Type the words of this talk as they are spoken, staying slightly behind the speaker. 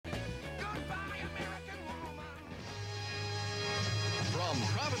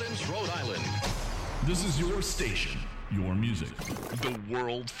Providence, Rhode Island. This is your station, your music. The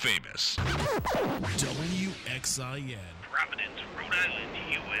world famous WXIN. Providence, Rhode Island,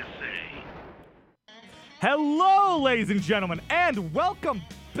 USA. Hello, ladies and gentlemen, and welcome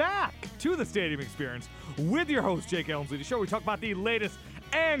back to the Stadium Experience with your host, Jake Elmsley, the show where we talk about the latest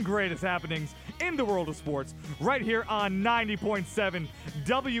and greatest happenings in the world of sports right here on 90.7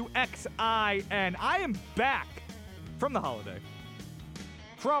 WXIN. I am back from the holiday,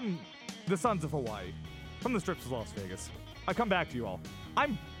 from the Sons of Hawaii, from the strips of Las Vegas. I come back to you all.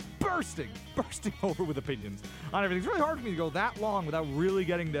 I'm bursting over with opinions on everything. It's really hard for me to go that long without really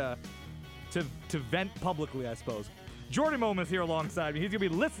getting to vent publicly, I suppose. Jordan Moman is here alongside me. He's going to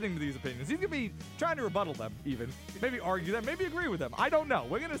be listening to these opinions. He's going to be trying to rebuttal them, even. Maybe argue them, maybe agree with them. I don't know.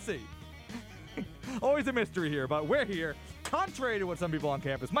 We're going to see. Always a mystery here, but we're here, contrary to what some people on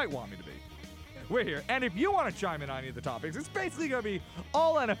campus might want me to be. We're here. And if you want to chime in on any of the topics, it's basically going to be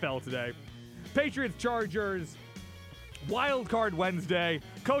all NFL today. Patriots, Chargers, Wild Card Wednesday,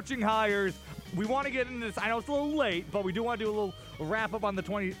 coaching hires. We want to get into this. I know it's a little late, but we do want to do a little wrap up on the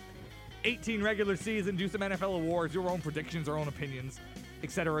 2018 regular season, do some NFL awards, your own predictions, our own opinions,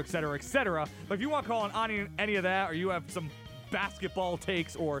 etc., etc., etc. But if you want to call on any of that, or you have some basketball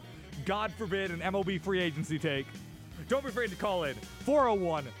takes, or God forbid an MLB free agency take, don't be afraid to call in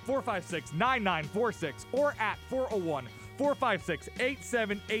 401-456-9946 or at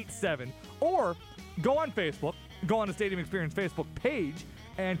 401-456-8787, or go on Facebook, go on the Stadium Experience Facebook page,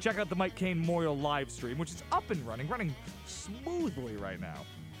 and check out the Mike Cain Memorial live stream, which is up and running smoothly right now.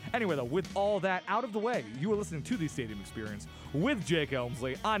 Anyway, though, with all that out of the way, you are listening to the Stadium Experience with Jake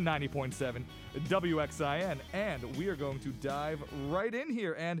Elmsley on 90.7 WXIN, and we are going to dive right in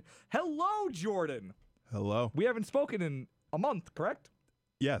here. And hello, Jordan. Hello. We haven't spoken in a month, correct?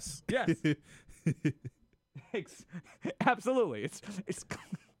 Yes. Yes. Absolutely. It's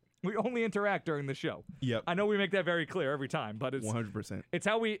we only interact during the show. Yep. I know we make that very clear every time, but it's 100%. It's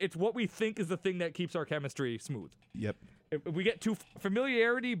what we think is the thing that keeps our chemistry smooth. Yep. If we get too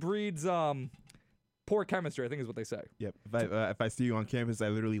familiarity breeds poor chemistry, I think is what they say. Yep. If I see you on campus, I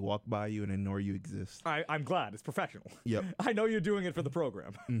literally walk by you and ignore you exist. I'm glad. It's professional. Yep. I know you're doing it for the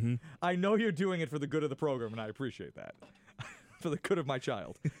program. Mm-hmm. I know you're doing it for the good of the program, and I appreciate that. For the good of my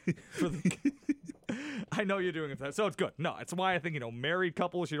child. I know you're doing it for that. So it's good. No, it's why I think, married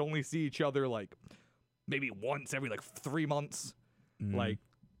couples should only see each other like maybe once every 3 months. Mm-hmm. Like,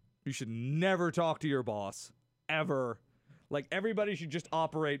 you should never talk to your boss ever. Like, everybody should just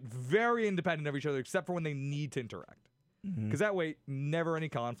operate very independent of each other, except for when they need to interact. Because that way, never any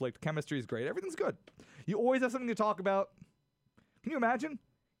conflict. Chemistry is great. Everything's good. You always have something to talk about. Can you imagine?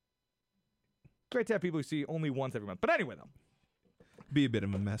 Great to have people you see only once every month. But anyway, though. Be a bit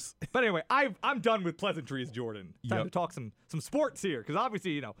of a mess. But anyway, I'm done with pleasantries, Jordan. Time to talk some sports here. Because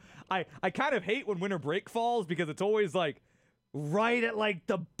obviously, I kind of hate when winter break falls, because it's always right at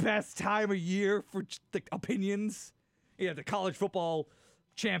the best time of year for the opinions. Yeah, the college football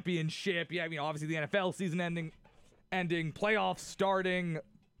championship. Yeah, obviously the NFL season ending, playoffs starting.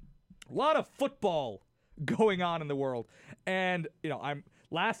 A lot of football going on in the world. And,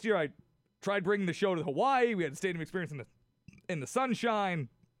 last year I tried bringing the show to Hawaii. We had a Stadium Experience in the sunshine.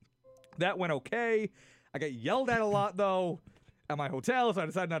 That went okay. I got yelled at a lot, though, at my hotel, so I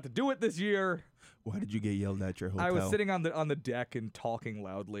decided not to do it this year. Why did you get yelled at your hotel? I was sitting on the deck and talking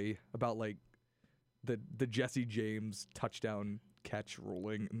loudly about, the Jesse James touchdown catch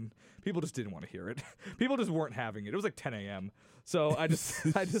ruling, and people just didn't want to hear it. People just weren't having it. It was 10 a.m. So I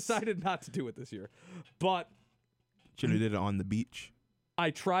decided not to do it this year. But should have did it on the beach.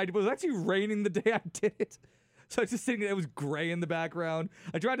 I tried. It was actually raining the day I did it. So I was just sitting there. It was gray in the background.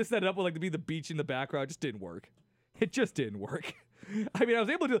 I tried to set it up with to be the beach in the background. It just didn't work. It just didn't work. I was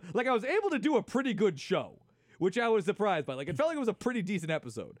able to do a pretty good show, which I was surprised by. It felt like it was a pretty decent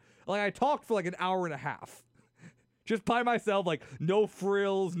episode. I talked for an hour and a half. Just by myself, no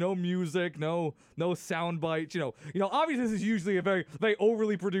frills, no music, no sound bites. Obviously this is usually a very, very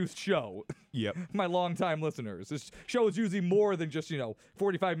overly produced show. Yep. My longtime listeners. This show is usually more than just,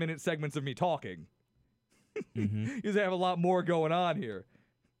 45-minute segments of me talking. Mm-hmm. Usually I have a lot more going on here.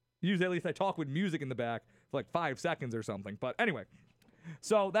 Usually at least I talk with music in the back for 5 seconds or something. But anyway,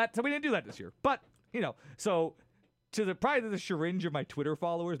 so we didn't do that this year. But, so probably the chagrin of my Twitter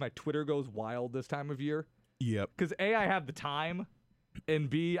followers, my Twitter goes wild this time of year. Yep. Because A, I have the time, and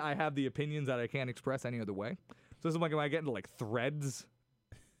B, I have the opinions that I can't express any other way. So this is when I get into threads.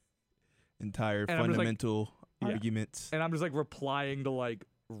 Entire and fundamental arguments. And I'm just replying to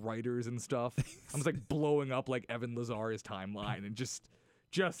writers and stuff. I'm just blowing up Evan Lazar's timeline, and just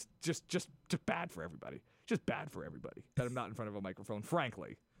bad for everybody. Just bad for everybody that I'm not in front of a microphone,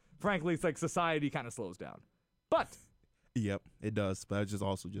 frankly. frankly, it's like society kind of slows down. But Yep, it does. But it's just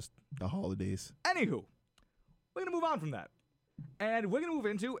also just the holidays. anywho, we're gonna move on from that, and we're gonna move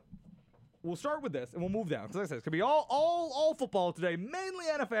into. We'll start with this, and we'll move down. Because like I said, it's gonna be all football today, mainly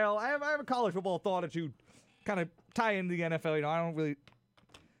NFL. I have a college football thought or two, kind of tie into the NFL. You know, I don't really.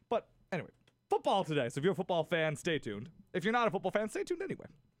 But anyway, football today. So if you're a football fan, stay tuned. If you're not a football fan, stay tuned anyway.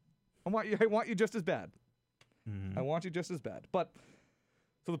 I want you just as bad. I want you just as bad. But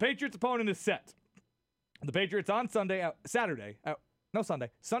so the Patriots' opponent is set. The Patriots on Sunday at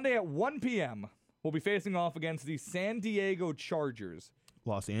 1 p.m. will be facing off against the San Diego Chargers.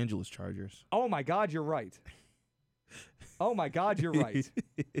 Los Angeles Chargers. Oh my God, you're right. Oh my God, you're right.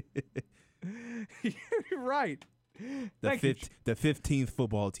 You're right. The Thank you. the 15th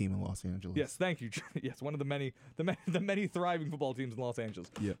football team in Los Angeles. Yes, thank you. Yes, one of the many thriving football teams in Los Angeles.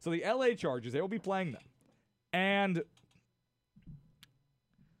 Yeah. So the LA Chargers, they will be playing them. And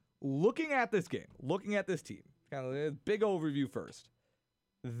looking at this game, looking at this team, kind of a big overview first.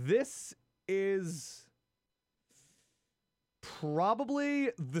 This is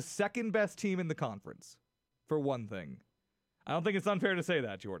probably the second best team in the conference, for one thing. I don't think it's unfair to say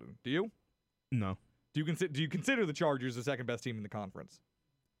that, Jordan. Do you? No. Do you consider the Chargers the second best team in the conference?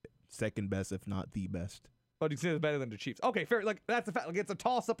 Second best, if not the best. Oh, do you consider it better than the Chiefs? Okay, fair. Like that's a fact. Like it's a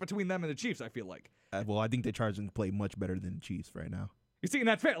toss-up between them and the Chiefs. I feel like. Well, I think the Chargers play much better than the Chiefs right now. You see, and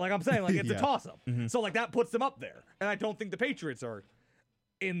that's fair. Like I'm saying, like it's a Yeah. toss-up. So like that puts them up there, and I don't think the Patriots are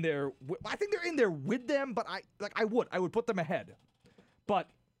in there. I think they're in there with them, but I would put them ahead. But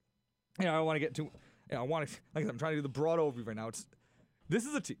you know, I want to get to. You know, I want to. Like I'm trying to do the broad overview right now. This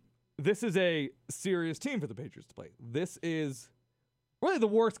is a team. This is a serious team for the Patriots to play. This is really the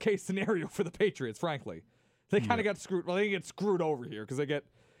worst case scenario for the Patriots, frankly. They kind of got screwed. Well, they didn't get screwed over here because they get,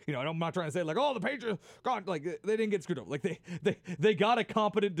 you know, I'm not trying to say like, oh, the Patriots, God, like they didn't get screwed over. Like they got a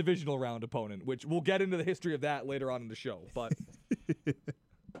competent divisional round opponent, which we'll get into the history of that later on in the show. But,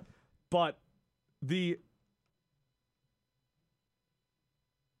 but the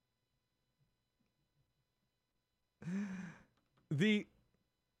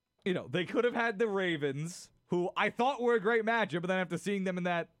you know, they could have had the Ravens, who I thought were a great matchup, but then after seeing them in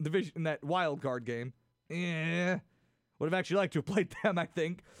that division, in that wild card game, would have actually liked to have played them, I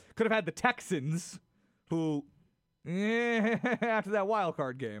think. Could have had the Texans, who, after that wild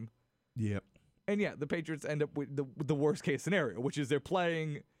card game. Yep. And yeah, the Patriots end up with the worst case scenario, which is they're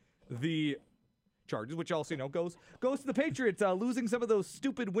playing the Chargers, which also, you know, goes to the Patriots losing some of those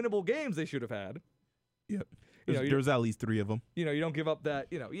stupid winnable games they should have had. Yep. You know, There's at least 3 of them. You know, you don't give up that,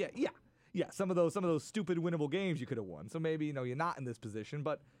 you know, yeah. Some of those stupid winnable games you could have won. So maybe, you know, you're not in this position,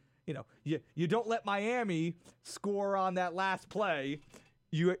 but you know, you don't let Miami score on that last play.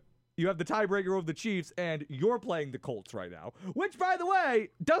 You have the tiebreaker over the Chiefs, and you're playing the Colts right now, which, by the way,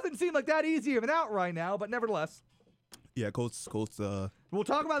 doesn't seem like that easy of an out right now, but nevertheless. Yeah, Colts. We'll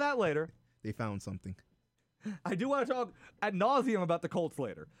talk about that later. They found something. I do want to talk ad nauseum about the Colts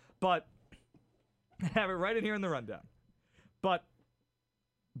later, but have it right in here in the rundown. But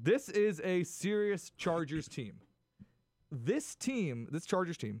this is a serious Chargers team. This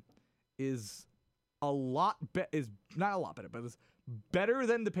Chargers team is not a lot better, but is better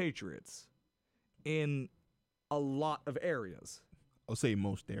than the Patriots in a lot of areas. I'll say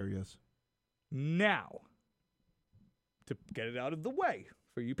most areas. Now, to get it out of the way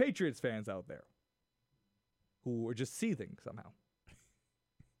for you Patriots fans out there who are just seething somehow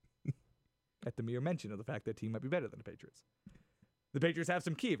at the mere mention of the fact that team might be better than the Patriots. The Patriots have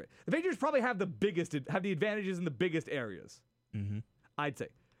some key. The Patriots probably have the advantages in the biggest areas. Mm-hmm. I'd say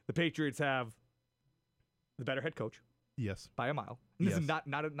the Patriots have the better head coach. Yes. By a mile. And this Yes.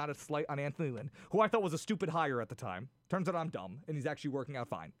 is not a slight on Anthony Lynn, who I thought was a stupid hire at the time. Turns out I'm dumb, and he's actually working out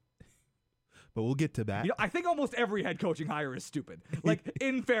fine. But we'll get to that. You know, I think almost every head coaching hire is stupid. Like,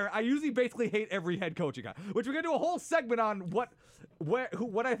 in fair, I usually basically hate every head coaching hire, which we're gonna do a whole segment on what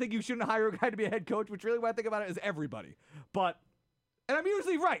I think you shouldn't hire a guy to be a head coach. Which really, when I think about it, is everybody. And I'm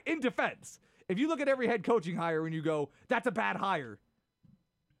usually right in defense. If you look at every head coaching hire and you go, "That's a bad hire,"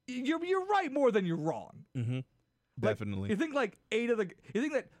 you're right more than you're wrong. Mm-hmm. Like, Definitely. you think you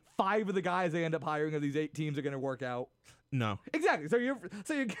think that 5 of the guys they end up hiring of these 8 teams are gonna work out? No. Exactly. So you're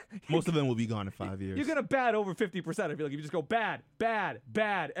Most of them will be gone in 5 years. You're going to bat over 50%. I feel like if you just go bad, bad,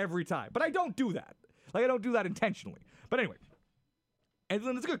 bad every time. But I don't do that. Like, I don't do that intentionally. But anyway, Anthony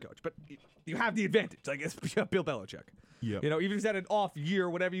Lynn is a good coach, but you have the advantage. Like, it's Bill Belichick. Yeah. You know, even if he's had an off year,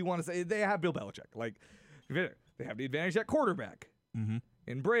 whatever you want to say, they have Bill Belichick. Like, they have the advantage at quarterback. Mm-hmm.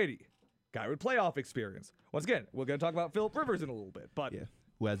 In Brady. Guy with playoff experience. Once again, we're going to talk about Phillip Rivers in a little bit. But yeah.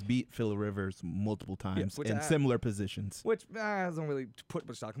 who has beat Phil Rivers multiple times which in similar positions. Which doesn't really put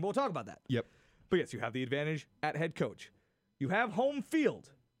much stock in, but we'll talk about that. Yep. But yes, you have the advantage at head coach. You have home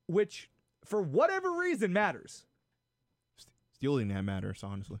field, which for whatever reason matters. It's the only thing that matters,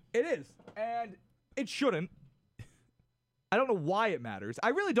 honestly. It is, and it shouldn't. I don't know why it matters. I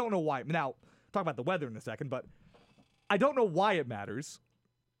really don't know why. Now, talk about the weather in a second, but I don't know why it matters.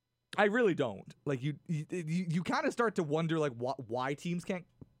 I really don't. Like you kind of start to wonder like why teams can't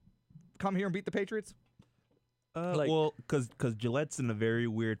come here and beat the Patriots. Well, because Gillette's in a very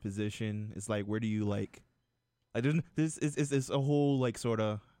weird position. It's like, where do you like this is a whole like sort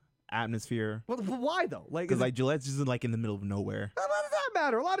of atmosphere. Well, why though? Like, because like Gillette's just like in the middle of nowhere. How does that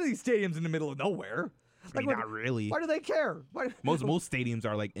matter? A lot of these stadiums in the middle of nowhere. I mean, not really. Why do they care? Most stadiums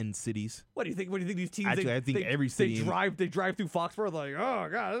are like in cities. What do you think? What do you think these teams? Actually, I think every city they drive through Foxborough. They're like, oh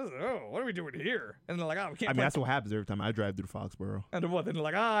god, what are we doing here? And they're like, oh, we can't. I mean, that's what happens every time I drive through Foxborough. And then what? Then they're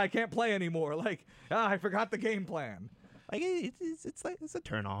like, I can't play anymore. Like, I forgot the game plan. Like it's like it's a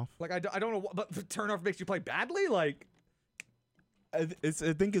turn off. Like I don't know, but the turn off makes you play badly. Like, I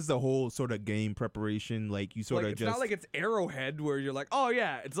think it's the whole sort of game preparation. Like you sort of it's just not like it's Arrowhead where you're like, oh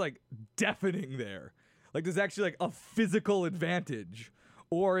yeah, it's like deafening there. Like there's actually like a physical advantage,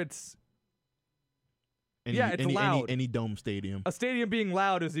 or it's it's loud. Any dome stadium. A stadium being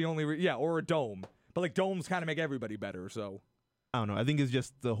loud is the only or a dome. But like domes kind of make everybody better. So I don't know. I think it's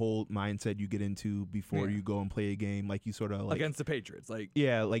just the whole mindset you get into before you go and play a game. Like you sort of like against the Patriots. Like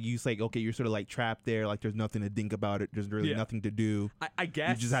like you like okay, you're sort of like trapped there. Like there's nothing to think about it. There's really nothing to do. I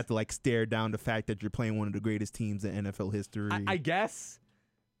guess you just have to like stare down the fact that you're playing one of the greatest teams in NFL history. I guess.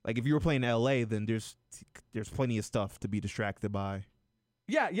 Like if you were playing LA, then there's plenty of stuff to be distracted by.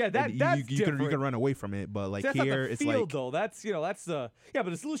 That's you can run away from it, but like that's here not the it's field, like though. That's but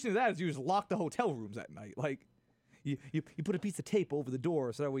the solution to that is you just lock the hotel rooms at night. Like you put a piece of tape over the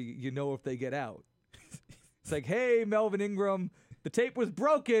door so that way you know if they get out. It's like, hey, Melvin Ingram, the tape was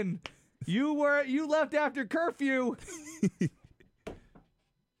broken. You left after curfew.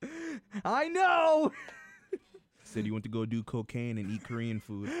 I know. Said you went to go do cocaine and eat Korean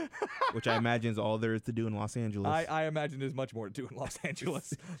food, which I imagine is all there is to do in Los Angeles. I imagine there's much more to do in Los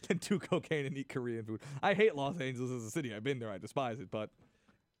Angeles than do cocaine and eat Korean food. I hate Los Angeles as a city. I've been there. I despise it. But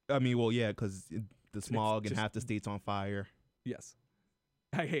I mean, well, yeah, because the smog and half the state's on fire. Yes,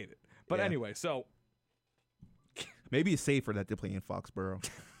 I hate it. But anyway, so maybe it's safer that they play in Foxborough.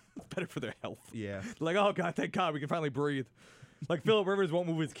 It's better for their health. Yeah. Like, oh god, thank God we can finally breathe. Like Philip Rivers won't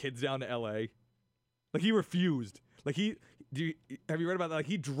move his kids down to L.A. Like he refused. Like have you read about that? Like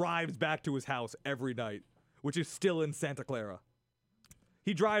he drives back to his house every night, which is still in Santa Clara.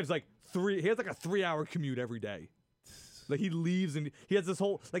 He drives he has like a 3-hour commute every day. Like he leaves and he has this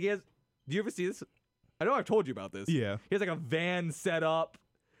whole, do you ever see this? I know I've told you about this. Yeah. He has like a van set up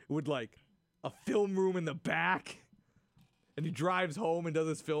with like a film room in the back. And he drives home and does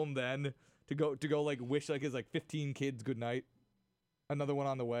his film then to go like wish like his like 15 kids good night. Another one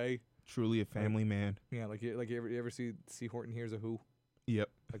on the way. Truly a family man. Yeah, you ever see Horton Hears a Who? Yep.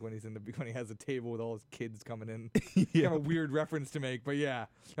 Like when he has a table with all his kids coming in. You have a weird reference to make, but yeah,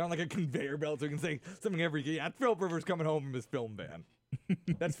 on like a conveyor belt, so you can say something every. Yeah, that's Philip Rivers coming home from his film van.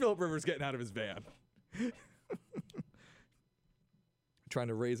 That's Philip Rivers getting out of his van. Trying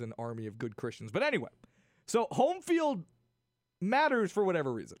to raise an army of good Christians, but anyway, so home field matters for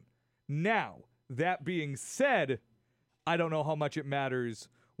whatever reason. Now that being said, I don't know how much it matters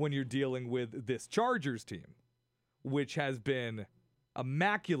when you're dealing with this Chargers team, which has been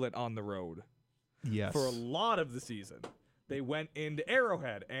immaculate on the road for a lot of the season. They went into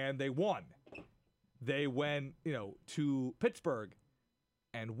Arrowhead and they won. They went, to Pittsburgh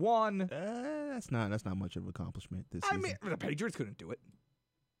and won. That's not much of an accomplishment this season. I mean, the Patriots couldn't do it.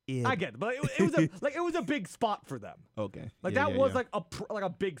 Yeah. I get it, but it was a big spot for them. Okay. Like a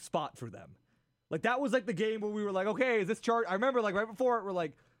big spot for them. Like that was like the game where we were like, okay, is this I remember like right before it, we're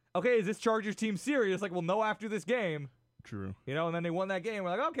like, okay, is this Chargers team serious? Like, we'll know after this game. True. And then they won that game.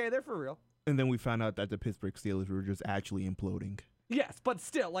 We're like, okay, they're for real. And then we found out that the Pittsburgh Steelers were just actually imploding. Yes, but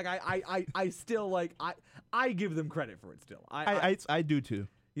still, like I still like I give them credit for it still. I do too.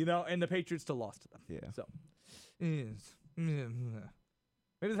 And the Patriots still lost to them. Yeah. So maybe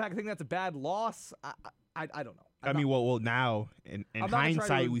the fact I think that's a bad loss. I don't know. I mean, well, now in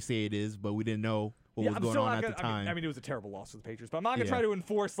hindsight we say it is, but we didn't know what was going on at the time. I mean, it was a terrible loss for the Patriots, but I'm not gonna try to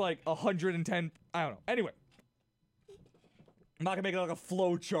enforce like 110. I don't know. Anyway, I'm not gonna make it like a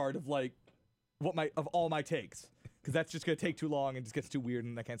flow chart of like of all my takes, because that's just gonna take too long and just gets too weird,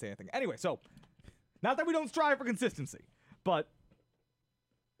 and I can't say anything. Anyway, so not that we don't strive for consistency, but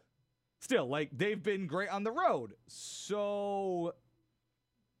still, like they've been great on the road. So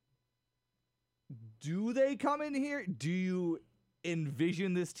do they come in here? Do you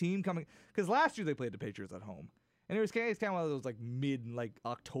envision this team coming? Because last year they played the Patriots at home, and it was kind of one of those like mid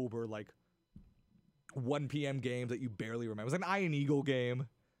October 1 p.m. games that you barely remember. It was like an Iron Eagle game.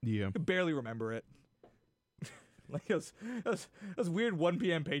 Yeah. You barely remember it. Like those weird 1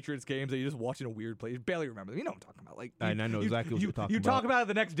 p.m. Patriots games that you're just watching a weird play. You barely remember them. You know what I'm talking about. Like I know exactly what you're talking about. You talk about it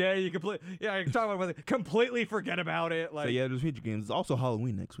the next day. You can talk about it, completely forget about it. Like, so yeah, there's Patriot games. It's also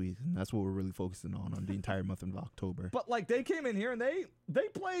Halloween next week, and that's what we're really focusing on the entire month of October. But like they came in here and they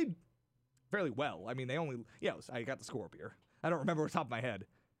played fairly well. I mean, I got the score up here. I don't remember off the top of my head.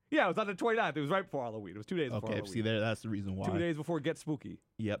 Yeah, it was on the 29th. It was right before Halloween. It was 2 days before Halloween. Okay, see there, that's the reason why. 2 days before Get Spooky.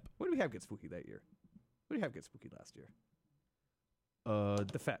 Yep. What did we have Get Spooky that year? What did we have Get Spooky last year?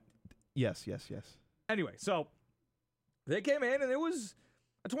 The Fet. Yes. Anyway, so they came in and it was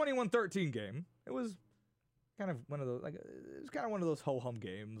a 21-13 game. It was kind of one of those one of those ho-hum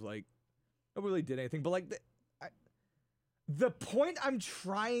games. Like, nobody really did anything. But like the point I'm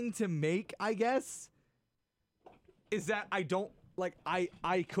trying to make, I guess, is that I don't like I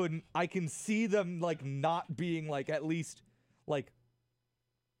can see them like not being like at least like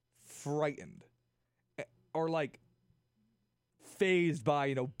frightened or like phased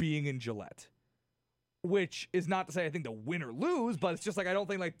by being in Gillette, which is not to say I think they'll win or lose, but it's just like I don't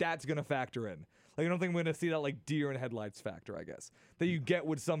think like that's gonna factor in. Like I don't think we're gonna see that like deer in headlights factor, I guess, that you get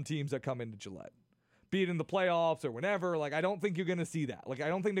with some teams that come into Gillette, be it in the playoffs or whenever. Like I don't think you're gonna see that. Like I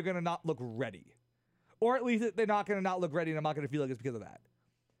don't think they're gonna not look ready, or at least they're not gonna not look ready, and I'm not gonna feel like it's because of that.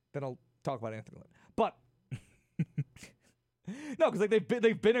 Then I'll talk about Anthony Lynn, but. No, because like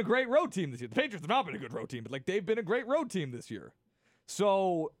they've been a great road team this year. The Patriots have not been a good road team, but like they've been a great road team this year.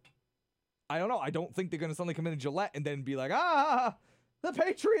 So I don't know. I don't think they're gonna suddenly come in Gillette and then be like, the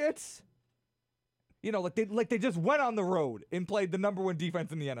Patriots. Like they just went on the road and played the number 1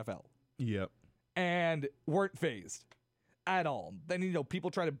 defense in the NFL. Yep. And weren't phased at all. Then people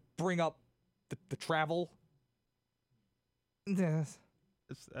try to bring up the travel. Yes.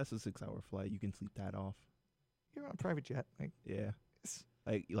 That's a 6-hour flight. You can sleep that off. You're on a private jet. Yeah.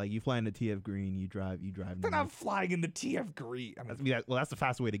 Like you fly in the TF Green, you drive. They're not flying in the TF Green. I mean, that's the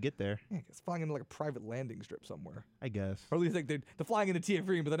fast way to get there. Yeah, it's flying into like a private landing strip somewhere. I guess. Or at least like they're flying in the TF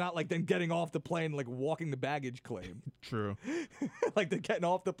Green, but they're not like then getting off the plane like walking the baggage claim. True. Like they're getting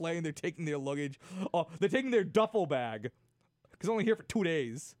off the plane, they're taking their luggage. Oh, they're taking their duffel bag because they're only here for 2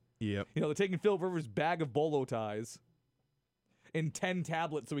 days. Yep. They're taking Philip Rivers' bag of bolo ties and 10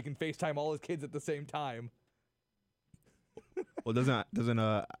 tablets so we can FaceTime all his kids at the same time. Well,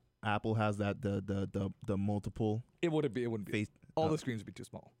 doesn't Apple has that the multiple? It wouldn't be. All the screens would be too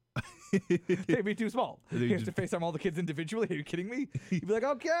small. They'd be too small. You have to FaceTime all the kids individually. Are you kidding me? You'd be like,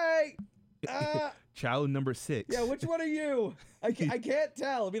 okay. Child number 6. Yeah, which one are you? I can't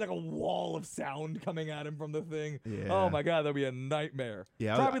tell. It'd be like a wall of sound coming at him from the thing. Yeah. Oh my God, that'd be a nightmare.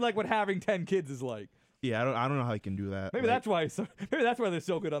 Yeah, probably like what having 10 kids is like. Yeah, I don't know how you can do that. Maybe that's why they're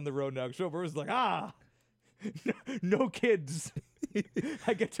so good on the road now. Chauffeur is like, no kids.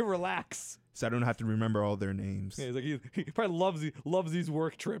 I get to relax. So I don't have to remember all their names. Yeah, he's like he probably loves these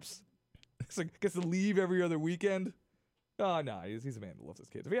work trips. It's like gets to leave every other weekend. Oh no, he's a man that loves his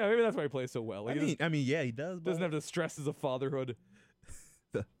kids. Yeah, maybe that's why he plays so well. I mean, yeah, he does. Doesn't have the stresses of fatherhood.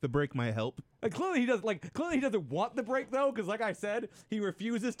 The break might help. Like clearly he doesn't want the break though, because like I said, he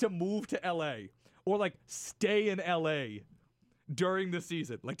refuses to move to LA or like stay in LA during the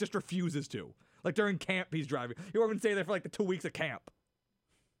season. Like just refuses to. Like during camp, he's driving. He won't even stay there for like the 2 weeks of camp.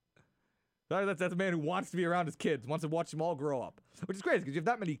 That's a man who wants to be around his kids, wants to watch them all grow up, which is crazy because you have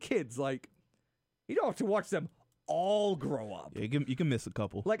that many kids. Like, you don't have to watch them all grow up. Yeah, you can miss a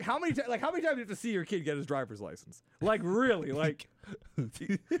couple. Like how many times do you have to see your kid get his driver's license? Like really? Like,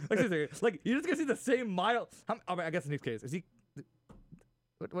 seriously, like you're just gonna see the same mile. I guess in this case, is he?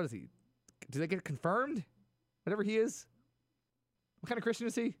 What is he? Did they get it confirmed? Whatever he is. What kind of Christian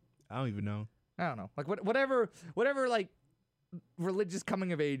is he? I don't even know. I don't know. Like whatever like religious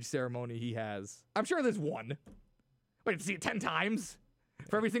coming of age ceremony he has. I'm sure there's one. Wait, to see it 10 times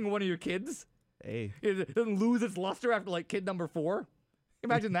for every single one of your kids? Hey. It doesn't lose its luster after like kid number 4.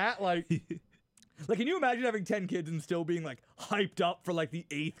 Imagine that. Like can you imagine having 10 kids and still being like hyped up for like the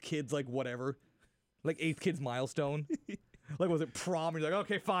 8th kid's like whatever? Like 8th kid's milestone? Like was it prom? You're like,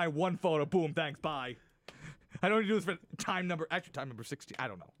 okay, fine, 1 photo, boom, thanks, bye. I don't need to do this for time number 16. I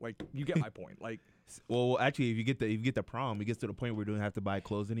don't know. Like, you get my point. Like, well, actually, if you get the prom, it gets to the point where you don't have to buy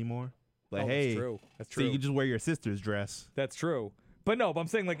clothes anymore. Like, hey, that's true. That's true. So you can just wear your sister's dress. That's true. But no, I'm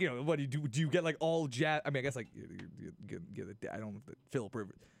saying like, what do you do? Do you get like all jazz? I mean, I guess like you get the dad. I don't know, Philip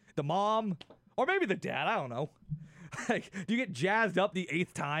Rivers, the mom, or maybe the dad. I don't know. Like, do you get jazzed up the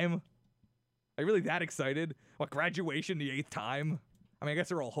 8th time? Are you really that excited? What, graduation the 8th time? I mean, I guess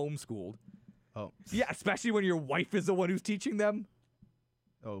they're all homeschooled. Oh. Yeah, especially when your wife is the one who's teaching them.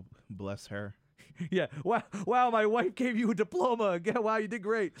 Oh, bless her. Yeah. Wow, my wife gave you a diploma. Yeah, wow, you did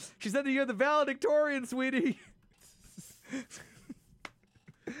great. She said that you're the valedictorian, sweetie.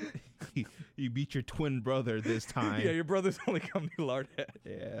 You beat your twin brother this time. Yeah, your brother's only come to Lardhead.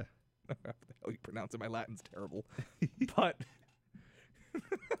 Yeah. How you pronounce it? My Latin's terrible. But,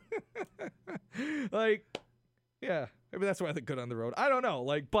 like, yeah, maybe that's why I think good on the road. I don't know.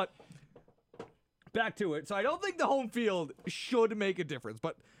 Like, but back to it. So I don't think the home field should make a difference.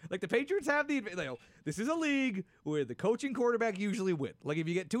 But, like, the Patriots have the, you know, this is a league where the coaching quarterback usually win. Like, if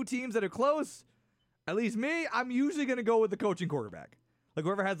you get two teams that are close, at least me, I'm usually going to go with the coaching quarterback. Like,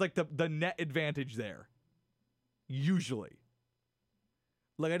 whoever has, like, the net advantage there. Usually.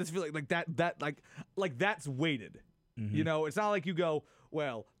 Like, I just feel like that's weighted. Mm-hmm. You know, it's not like you go,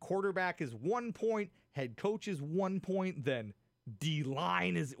 well, quarterback is 1 point, head coach is 1 point, then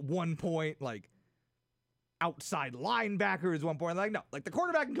D-line is 1 point, like, outside linebacker is 1 point. Like, no, like, the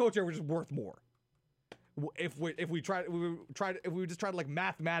quarterback and coach are just worth more. If we just try to, like,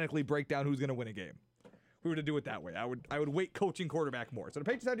 mathematically break down who's going to win a game. If we were to do it that way, I would weight coaching quarterback more. So the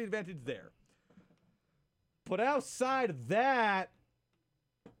Patriots have the advantage there. But outside of that,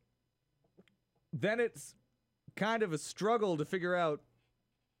 then it's kind of a struggle to figure out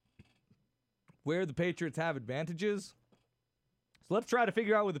where the Patriots have advantages. So let's try to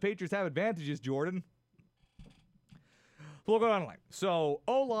figure out where the Patriots have advantages, Jordan. We'll go down the line. So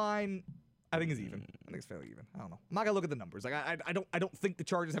O-line, I think is even. I think it's fairly even. I don't know. I'm not gonna look at the numbers. Like I don't think the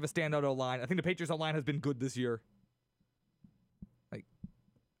Chargers have a standout O-line. I think the Patriots O-line has been good this year. Like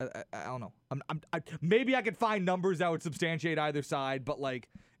I don't know. Maybe I could find numbers that would substantiate either side, but like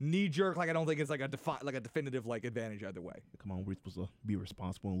knee jerk, like I don't think it's like a definitive like advantage either way. Come on, we're supposed to be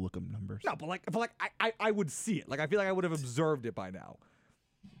responsible and look up numbers. No, but I would see it. Like I feel like I would have observed it by now.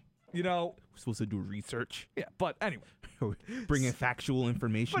 You know, we're supposed to do research. Yeah, but anyway, bringing factual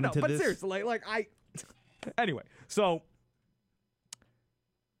information into this. But seriously, anyway. So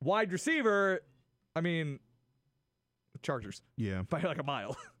wide receiver, I mean, Chargers. Yeah, by like a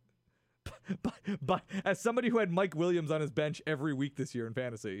mile. But as somebody who had Mike Williams on his bench every week this year in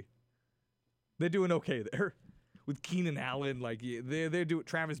fantasy, they're doing okay there. With Keenan Allen, like they're doing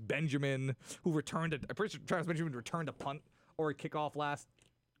Travis Benjamin, who returned I'm pretty sure Travis Benjamin returned a punt or a kickoff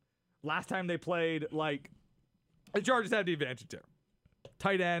last time they played. Like the Chargers had the advantage there.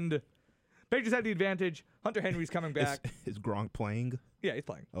 Tight end, Patriots had the advantage. Hunter Henry's coming back. Is Gronk playing? Yeah, he's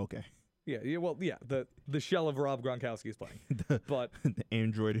playing. Okay. Yeah, well, yeah, the shell of Rob Gronkowski is playing, but the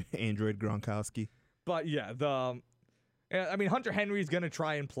Android Gronkowski. But yeah, I mean, Hunter Henry's gonna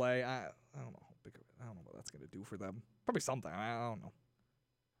try and play. I don't know how big of it. I don't know what that's gonna do for them. Probably something. I don't know.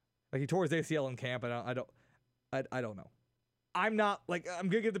 Like he tore his ACL in camp, and I don't know. I'm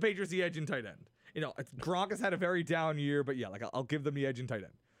gonna give the Patriots the edge in tight end. You know, Gronk has had a very down year, but yeah, like I'll give them the edge in tight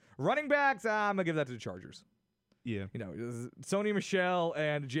end. Running backs, I'm gonna give that to the Chargers. Yeah. You know, Sony Michel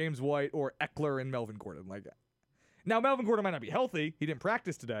and James White or Eckler and Melvin Gordon. Like, now Melvin Gordon might not be healthy. He didn't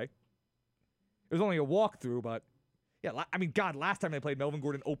practice today. It was only a walkthrough, but yeah, I mean, God, last time they played, Melvin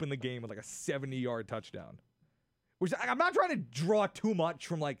Gordon opened the game with like a 70-yard touchdown. Which I'm not trying to draw too much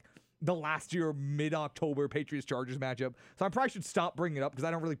from like the last year mid-October Patriots-Chargers matchup. So I probably should stop bringing it up because I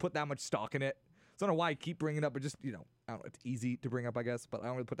don't really put that much stock in it. So I don't know why I keep bringing it up, but just, you know, I don't know, it's easy to bring up, I guess, but I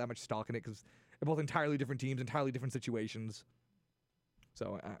don't really put that much stock in it because they're both entirely different teams, entirely different situations.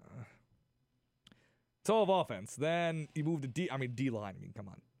 So, it's all of offense. Then you move to D-line. I mean, come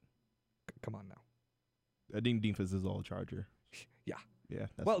on. Come on now. I think defense is all Charger. Yeah. Yeah.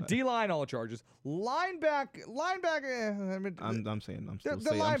 Well, D-line, all Chargers. Linebacker. I'm saying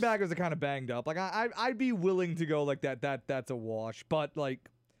the linebackers are kind of banged up. Like, I'd be willing to go like that. That's a wash. But,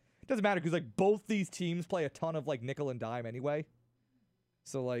 like, it doesn't matter because, like, both these teams play a ton of, like, nickel and dime anyway.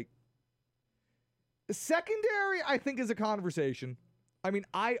 So, like, the secondary, I think, is a conversation. I mean,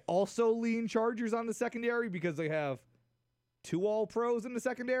 I also lean Chargers on the secondary because they have 2 all-pros in the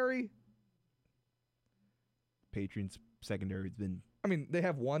secondary. Patriots secondary has been... I mean, they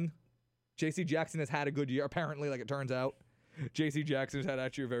have one. J.C. Jackson has had a good year, apparently, like it turns out. J.C. Jackson has had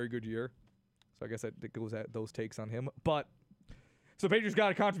actually a very good year. So I guess that goes at those takes on him. But, so Patriots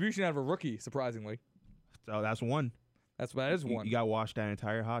got a contribution out of a rookie, surprisingly. So that's one. That is one. You got to wash that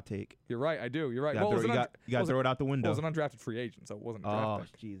entire hot take. You're right, I do. You're right. You got to throw it out the window. Well, it was an undrafted free agent, so it wasn't a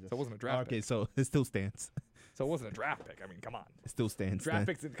draft pick. Jesus. So it wasn't a draft pick. Okay, so it still stands. So it wasn't a draft pick. I mean, come on. It still stands. Draft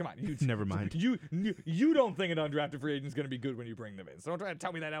picks, come on. Never mind. You don't think an undrafted free agent is going to be good when you bring them in. So don't try to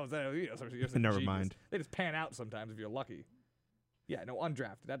tell me that was Never mind. They just pan out sometimes if you're lucky. Yeah, no,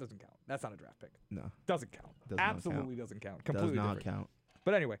 undrafted. That doesn't count. That's not a draft pick. No, Doesn't count. Does not Absolutely count. doesn't count. Completely does not different. count.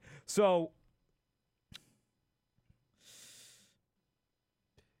 But anyway, so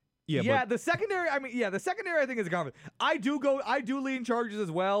Yeah, the secondary. I mean, the secondary I think is a confidence. I do lean Chargers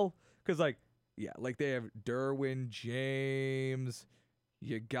as well because like they have Derwin James.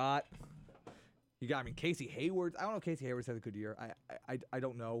 You got. I mean, Casey Hayward. I don't know if Casey Hayward's had a good year. I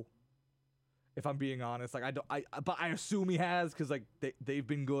don't know. If I'm being honest, like but I assume he has because like they've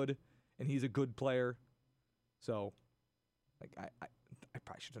been good and he's a good player. So, like I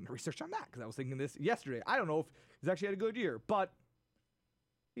probably should have done research on that because I was thinking this yesterday. I don't know if he's actually had a good year, but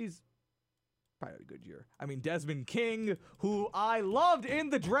he's probably had a good year. I mean, Desmond King, who I loved in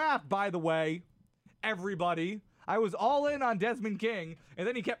the draft, by the way, everybody. I was all in on Desmond King, and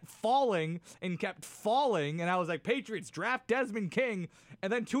then he kept falling, and I was like, Patriots, draft Desmond King,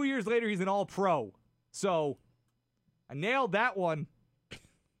 and then 2 years later, he's an all-pro. So, I nailed that one.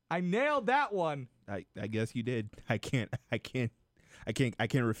 I guess you did. I can't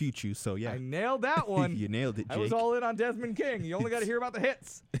refute you. So yeah, I nailed that one. You nailed it, Jake. I was all in on Desmond King. You only got to hear about the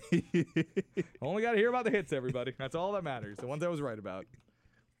hits. Only got to hear about the hits, everybody. That's all that matters. The ones I was right about.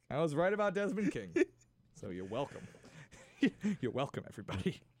 I was right about Desmond King. So you're welcome. You're welcome,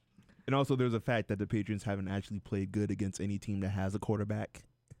 everybody. And also, there's a fact that the Patriots haven't actually played good against any team that has a quarterback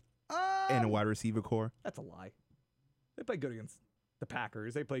and a wide receiver core. That's a lie. They played good against the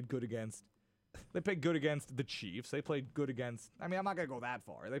Packers. They played good against the Chiefs. They played good against. I mean, I'm not gonna go that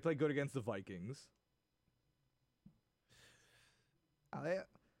far. They played good against the Vikings.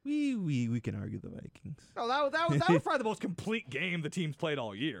 We can argue the Vikings. No, that was probably the most complete game the teams played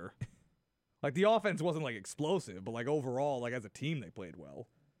all year. Like, the offense wasn't, like, explosive, but, like, overall, like, as a team, they played well.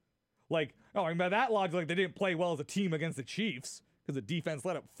 Like, I mean, by that logic, like, they didn't play well as a team against the Chiefs because the defense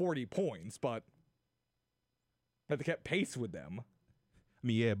let up 40 points, but they kept pace with them. I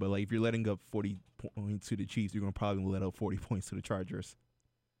mean, yeah, but, like, if you're letting up 40 points to the Chiefs, you're going to probably let up 40 points to the Chargers.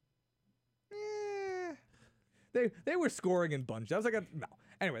 They were scoring in bunches. That was like no.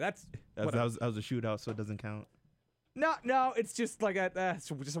 Anyway, that was a shootout, so it doesn't count. No, it's just like it's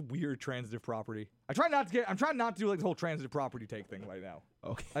just a weird transitive property. I'm trying not to do like the whole transitive property take thing right now.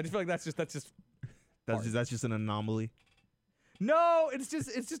 Okay. I just feel like that's just an anomaly. No, it's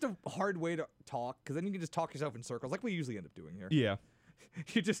just a hard way to talk because then you can just talk yourself in circles like we usually end up doing here. Yeah.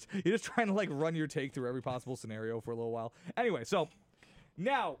 You're just trying to like run your take through every possible scenario for a little while. Anyway, so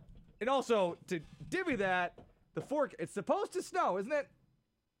now and also to divvy that it's supposed to snow, isn't it?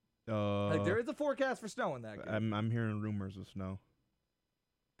 Like there is a forecast for snow in that game. I'm hearing rumors of snow.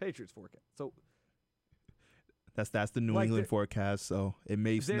 Patriots forecast. So that's the New England forecast, so it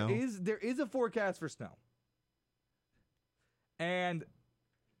may snow. There is a forecast for snow. And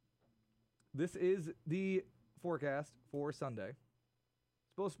this is the forecast for Sunday.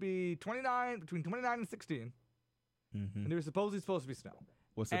 It's supposed to be between 29 and 16. Mm-hmm. And there's supposedly supposed to be snow.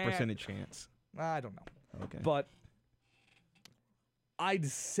 What's the percentage chance? I don't know. Okay. But I'd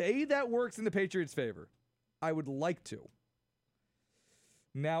say that works in the Patriots' favor. I would like to.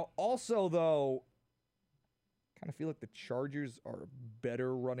 Now, also, though, kind of feel like the Chargers are a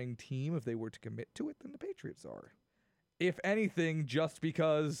better running team if they were to commit to it than the Patriots are. If anything, just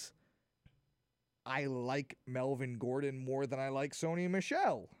because I like Melvin Gordon more than I like Sony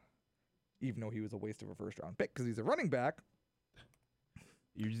Michel. Even though he was a waste of a first-round pick because he's a running back.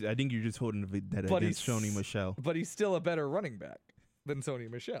 I think you're just holding that against Sony Michel. But he's still a better running back than Sony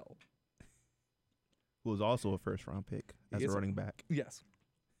Michel. Who was also a first-round pick as a running back. Yes.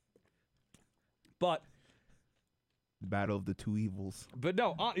 But the battle of the two evils. But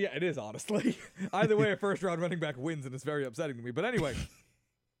no, yeah, it is, honestly. Either way, a first-round running back wins, and it's very upsetting to me. But anyway.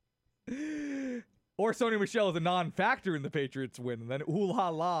 Or Sony Michel is a non-factor in the Patriots win, and then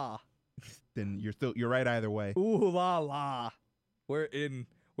ooh-la-la. Then you're right either way. Ooh-la-la. We're in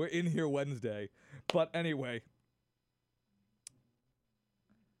here Wednesday. But anyway.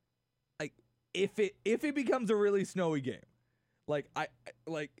 If it becomes a really snowy game,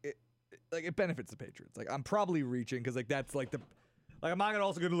 it benefits the Patriots. Like, I'm probably reaching because like that's like I'm not gonna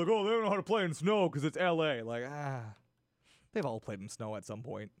also gonna look, oh, they don't know how to play in snow because it's LA. Like, they've all played in snow at some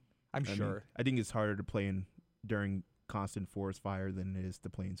point. I'm sure. I think it's harder to play during constant forest fire than it is to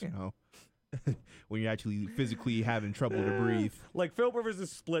play in snow. When you're actually physically having trouble to breathe. Like, Philip Rivers'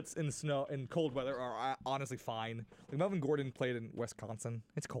 splits in snow and cold weather are honestly fine. Like, Melvin Gordon played in Wisconsin.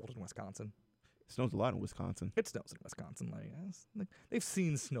 It's cold in Wisconsin. It snows a lot in Wisconsin. It snows in Wisconsin. Like they've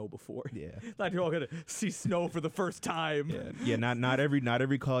seen snow before. Yeah. Like, you're all gonna see snow for the first time. Yeah. Not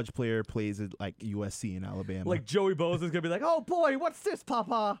every college player plays at like USC in Alabama. Like, Joey Bosa is gonna be like, oh boy, what's this,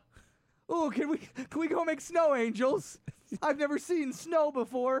 Papa? "Oh, can we go make snow angels? I've never seen snow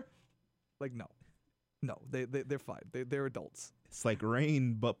before." Like, no, they're fine. They're adults. It's like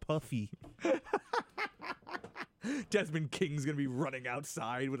rain, but puffy. Desmond King's gonna be running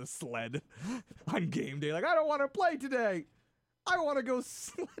outside with a sled on game day. Like, I don't want to play today. I want to go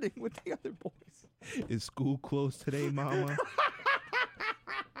sledding with the other boys. Is school closed today, Mama?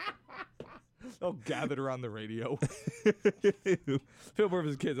 Oh, gathered around the radio. Philip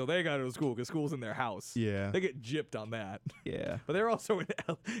Rivers' kids, they got to go to school because school's in their house. Yeah. They get gypped on that. Yeah. But they're also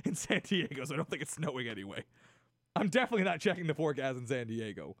in San Diego, so I don't think it's snowing anyway. I'm definitely not checking the forecast in San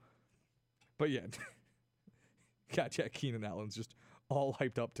Diego. But yeah. God, Jack Keenan Allen's just all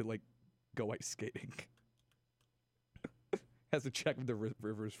hyped up to, like, go ice skating. Has to check if the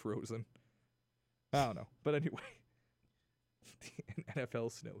river's frozen. I don't know. But anyway. The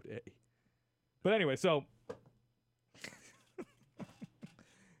NFL snow day. But anyway, so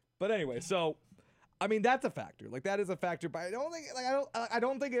I mean, that's a factor. Like, that is a factor, but I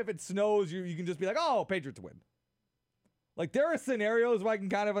don't think if it snows you can just be like, "Oh, Patriots win." Like, there are scenarios where I can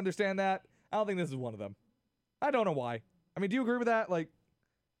kind of understand that. I don't think this is one of them. I don't know why. I mean, do you agree with that? Like,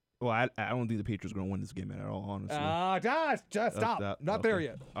 well, I don't think the Patriots are going to win this game at all, honestly. Just stop. Not there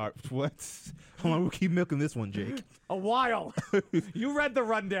yet. All right, what? Hold on, we'll keep milking this one, Jake. A while. You read the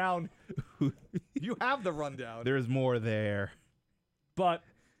rundown. You have the rundown. There's more there. But,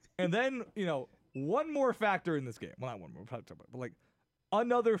 and then, one more factor in this game. Well, not one more, but like,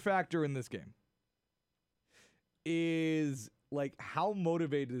 another factor in this game is, like, how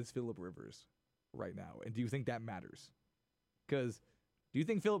motivated is Philip Rivers right now? And do you think that matters? Because do you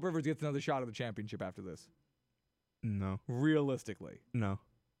think Philip Rivers gets another shot at the championship after this? No. Realistically. No.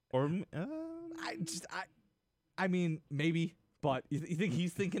 Or, I mean, maybe, but you think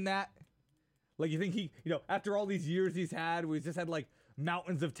he's thinking that? Like, you think he, after all these years he's had, where he's just had, like,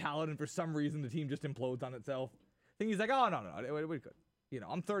 mountains of talent, and for some reason the team just implodes on itself? I think he's like, oh, no, we could.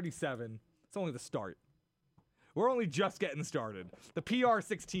 I'm 37. It's only the start. We're only just getting started. The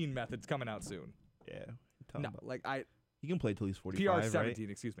PR16 method's coming out soon. Yeah. No, like, you can play till he's 45, PR17, right?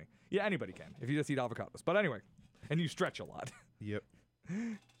 Excuse me. Yeah, anybody can, if you just eat avocados. But anyway, and you stretch a lot. Yep.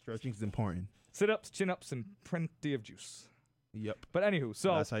 Stretching's important. Sit-ups, chin-ups, and plenty of juice. Yep. But anywho,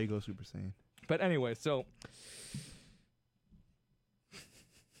 so... That's how you go Super Saiyan. But anyway, so...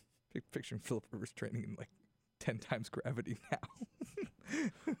 Picturing Philip Rivers training in, like, 10 times gravity now.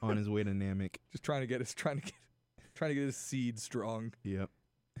 On his way to Namek. Just trying to get his seed strong. Yep.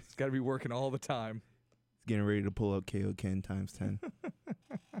 He's got to be working all the time. He's getting ready to pull out KO Ken times 10.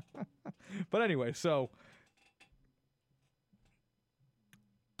 But anyway, so...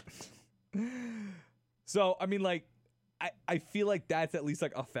 So, I mean, like, I feel like that's at least,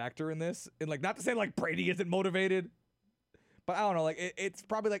 like, a factor in this. And, like, not to say, like, Brady isn't motivated, but I don't know, like, it's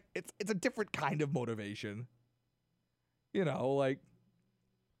probably, like, it's a different kind of motivation. Like,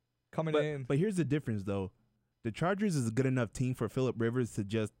 coming in. But here's the difference, though. The Chargers is a good enough team for Philip Rivers to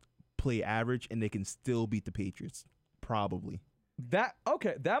just play average, and they can still beat the Patriots. Probably. That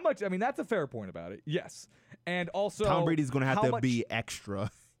much, I mean, that's a fair point about it, yes. And also... Tom Brady's going to have to be extra.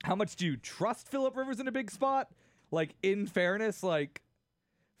 How much do you trust Philip Rivers in a big spot? Like, in fairness, like,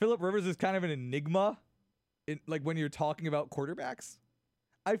 Philip Rivers is kind of an enigma, like, when you're talking about quarterbacks.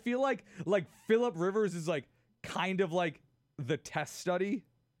 I feel like Philip Rivers is, like, kind of like the test study.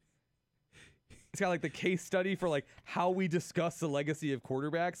 It's got, like, the case study for, like, how we discuss the legacy of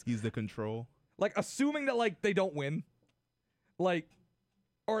quarterbacks. He's the control. Like, assuming that, like, they don't win. Like,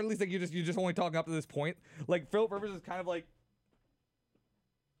 or at least, like, you're just only talking up to this point. Like, Philip Rivers is kind of, like,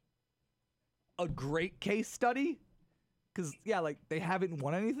 a great case study, because like, they haven't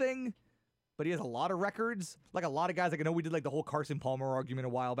won anything, but he has a lot of records. Like, a lot of guys, like, I know we did, like, the whole Carson Palmer argument a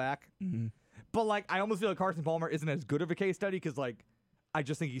while back, but, like, I almost feel like Carson Palmer isn't as good of a case study, because, like, I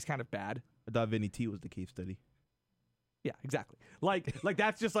just think he's kind of bad. I thought Vinny T was the case study. Yeah, exactly. Like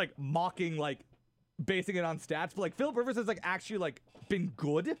that's just, like, mocking, like, basing it on stats, but, like, Philip Rivers has, like, actually, like, been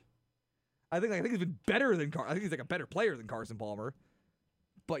good. I think he's been better than I think he's, like, a better player than Carson Palmer.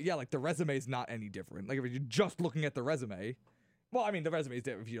 But yeah, like, the resume is not any different. Like, if you're just looking at the resume, well, I mean, the resume is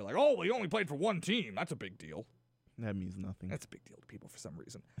different. If you're like, oh, well, he only played for one team, that's a big deal. That means nothing. That's a big deal to people for some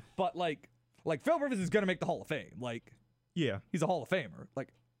reason. But like Phil Rivers is gonna make the Hall of Fame. Like, yeah, he's a Hall of Famer. Like,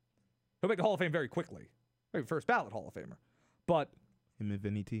 he'll make the Hall of Fame very quickly. Maybe first ballot Hall of Famer. But him and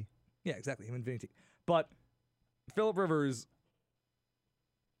Vinny T. Yeah, exactly. Him and Vinny T. But Philip Rivers.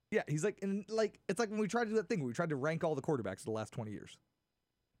 Yeah, he's like, and like, it's like when we tried to do that thing where we tried to rank all the quarterbacks of the last 20 years.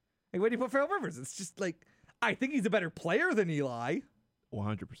 Like, where do you put Philip Rivers? It's just like, I think he's a better player than Eli.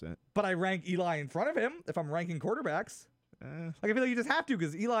 100%. But I rank Eli in front of him if I'm ranking quarterbacks. Like, I feel like you just have to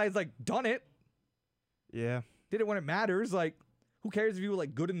because Eli's, like, done it. Yeah. Did it when it matters. Like, who cares if you were,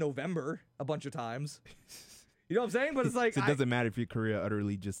 like, good in November a bunch of times? You know what I'm saying? But it's like... So it doesn't matter if your career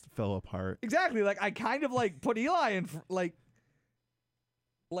utterly just fell apart. Exactly. Like, I kind of, like, put Eli in, like,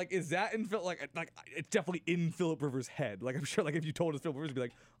 is that in Phil? Like, it's definitely in Phillip Rivers' head. Like, I'm sure, like, if you told us Phillip Rivers would be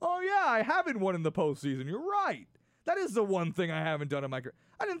like, oh, yeah, I haven't won in the postseason. You're right. That is the one thing I haven't done in my career.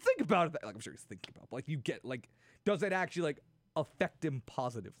 I didn't think about it. Like, I'm sure he's thinking about it. But, like, you get, like, does it actually, like, affect him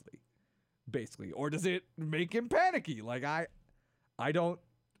positively, basically? Or does it make him panicky? Like, I don't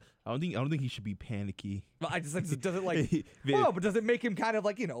think he should be panicky. I just does it like well, but does it make him kind of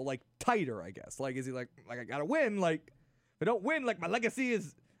like, you know, like tighter, I guess? Like, is he like I gotta win? Like, if I don't win, like my legacy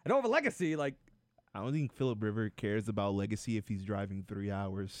is I don't have a legacy. Like, I don't think Phillip Rivers cares about legacy if he's driving 3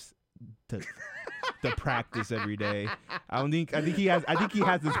 hours to practice every day. I think he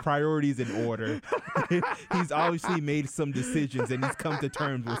has his priorities in order. He's obviously made some decisions and he's come to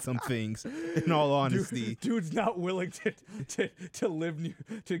terms with some things. In all honesty, dude's not willing to live near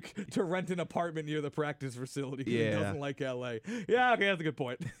to rent an apartment near the practice facility. Yeah, he doesn't like LA. Yeah, okay, that's a good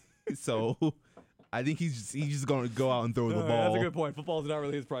point. So I think he's just gonna go out and throw the ball. That's a good point. Football's not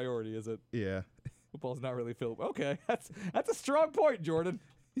really his priority, is it? Yeah, football's not really Phillip. Okay, that's a strong point, Jordan.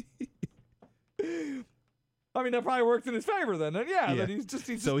 I mean, that probably works in his favor then. And yeah. Then he's just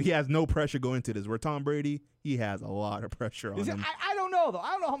so he has no pressure going into this. Where Tom Brady, he has a lot of pressure on him. I don't know, though.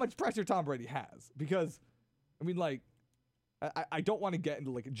 I don't know how much pressure Tom Brady has because, I mean, like, I don't want to get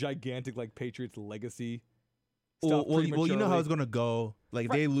into, like, a gigantic, like, Patriots legacy stuff. Well, you know how it's going to go. Like,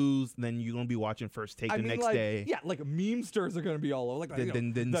 if they lose, then you're going to be watching First Take the next day. Yeah, like, memesters are going to be all over. Like,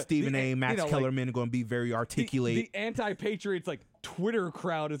 then Stephen A. Max Kellerman are going to be very articulate. The anti-Patriots, like, Twitter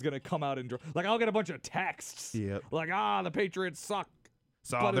crowd is going to come out and like, I'll get a bunch of texts. Yep. Like, the Patriots suck.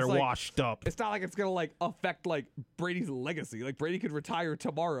 So they're washed up. It's not like it's going to, like, affect, like, Brady's legacy. Like, Brady could retire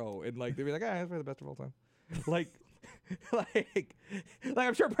tomorrow and, like, they'd be like, that's probably the best of all time. Like, like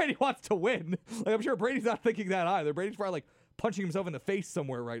I'm sure Brady wants to win. Like, I'm sure Brady's not thinking that either. Brady's probably, like, punching himself in the face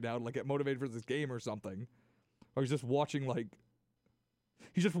somewhere right now to, like, get motivated for this game or something. Or he's just watching, like,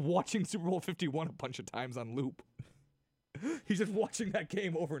 Super Bowl 51 a bunch of times on loop. He's just watching that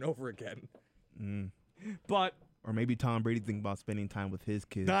game over and over again. But or maybe Tom Brady thinking about spending time with his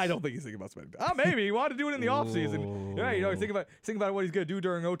kids. I don't think he's thinking about spending time. Maybe he wanted to do it in the offseason. Yeah, you know, he's thinking about what he's gonna do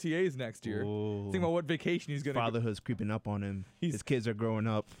during OTAs next year. Thinking about what vacation he's gonna. Fatherhood's creeping up on him. His kids are growing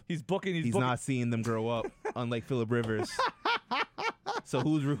up. He's booking. He's not seeing them grow up, unlike Phillip Rivers. So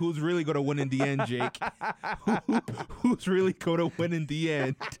who's really gonna win in the end, Jake? Who's really gonna win in the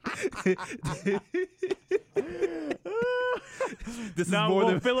end? This is more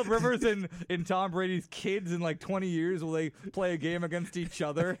than Phillip Rivers and Tom Brady's kids in like 20 years. Will they play a game against each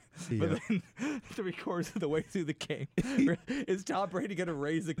other? Yeah. But then 3 quarters of the way through the game, is Tom Brady gonna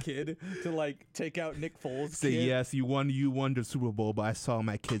raise a kid to like take out Nick Foles' Say kid? Yes, you won the Super Bowl, but I saw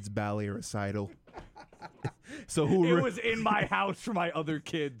my kid's ballet recital. So it was in my house for my other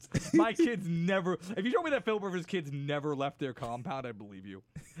kids. My kids never. If you told me that Phillip Rivers' kids never left their compound, I'd believe you.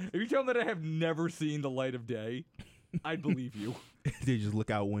 If you tell me that I have never seen the light of day, I'd believe you. They just look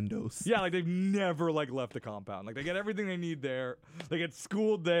out windows. Yeah, like they've never like left the compound. Like they get everything they need there. They get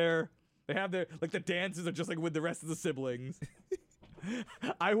schooled there. They have their like the dances are just like with the rest of the siblings.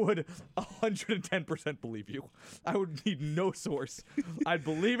 I would 110% believe you. I would need no source. I'd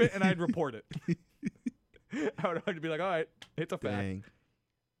believe it and I'd report it. I would be like, all right, it's a fact. Dang.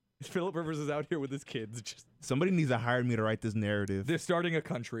 Phillip Rivers is out here with his kids. Just somebody needs to hire me to write this narrative. They're starting a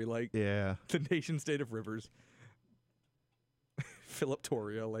country, like the nation state of Rivers. Philip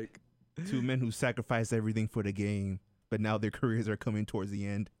Toria, like 2 men who sacrificed everything for the game, but now their careers are coming towards the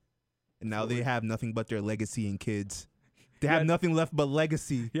end, and now they have nothing but their legacy and kids. They have nothing left but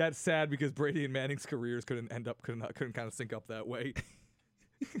legacy. Yeah, it's sad because Brady and Manning's careers couldn't kind of sync up that way.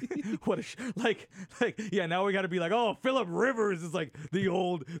 What a now we got to be like, oh, Phillip Rivers is like the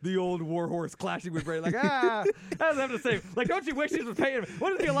old warhorse clashing with Brady. Like, that's have to say. Like, don't you wish this was Peyton?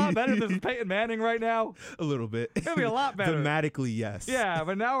 Wouldn't it be a lot better if this was Peyton Manning right now? A little bit. It'd be a lot better. Thematically, yes. Yeah,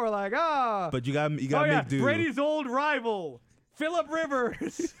 but now we're like, But you got make do. Brady's old rival, Phillip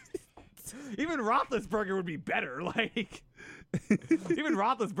Rivers. Even Roethlisberger would be better. Like. Even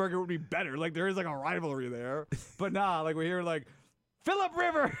Roethlisberger would be better. Like, there is like a rivalry there. But nah, like we hear like Phillip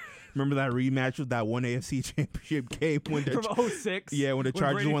Rivers. Remember that rematch with that one AFC Championship game from 06? Yeah, when the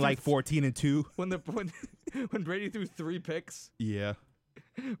Chargers went like 14-2. When Brady threw 3 picks. Yeah.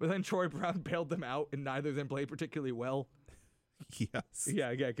 But then Troy Brown bailed them out, and neither of them played particularly well. Yes.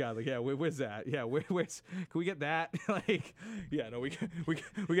 Yeah, God, like, yeah, where's that? Yeah, where's can we get that? Like, yeah, no, we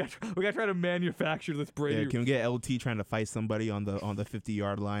got to try to manufacture this Brady. Yeah, can we get LT trying to fight somebody on the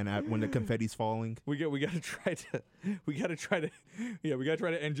 50-yard line when the confetti's falling? We got to try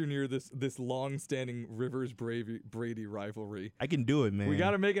to engineer this long-standing Rivers Brady rivalry. I can do it, man. We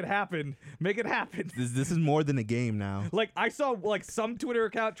got to make it happen. Make it happen. This is more than a game now. Like I saw like some Twitter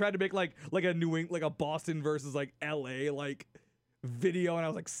account tried to make like a like a Boston versus like LA like video, and I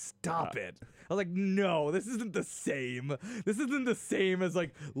was like, stop it. I was like, no, this isn't the same. This isn't the same as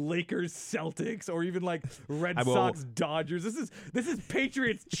like Lakers Celtics or even like Red Sox Dodgers. This is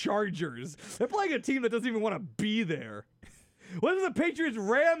Patriots Chargers. They're playing a team that doesn't even want to be there. What is the Patriots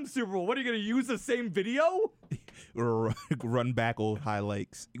Rams Super Bowl? What are you gonna use the same video? Or run back old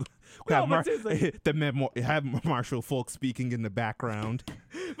highlights. No, have Marshall Falk speaking in the background.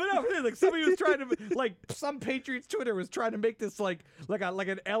 But no, like somebody was trying to like some Patriots Twitter was trying to make this like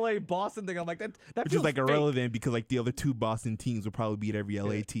an LA Boston thing. I'm like that Which feels is like fake. irrelevant because like the other two Boston teams will probably beat every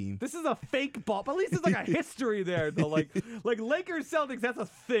LA team. This is a fake ball, but at least there's like a history there though. Like Lakers Celtics, that's a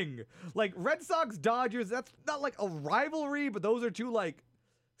thing. Like Red Sox Dodgers, that's not like a rivalry, but those are two like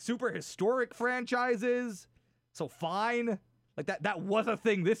super historic franchises. So fine. Like that was a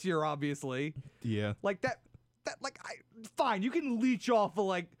thing this year, obviously. Yeah. Like fine. You can leech off of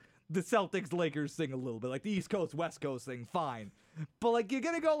like the Celtics Lakers thing a little bit, like the East Coast West Coast thing, fine. But like you're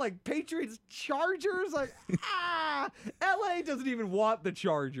gonna go like Patriots Chargers, like LA doesn't even want the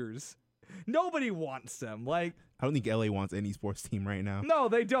Chargers. Nobody wants them. Like I don't think LA wants any sports team right now. no,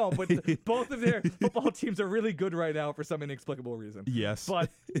 they don't. But both of their football teams are really good right now for some inexplicable reason. Yes,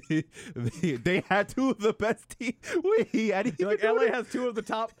 but they had two of the best teams. Wait, like LA has two of the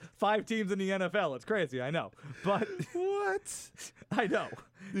top 5 teams in the NFL. It's crazy, I know. But what? I know.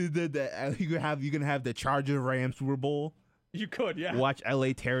 You're gonna have the Charger Rams Super Bowl. You could, yeah. Watch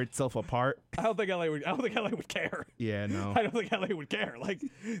LA tear itself apart. I don't think LA would care. Yeah, no. I don't think LA would care. Like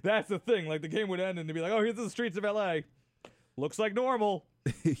that's the thing. Like the game would end and they'd be like, "Oh, here's the streets of LA. Looks like normal."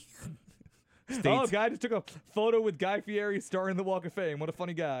 Oh, guy just took a photo with Guy Fieri starring the Walk of Fame. What a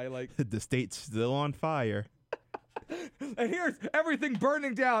funny guy. Like the state's still on fire. And here's everything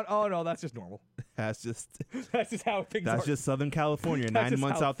burning down. Oh no, that's just normal. That's just how things are. That's just Southern California, 9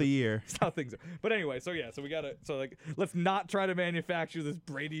 months out the year. That's how things are. But anyway, so we gotta let's not try to manufacture this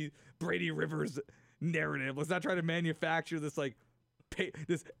Brady Rivers narrative. Let's not try to manufacture this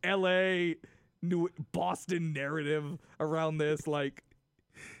this LA Boston narrative around this. Like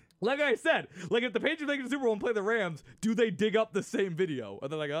I said, like if the Patriots make the Super Bowl and play the Rams, do they dig up the same video?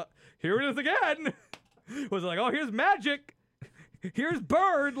 And they're like, oh, here it is again. Was it like, oh, here's Magic. Here's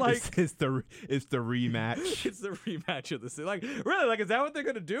Bird. Like it's the rematch. It's the rematch of the city. Like really, like is that what they're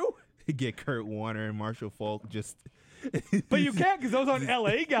gonna do? Get Kurt Warner and Marshall Falk just. But you can't because those aren't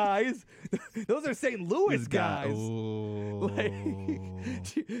LA guys. Those are St. Louis guys. Like,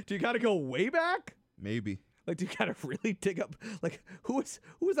 do you gotta go way back? Maybe. Like, do you gotta really dig up? Like, who is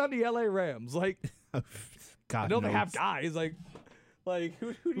on the LA Rams? Like, God I know knows. they have guys. Like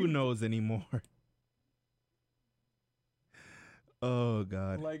who knows anymore? Oh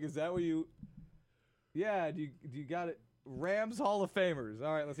God! Like, is that what you? Yeah. Do you got it? Rams Hall of Famers.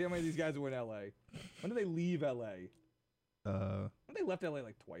 All right. Let's see how many of these guys were in LA. When did they leave LA? When they left LA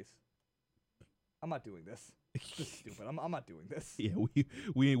like twice. I'm not doing this. It's just stupid. I'm not doing this. Yeah,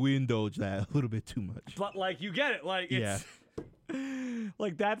 we indulge that a little bit too much. But like, you get it. Like, it's,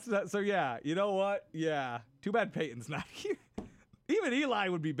 like that's so. Yeah. You know what? Yeah. Too bad Peyton's not here. Even Eli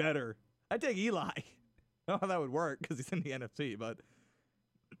would be better. I'd take Eli. I don't know how that would work because he's in the NFC, but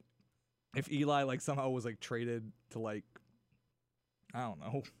if Eli like somehow was like traded to like, I don't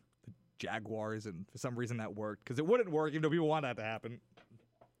know, the Jaguars, and for some reason that worked because it wouldn't work even though people want that to happen.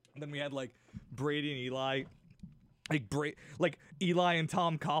 And then we had like Brady and Eli, like Eli and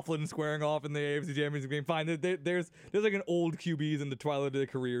Tom Coughlin squaring off in the AFC Championship game. Fine, there's like an old QBs in the twilight of their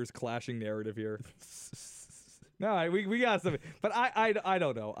careers clashing narrative here. No, we got something, but I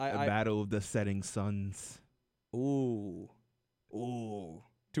don't know. The battle of the setting suns. Ooh,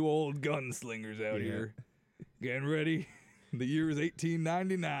 two old gunslingers out here, getting ready. The year is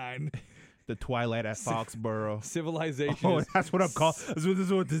 1899. The twilight at Foxborough. Civilization. Oh, that's what I'm called. This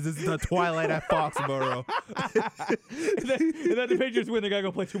is the twilight at Foxborough. and then the Patriots win. They gotta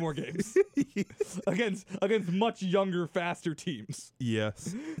go play 2 more games against much younger, faster teams.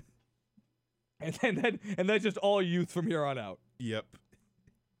 Yes. And that's just all youth from here on out. Yep.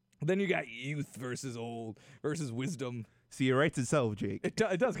 Then you got youth versus old versus wisdom. See, it writes itself, Jake. It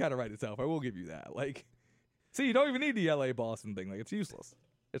does kind of write itself. I will give you that. Like, see, you don't even need the LA Boston thing. Like, it's useless.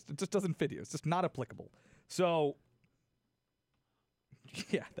 It just doesn't fit you. It's just not applicable. So,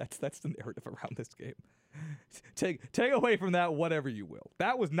 Yeah, that's the narrative around this game. Take away from that whatever you will.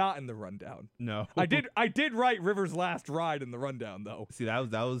 That was not in the rundown. No. I did write Rivers' last ride in the rundown though. See, that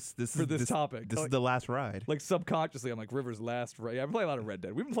was this For is this topic. This Like- is the last ride. Like subconsciously, I'm like Rivers' last ride. Yeah, I've been playing a lot of Red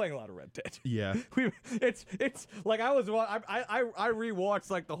Dead. We've been playing a lot of Red Dead. Yeah. It's like I rewatched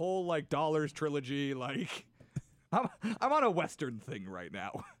like the whole like Dollars trilogy. Like I'm on a Western thing right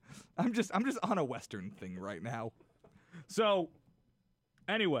now. I'm just on a Western thing right now. So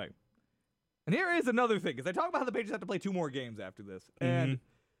anyway, and here is another thing, because I talk about how the Patriots have to play 2 more games after this. And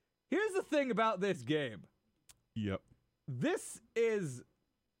here's the thing about this game. Yep. This is,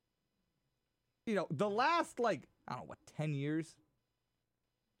 the last, like, I don't know, 10 years?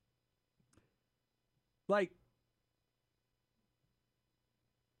 Like,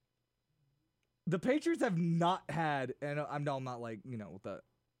 the Patriots have not had, and I'm not like, I'm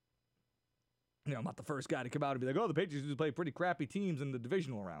not the first guy to come out and be like, oh, the Patriots usually play pretty crappy teams in the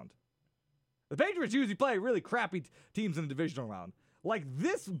divisional round. The Patriots usually play really crappy teams in the divisional round. Like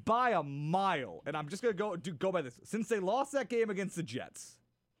this by a mile. And I'm just going to go by this. Since they lost that game against the Jets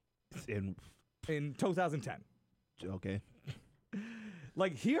In 2010. Okay.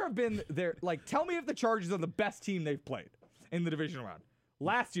 Like here have been their, like, tell me if the Chargers are the best team they've played in the divisional round.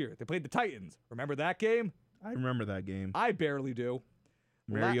 Last year, they played the Titans. Remember that game? I remember that game. I barely do.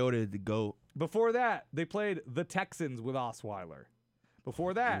 Mariota the GOAT. Before that, they played the Texans with Osweiler.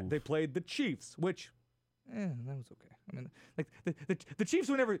 Before that, they played the Chiefs, which, that was okay. I mean, like the Chiefs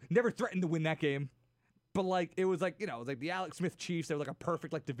were never threatened to win that game, but like it was like it was like the Alex Smith Chiefs. They were like a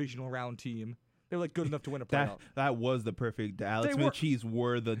perfect like divisional round team. They were like good enough to win a playoff. That was the perfect. The Alex Smith Chiefs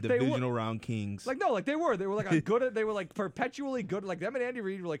were the divisional round kings. Like no, like they were like a good. They were like perpetually good. Like them and Andy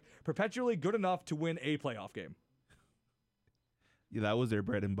Reid were like perpetually good enough to win a playoff game. Yeah, that was their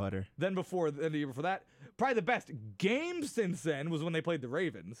bread and butter. Then the year before that, probably the best game since then was when they played the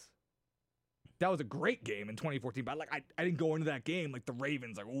Ravens. That was a great game in 2014, but like I didn't go into that game like the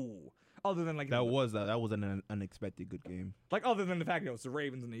Ravens, like ooh. Other than like that was an unexpected good game. Like other than the fact it's the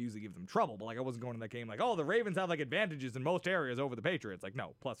Ravens and they usually give them trouble, but like I wasn't going to that game like the Ravens have like advantages in most areas over the Patriots. Like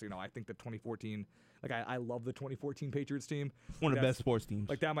no, plus I think the 2014 I love the 2014 Patriots team. One of the best sports teams.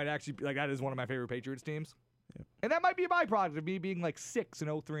 Like that might actually be, like that is one of my favorite Patriots teams. Yeah. And that might be a byproduct of me being like 6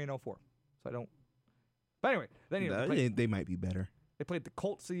 and 03 and 04. So I don't. But anyway, then they might be better. They played the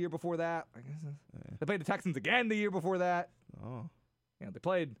Colts the year before that. They played the Texans again the year before that. Oh. They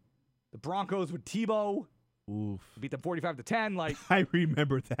played the Broncos with Tebow. Oof. Beat them 45-10. Like I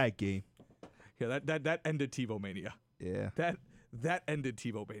remember that game. Yeah, that ended Tebow mania. Yeah. That ended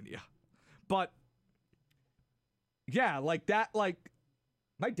Tebow mania. But yeah, like that. Like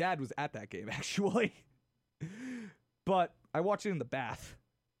my dad was at that game actually. But I watched it in the bath.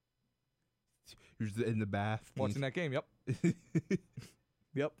 You're just in the bath Watching that game, yep.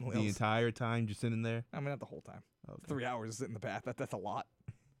 Yep. The entire time just sitting there? I mean, not the whole time. Okay. 3 hours to sit in the bath. That's a lot.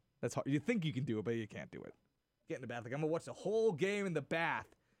 That's hard. You think you can do it, but you can't do it. Get in the bath. Like, I'm going to watch the whole game in the bath.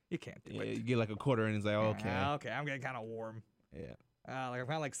 You can't do it. You get like a quarter and it's like, okay. Okay, I'm getting kind of warm. Yeah. Like I'm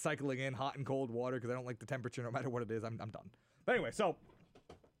kind of like cycling in hot and cold water because I don't like the temperature no matter what it is. I'm done. But anyway, so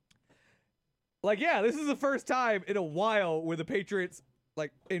like, yeah, this is the first time in a while where the Patriots,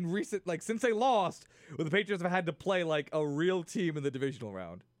 like in recent, like since they lost, where the Patriots have had to play like a real team in the divisional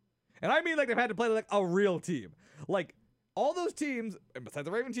round. And I mean like they've had to play like a real team. Like all those teams, and besides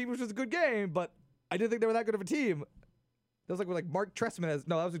the Raven team, which was a good game, but I didn't think they were that good of a team. That was like with like Mark Trestman that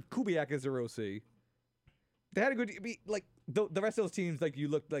was with Kubiak as their OC. They had a good, like the rest of those teams, like you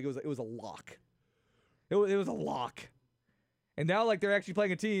looked like it was a lock. It was a lock. And now, like, they're actually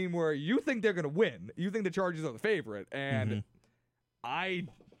playing a team where you think they're going to win. You think the Chargers are the favorite. And I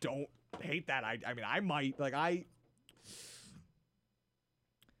don't hate that. I mean, I might.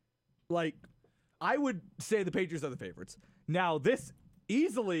 I would say the Patriots are the favorites. Now, this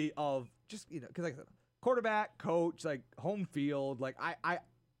easily of just, because like I said, quarterback, coach, like, home field, like,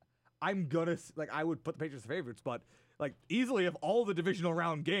 I'm going to, like, I would put the Patriots as favorites. But, like, easily of all the divisional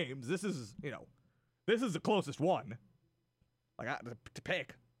round games, this is, this is the closest one. Like to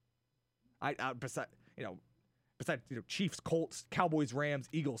pick, besides Chiefs, Colts, Cowboys, Rams,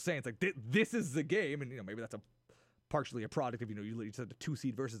 Eagles, Saints, like this is the game, and maybe that's partially a product of you said the 2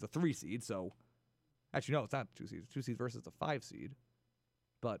 seed versus the 3 seed. So actually no, it's not 2 seeds. 2 seeds versus the 5 seed,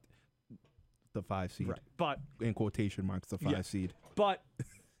 but the 5 seed, right? But in quotation marks, the 5 seed. But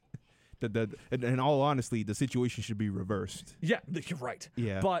in all honesty, the situation should be reversed. Yeah, you're right.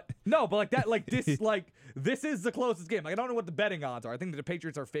 Yeah. But like that, like this, this is the closest game. Like I don't know what the betting odds are. I think that the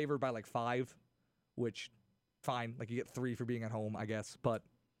Patriots are favored by like 5, which fine. Like you get 3 for being at home, I guess. But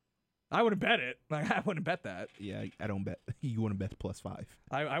I wouldn't bet it. Like, I wouldn't bet that. Yeah, I don't bet. You wouldn't bet +5.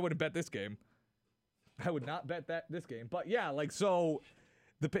 I wouldn't bet this game. I would not bet this game. But yeah, like so,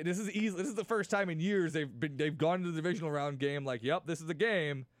 this is easy. This is the first time in years they've gone to the divisional round game. Like, yep, this is a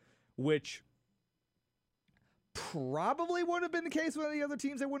game, which probably would have been the case with any other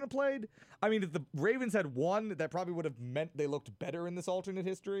teams they wouldn't have played. I mean, if the Ravens had won, that probably would have meant they looked better in this alternate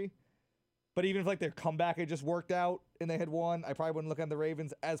history. But even if like their comeback had just worked out and they had won, I probably wouldn't look at the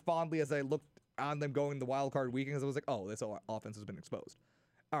Ravens as fondly as I looked on them going the wild card weekend, because I was like, oh, this offense has been exposed.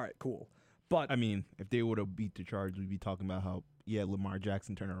 All right, cool. But I mean, if they would have beat the Chargers, we'd be talking about how Lamar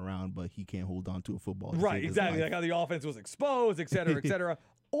Jackson turned around, but he can't hold on to a football. Right, exactly. Like how the offense was exposed, et cetera, et cetera.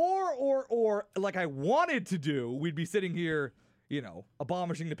 Or like I wanted to do, we'd be sitting here,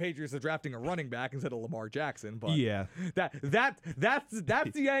 abolishing the Patriots of drafting a running back instead of Lamar Jackson. But yeah, that's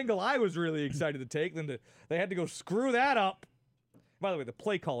the angle I was really excited to take. Then they had to go screw that up. By the way, the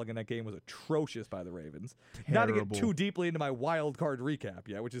play calling in that game was atrocious by the Ravens. Terrible. Not to get too deeply into my wild card recap,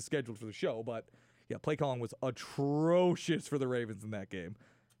 which is scheduled for the show, but yeah, play calling was atrocious for the Ravens in that game.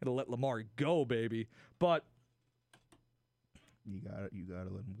 It'll let Lamar go, baby. But you gotta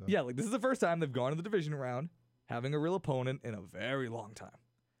let him go. yeah, like this is the first time they've gone to the division round having a real opponent in a very long time.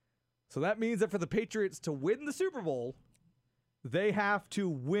 So that means that for the Patriots to win the Super Bowl, they have to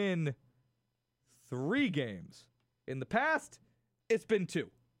win 3 games. In the past, it's been 2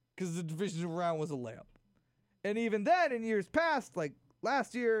 because the divisional round was a layup. And even then, in years past, like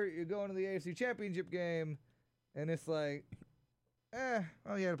last year, you're going to the AFC Championship game, and it's like,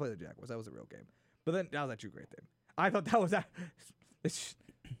 well, you had to play the Jaguars. That was a real game. But then that was actually a great game. I thought that was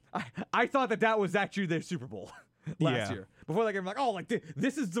I thought that was actually their Super Bowl last year. Before that game, like, oh, like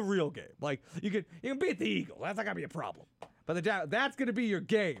this is the real game. Like you can beat the Eagles. That's not gonna be a problem. But that's gonna be your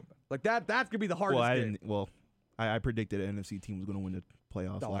game. Like that's gonna be the hardest game. I predicted an NFC team was gonna win the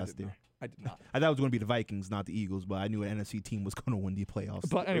playoffs last year. I did not. I thought it was going to be the Vikings, not the Eagles, but I knew an NFC team was going to win the playoffs.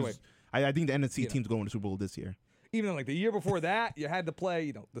 But anyway, I think the NFC team's going to the Super Bowl this year. Even though, like the year before that, you had to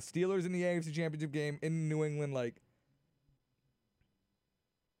play, the Steelers in the AFC Championship game in New England. Like,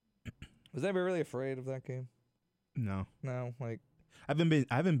 was anybody really afraid of that game? No. Like, I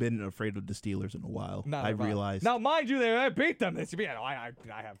haven't been afraid of the Steelers in a while. I realized. Now, mind you, I beat them this year. I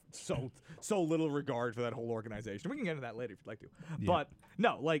have so little regard for that whole organization. We can get into that later if you'd like to. Yeah. But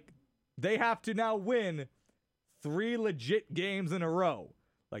no, like they have to now win 3 legit games in a row.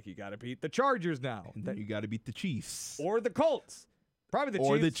 Like you got to beat the Chargers now. And then you got to beat the Chiefs or the Colts. Probably the Chiefs.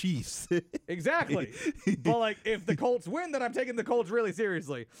 Or the Chiefs. Exactly. But like if the Colts win, then I'm taking the Colts really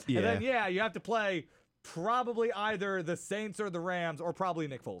seriously. Yeah. And then you have to play probably either the Saints or the Rams, or probably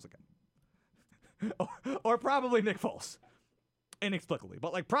Nick Foles again. or probably Nick Foles. Inexplicably.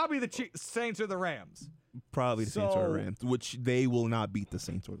 But like probably the Saints or the Rams. Probably the Saints or the Rams, which they will not beat the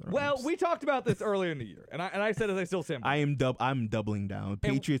Saints or the Rams. Well, we talked about this earlier in the year, and I said, as I still stand by. I'm doubling down.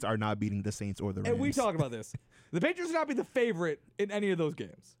 Patriots are not beating the Saints or the Rams. And we talked about this. The Patriots will not be the favorite in any of those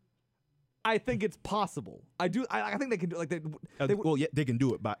games. I think it's possible. I think they can do they can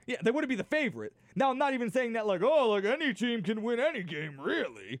do it, but they wouldn't be the favorite. Now I'm not even saying that like any team can win any game,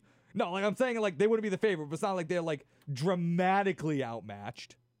 really. No, like I'm saying like they wouldn't be the favorite, but it's not like they're like dramatically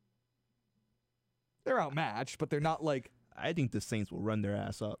outmatched. They're outmatched, but they're not like. I think the Saints will run their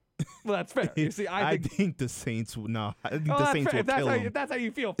ass up. Well, that's fair. You see, I think the Saints will. No, I think the Saints will kill them. If that's how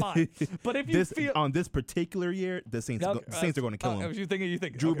you feel, fine. But if you feel on this particular year, the Saints are going to kill them. If you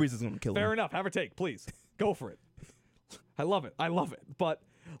think Drew Brees is going to kill them. Fair enough. Have a take, please. Go for it. I love it. But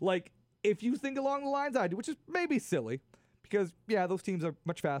like, if you think along the lines I do, which is maybe silly, because those teams are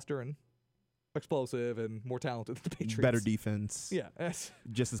much faster and explosive and more talented than the Patriots. Better defense. Yeah.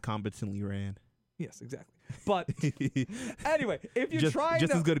 Just as competently ran. Yes, exactly. But anyway, if you're just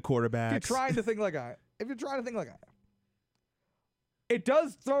as good quarterbacks. If you're trying to think like I am, it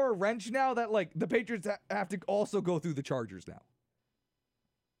does throw a wrench now that like the Patriots have to also go through the Chargers now.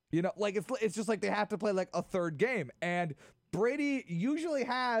 Like it's just like they have to play like a third game, and Brady usually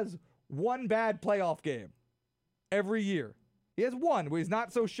has one bad playoff game every year. He has one where he's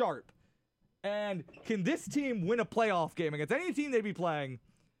not so sharp. And can this team win a playoff game against any team they'd be playing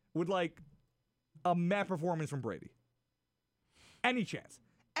with like a mad performance from Brady? Any chance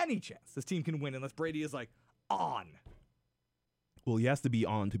this team can win unless Brady is like on. Well, he has to be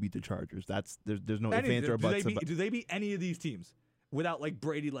on to beat the Chargers. There's no advantage or buts. Do they beat any of these teams without like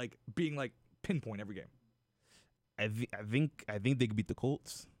Brady like being like pinpoint every game? I think they could beat the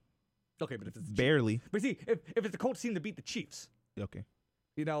Colts. Okay, but if it's barely. But see, if it's the Colts team to beat the Chiefs, okay,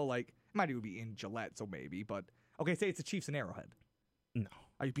 like it might even be in Gillette, so maybe. But okay, say it's the Chiefs and Arrowhead. No.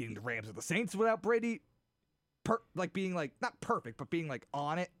 Are you beating the Rams or the Saints without Brady being like not perfect, but being like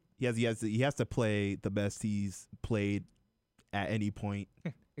on it? He has to play the best he's played at any point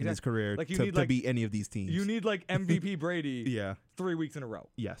in his career to beat any of these teams. You need like MVP Brady yeah. 3 weeks in a row.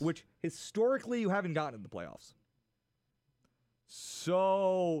 Yes. Which historically you haven't gotten in the playoffs.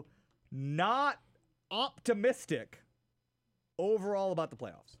 So not optimistic overall about the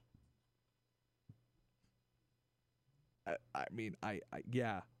playoffs.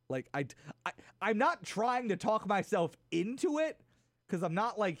 I'm not trying to talk myself into it because I'm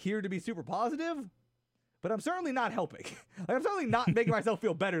not like here to be super positive, but I'm certainly not helping. I'm certainly not making myself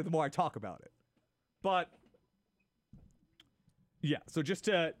feel better the more I talk about it. But yeah, so just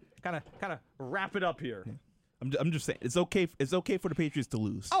to kind of wrap it up here. I'm just saying it's okay for the Patriots to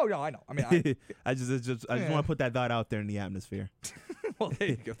lose. Oh no, I know. I mean, I just want to put that thought out there in the atmosphere. Well, there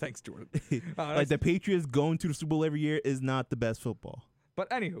you go. Thanks, Jordan. Like the Patriots going to the Super Bowl every year is not the best football.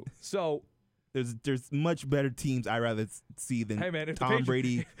 But anywho, so there's much better teams I'd rather see than Tom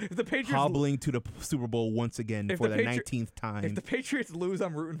Brady hobbling to the Super Bowl once again for the 19th time. If the Patriots lose,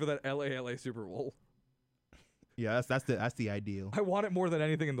 I'm rooting for that LA Super Bowl. Yeah, that's the ideal. I want it more than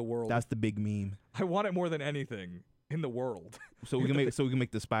anything in the world. That's the big meme. I want it more than anything in the world. So we can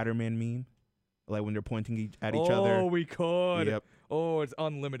make the Spider-Man meme, like when they're pointing at each other. Oh, we could. Yep. Oh, it's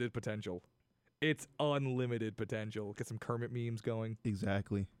unlimited potential. It's unlimited potential. Get some Kermit memes going.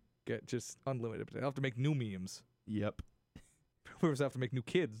 Exactly. Get just unlimited potential. I'll have to make new memes. Yep. We also have to make new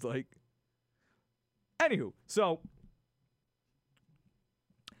kids. Like. Anywho, so.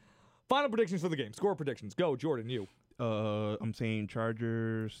 Final predictions for the game. Score predictions. Go, Jordan, you. I'm saying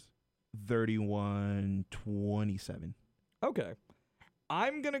Chargers 31-27. Okay.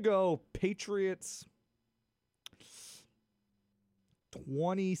 I'm going to go Patriots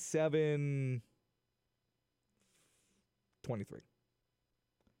 27-23.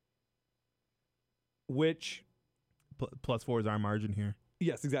 Which +4 is our margin here.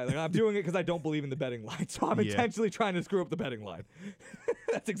 Yes, exactly. I'm doing it because I don't believe in the betting line, so I'm intentionally trying to screw up the betting line.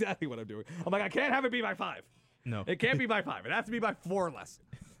 That's exactly what I'm doing. I'm like, I can't have it be by 5. No. It can't be by 5. It has to be by 4 or less.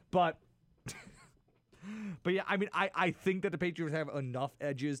 But yeah, I mean, I think that the Patriots have enough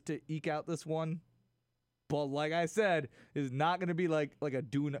edges to eke out this one. But like I said, it's not going to be like a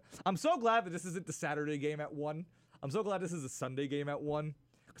do. I'm so glad that this isn't the Saturday game at 1. I'm so glad this is a Sunday game at 1.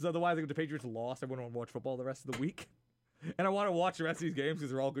 Because otherwise, if the Patriots lost, I wouldn't want to watch football the rest of the week. And I want to watch the rest of these games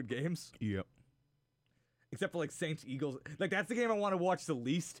because they're all good games. Yep. Except for like Saints, Eagles. Like that's the game I want to watch the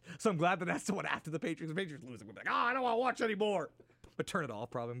least. So I'm glad that that's the one after the Patriots. The Patriots lose. I'm like, I don't want to watch anymore. But turn it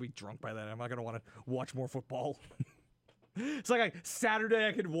off. Probably be drunk by then. I'm not gonna want to watch more football. It's like Saturday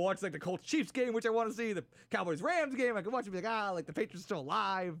I could watch like the Colts Chiefs game, which I want to see. The Cowboys Rams game. I could watch and be like, like the Patriots are still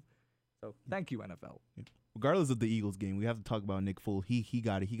alive. So thank you, NFL. Regardless of the Eagles game, we have to talk about Nick Foles. He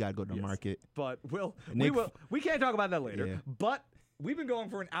got it. He got to go to the market. But we can't talk about that later. Yeah. But we've been going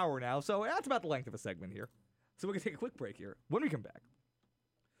for an hour now, so that's about the length of a segment here. So we're gonna take a quick break here. When we come back,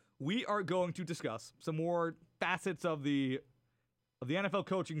 we are going to discuss some more facets of the NFL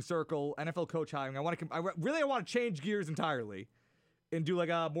coaching circle, NFL coach hiring. I really want to change gears entirely and do like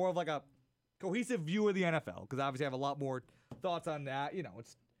more of a cohesive view of the NFL because obviously I have a lot more thoughts on that. You know,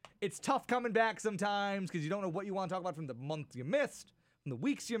 it's tough coming back sometimes because you don't know what you want to talk about from the months you missed, from the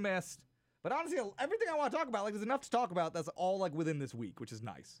weeks you missed. But honestly, everything I want to talk about, there's enough to talk about that's all within this week, which is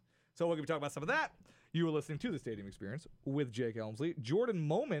nice. So we're going to be talking about some of that. You are listening to The Stadium Experience with Jake Elmsley. Jordan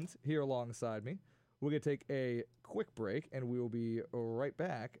Moment here alongside me. We're going to take a quick break, and we will be right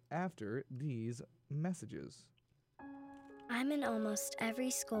back after these messages. I'm in almost every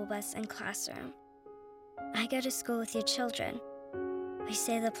school bus and classroom. I go to school with your children. We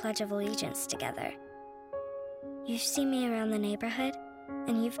say the Pledge of Allegiance together. You've seen me around the neighborhood,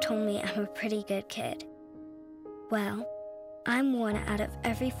 and you've told me I'm a pretty good kid. Well, I'm 1 out of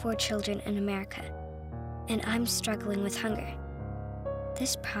every 4 children in America, and I'm struggling with hunger.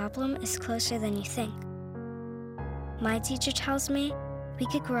 This problem is closer than you think. My teacher tells me we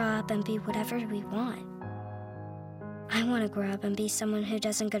could grow up and be whatever we want. I want to grow up and be someone who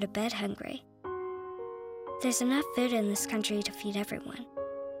doesn't go to bed hungry. There's enough food in this country to feed everyone.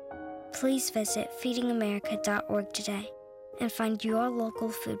 Please visit feedingamerica.org today and find your local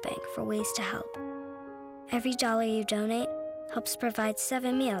food bank for ways to help. Every dollar you donate helps provide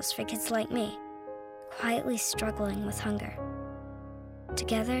 7 meals for kids like me, quietly struggling with hunger.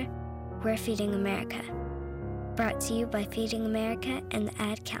 Together, we're Feeding America. Brought to you by Feeding America and the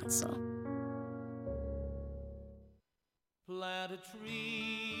Ad Council. Plant a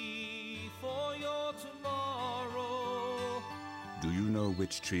tree for your tomorrow. Do you know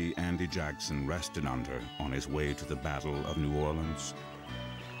which tree Andy Jackson rested under on his way to the Battle of New Orleans?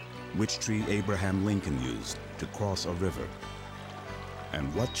 Which tree Abraham Lincoln used to cross a river?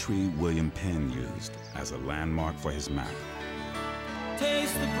 and what tree William Penn used as a landmark for his map.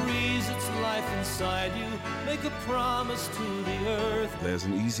 Taste the breeze, it's life inside you. Make a promise to the earth. There's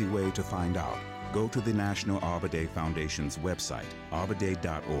an easy way to find out. Go to the National Arbor Day Foundation's website,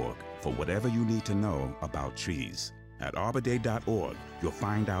 arborday.org, for whatever you need to know about trees. At arborday.org, you'll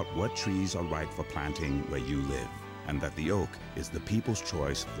find out what trees are right for planting where you live, and that the oak is the people's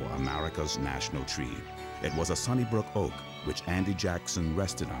choice for America's national tree. It was a Sunnybrook oak, which Andy Jackson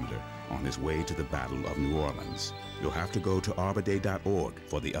rested under on his way to the Battle of New Orleans. You'll have to go to arborday.org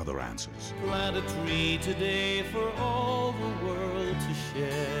for the other answers. Plant a tree today for all the world to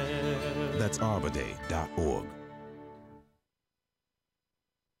share. That's arborday.org.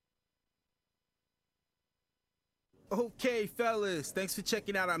 Okay, fellas, thanks for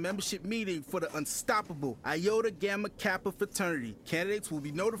checking out our membership meeting for the Unstoppable Iota Gamma Kappa fraternity. Candidates will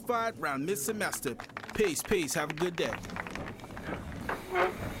be notified around mid-semester. Peace, have a good day.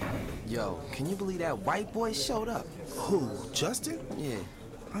 Yo, can you believe that white boy showed up? Who, Justin? Yeah.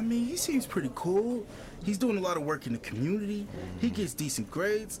 I mean, he seems pretty cool. He's doing a lot of work in the community. He gets decent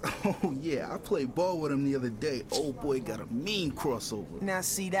grades. Oh, yeah, I played ball with him the other day. Old boy got a mean crossover. Now,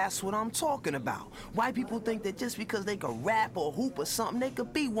 see, that's what I'm talking about. White people think that just because they can rap or hoop or something, they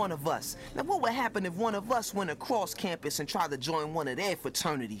could be one of us. Now, what would happen if one of us went across campus and tried to join one of their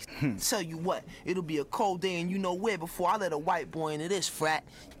fraternities? Tell you what, it'll be a cold day and you know where before I let a white boy into this frat.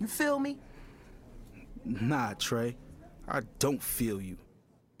 You feel me? Nah, Trey, I don't feel you.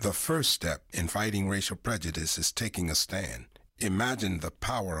 The first step in fighting racial prejudice is taking a stand. Imagine the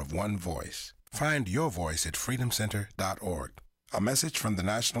power of one voice. Find your voice at freedomcenter.org. A message from the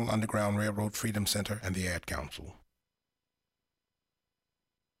National Underground Railroad Freedom Center and the Ad Council.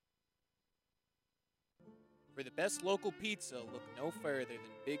 For the best local pizza, look no further than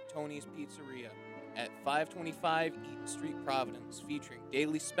Big Tony's Pizzeria at 525 Eaton Street, Providence, featuring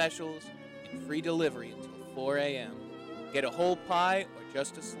daily specials and free delivery until 4 a.m. Get a whole pie or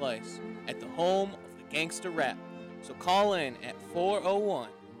just a slice at the home of the gangster rap. So call in at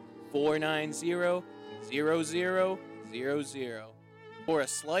 401-490-0000 for a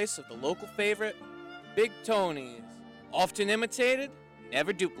slice of the local favorite, Big Tony's. Often imitated,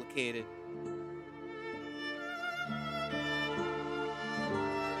 never duplicated.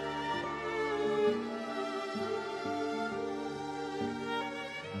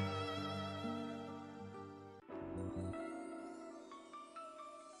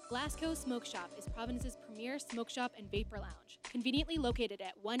 Glasgow Smoke Shop is Providence's premier smoke shop and vapor lounge, conveniently located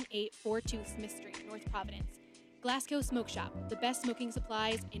at 1842 Smith Street, North Providence. Glasgow Smoke Shop, the best smoking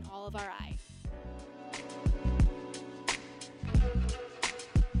supplies in all of our eye.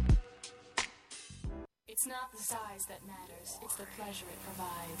 It's not the size that matters, it's the pleasure it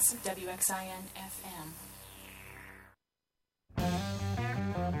provides. WXIN FM.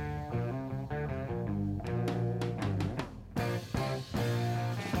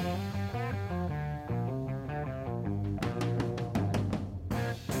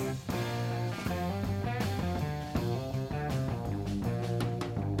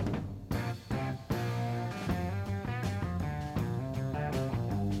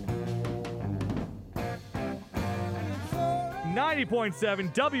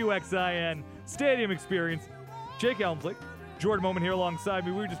 90.7 WXIN Stadium Experience. Jake Elmsley, Jordan Moment here alongside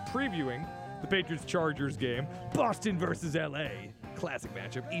me. We were just previewing the Patriots-Chargers game. Boston versus L.A. Classic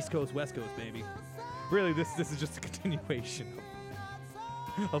matchup. East Coast, West Coast, baby. Really, this is just a continuation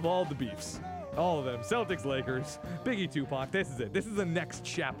of all the beefs. All of them. Celtics, Lakers, Biggie, Tupac. This is it. This is the next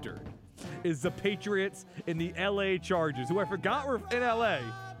chapter. Is the Patriots in the L.A. Chargers, who I forgot were in L.A.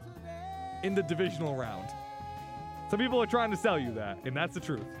 in the divisional round. Some people are trying to sell you that, and that's the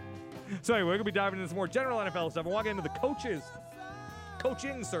truth. So anyway, we're going to be diving into some more general NFL stuff. And we'll get into the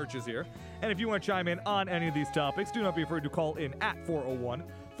coaching searches here. And if you want to chime in on any of these topics, do not be afraid to call in at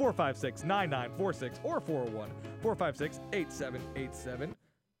 401-456-9946 or 401-456-8787.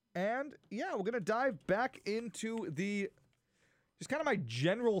 And yeah, we're going to dive back into just kind of my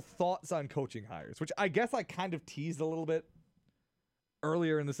general thoughts on coaching hires, which I guess I kind of teased a little bit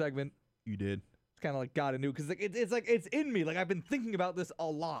earlier in the segment. You did. Kind of like got into because it's in me. Like I've been thinking about this a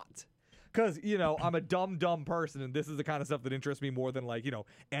lot because I'm a dumb person, and this is the kind of stuff that interests me more than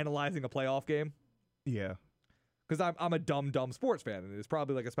analyzing a playoff game. Yeah, because I'm a dumb sports fan, and it's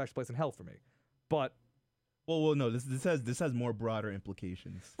probably like a special place in hell for me. But well, no, this has more broader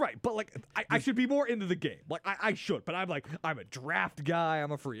implications, right? But I should be more into the game. Like I should, but I'm a draft guy.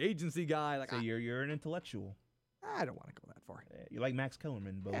 I'm a free agency guy. Like so you're an intellectual. I don't want to go that far. You're like Max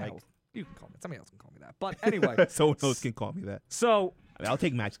Kellerman, but you can call me. Somebody else can call me that. But anyway. Someone else can call me that. So. I'll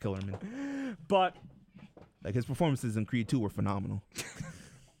take Max Kellerman. But Like his performances in Creed 2 were phenomenal.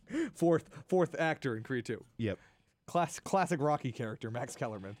 Fourth actor in Creed 2. Yep. Classic Rocky character, Max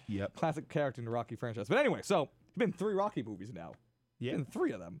Kellerman. Yep. Classic character in the Rocky franchise. But anyway, so it's been 3 Rocky movies now. Yeah. And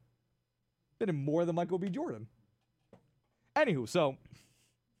 3 of them. Been in more than Michael B. Jordan. Anywho, so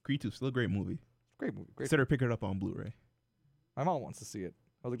Creed 2 still a great movie. Great movie. Consider picking it up on Blu-ray. My mom wants to see it.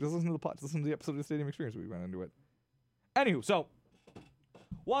 I was like, just listen to the pod, listen to the episode of the Stadium Experience. We went into it. Anywho, so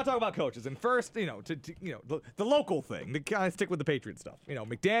want to talk about coaches, and first, the local thing. To kind of stick with the Patriots stuff.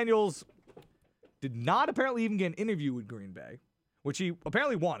 McDaniels did not apparently even get an interview with Green Bay, which he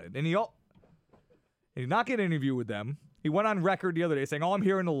apparently wanted, and he did not get an interview with them. He went on record the other day saying, "Oh, I'm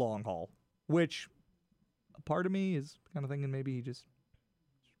here in the long haul," which a part of me is kind of thinking maybe he just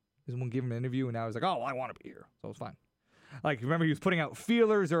won't give him an interview, and now he's like, "Oh, well, I want to be here," so it's fine. Like, remember, he was putting out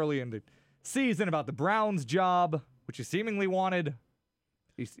feelers early in the season about the Browns job, which he seemingly wanted.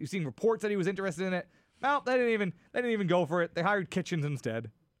 You've seen reports that he was interested in it. No, they didn't even go for it. They hired Kitchens instead.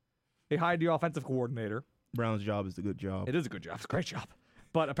 They hired the offensive coordinator. Browns' job is a good job. It is a good job. It's a great job.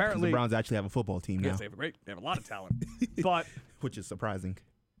 But apparently, the Browns actually have a football team now. Yes, they have a lot of talent. But which is surprising.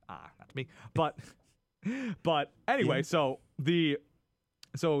 Not to me. But anyway, so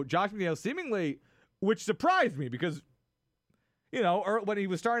Josh McDaniels seemingly, which surprised me because, when he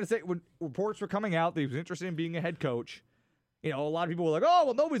was starting to say, when reports were coming out that he was interested in being a head coach, a lot of people were like, "Oh,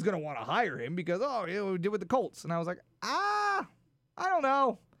 well, nobody's going to want to hire him because, we did with the Colts." And I was like, I don't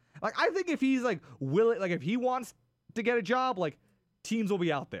know. Like, I think if he's, willing, if he wants to get a job, teams will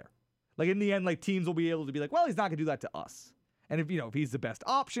be out there. In the end, teams will be able to be like, well, he's not going to do that to us. And if he's the best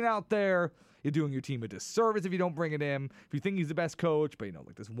option out there, you're doing your team a disservice if you don't bring it in. If you think he's the best coach, but,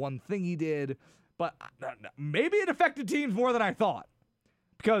 this one thing he did. But maybe it affected teams more than I thought.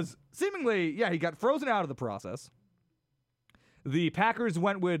 Because seemingly, he got frozen out of the process. The Packers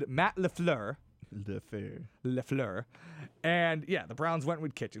went with Matt LaFleur. And, the Browns went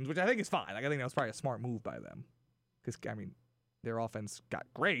with Kitchens, which I think is fine. I think that was probably a smart move by them. Because, their offense got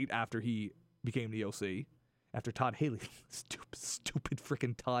great after he became the OC. After Todd Haley. Stupid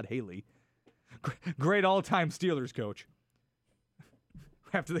freaking Todd Haley. Great all-time Steelers coach.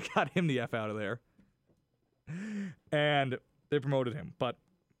 After they got him the F out of there. And they promoted him. But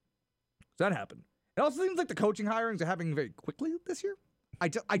that happened. It also seems like the coaching hirings are happening very quickly this year. I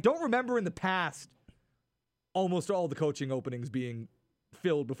don't remember in the past almost all the coaching openings being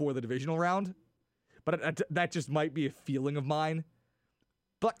filled before the divisional round. But that just might be a feeling of mine.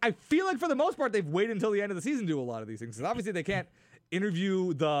 But I feel like for the most part, they've waited until the end of the season to do a lot of these things. Because obviously they can't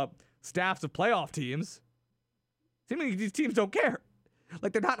interview the staffs of playoff teams. Seemingly these teams don't care.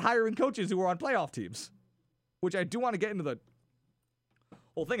 They're not hiring coaches who are on playoff teams. Which I do want to get into the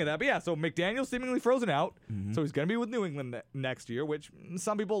whole thing of that. But so McDaniel's seemingly frozen out. Mm-hmm. So he's going to be with New England next year, which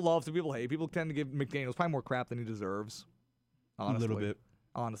some people love, some people hate. People tend to give McDaniels probably more crap than he deserves. Honestly. A little bit.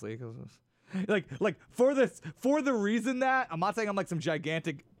 Honestly. For the reason that, I'm not saying I'm some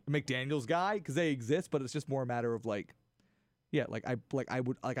gigantic McDaniels guy, because they exist, but it's just more a matter of I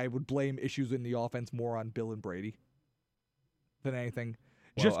would blame issues in the offense more on Bill and Brady than anything.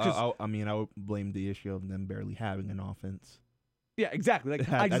 Well, just because I would blame the issue of them barely having an offense. Yeah, exactly.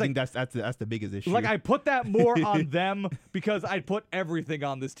 I think that's the biggest issue. I put that more on them because I put everything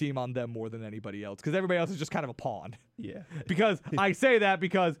on this team on them more than anybody else, because everybody else is just kind of a pawn. Yeah. Because I say that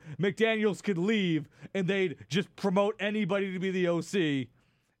because McDaniels could leave and they'd just promote anybody to be the OC,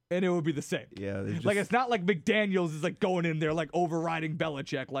 and it would be the same. Yeah. It's not like McDaniels is going in there overriding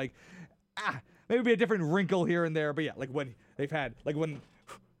Belichick. Maybe a different wrinkle here and there, but when they've had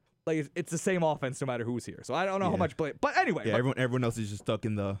it's the same offense no matter who's here. So I don't know how much blame. But anyway. Yeah, everyone else is just stuck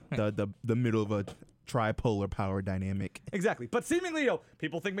in the middle of a tripolar power dynamic. Exactly. But seemingly,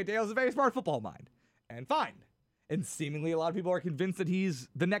 people think McDaniels is a very smart football mind. And fine. And seemingly a lot of people are convinced that he's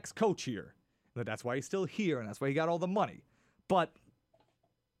the next coach here. And that's why he's still here, and that's why he got all the money. But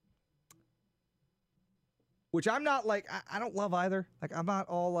which I'm not I don't love either. I'm not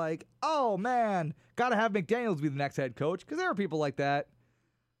all oh man, gotta have McDaniels be the next head coach, because there are people like that.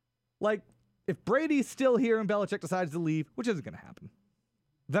 If Brady's still here and Belichick decides to leave, which isn't going to happen,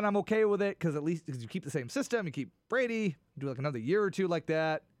 then I'm okay with it, because at least you keep the same system, you keep Brady, do another year or two like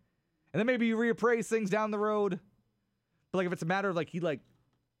that, and then maybe you reappraise things down the road. But if it's a matter of he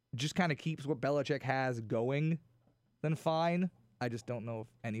just kind of keeps what Belichick has going, then fine. I just don't know if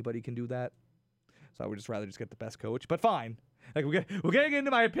anybody can do that. So I would just rather just get the best coach, but fine. We're getting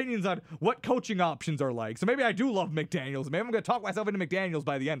into my opinions on what coaching options are like. So maybe I do love McDaniels. Maybe I'm going to talk myself into McDaniels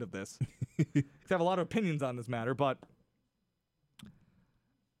by the end of this. Because I have a lot of opinions on this matter. But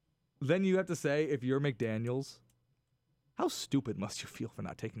then you have to say, if you're McDaniels, how stupid must you feel for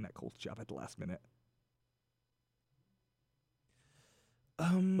not taking that Colts job at the last minute?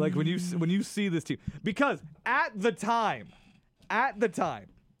 Like when you see this team, because at the time,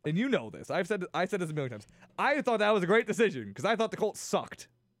 and you know this, I said this a million times. I thought that was a great decision because I thought the Colts sucked.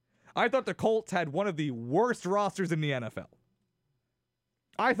 I thought the Colts had one of the worst rosters in the NFL.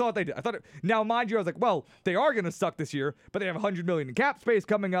 I thought they did. Now, mind you, I was like, well, they are going to suck this year, but they have $100 million in cap space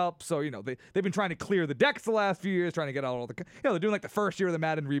coming up. So, they've been trying to clear the decks the last few years, trying to get out all the, they're doing like the first year of the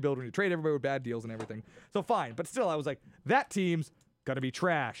Madden rebuild when you trade everybody with bad deals and everything. So fine. But still, I was like, that team's going to be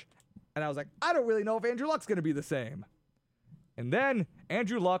trash. And I was like, I don't really know if Andrew Luck's going to be the same. And then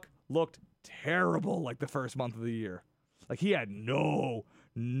Andrew Luck looked terrible like the first month of the year. Like he had no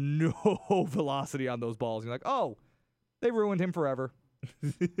velocity on those balls. You're like, oh, they ruined him forever.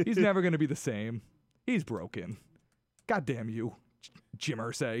 He's never going to be the same. He's broken. God damn you, Jim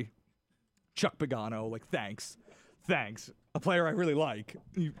Irsay. Chuck Pagano. Like, thanks. A player I really like.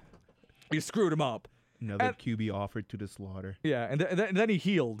 You screwed him up. Another QB offered to the slaughter. Yeah, and then he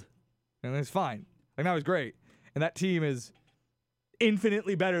healed. And it's fine. Like, now he's great. And that team is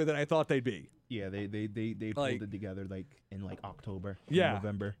infinitely better than I thought they'd be. Yeah, they pulled it together in October,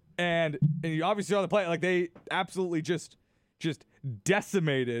 November. And you obviously saw the play. Like, they absolutely just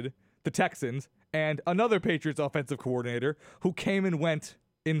decimated the Texans and another Patriots offensive coordinator who came and went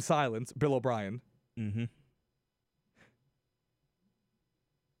in silence, Bill O'Brien. Mm-hmm.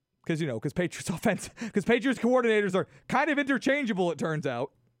 Because Patriots coordinators are kind of interchangeable, it turns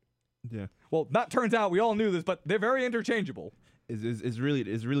out. Yeah. Well, not turns out, we all knew this, but they're very interchangeable. It's really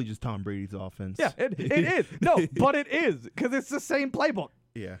just Tom Brady's offense. Yeah, it is. No, but it is, because it's the same playbook.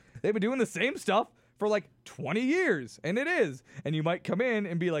 Yeah. They've been doing the same stuff for like 20 years, and it is. And you might come in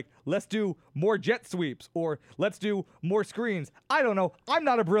and be like, let's do more jet sweeps, or let's do more screens. I don't know. I'm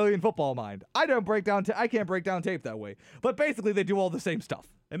not a brilliant football mind. I can't break down tape that way. But basically, they do all the same stuff.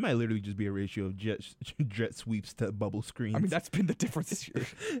 It might literally just be a ratio of jet sweeps to bubble screens. I mean, that's been the difference this year.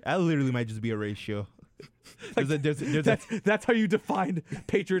 That literally might just be a ratio. Like, that's how you define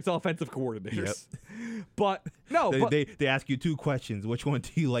Patriots offensive coordinators. Yep. But no, they ask you two questions. Which one do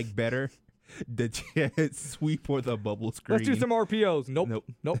you like better, the jet sweep or the bubble screen? Let's do some RPOs. Nope.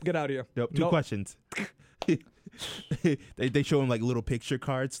 Get out of here. Nope. Two questions. They show him like little picture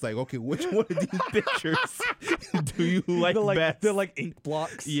cards. Like, okay, which one of these pictures do you like best? They're like ink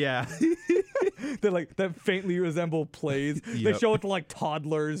blocks. Yeah. They're like that faintly resemble plays. Yep. They show it to like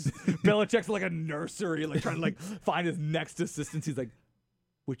toddlers. Belichick's like a nursery, like trying to like find his next assistants. He's like,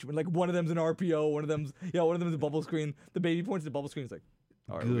 which one? Like one of them's an RPO, one of them's a bubble screen. The baby points to the bubble screen. He's like,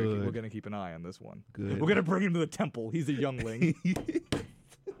 all right, we're gonna keep an eye on this one. Good. We're gonna bring him to the temple. He's a youngling.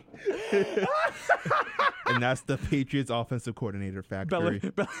 And that's the Patriots offensive coordinator factory. He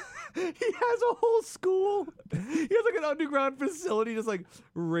has a whole school. He has like an underground facility just like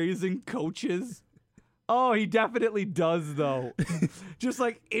raising coaches. Oh, he definitely does though. Just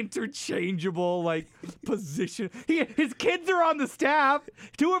like interchangeable like position. His kids are on the staff.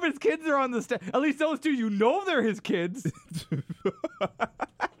 Two of his kids are on the staff. At least those two, they're his kids.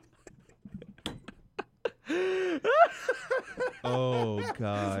 Oh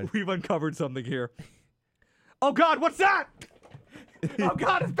God. We've uncovered something here. Oh God, what's that? Oh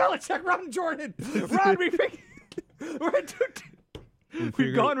God, it's Belichick. Run, Jordan. Run,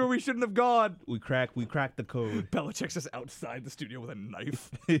 we've gone where we shouldn't have gone. We cracked the code. Belichick's just outside the studio with a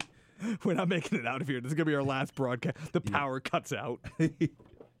knife. We're not making it out of here. This is gonna be our last broadcast. The power cuts out.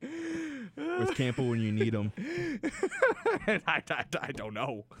 Where's Campbell when you need him? I don't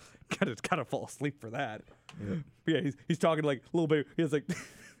know. Gotta fall asleep for that. Yep. Yeah, he's talking like a little bit. He has like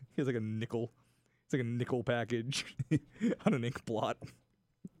a nickel. It's like a nickel package on an ink blot.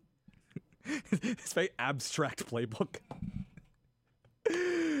 It's very abstract playbook.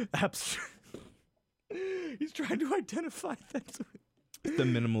 Abstract. He's trying to identify things. It's the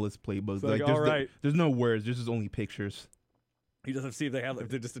minimalist playbook. It's like all right. There's no words. There's just only pictures. He doesn't see if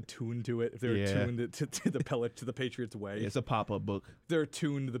they're just attuned to it. If they're attuned to the Patriots way. It's a pop-up book. If they're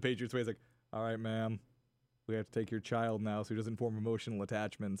attuned to the Patriots way. It's like, all right, ma'am, we have to take your child now so he doesn't form emotional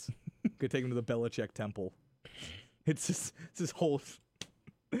attachments. Could take him to the Belichick temple. It's this whole.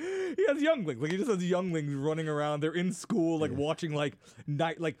 He has younglings. Like he just has younglings running around. They're in school, like watching like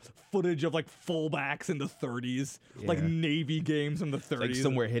footage of like fullbacks in the 30s, like Navy games from the 30s. Like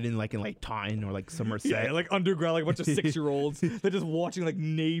somewhere hidden, like in like Tyne or like Somerset. Yeah, like underground, like a bunch of 6-year-olds. They're just watching like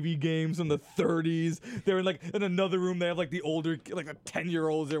Navy games from the 30s. They're in another room. They have like the older, like the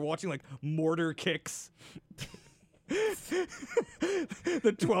 10-year-olds. They're watching like mortar kicks.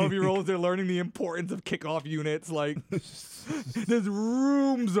 The 12-year-olds, they're learning the importance of kickoff units. Like, there's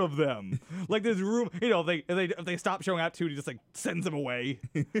rooms of them. Like, there's room. You know, if they stop showing aptitude, he just like sends them away.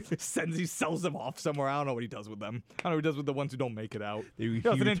 He sells them off somewhere. I don't know what he does with them. I don't know what he does with the ones who don't make it out. It's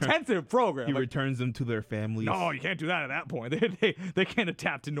an intensive program. He returns them to their families. No, you can't do that at that point. They can't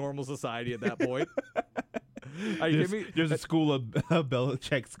adapt to normal society at that point. There's a school of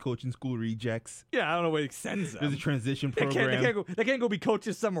Belichick's coaching school rejects. Yeah, I don't know where he sends them. There's a transition program. They can't go be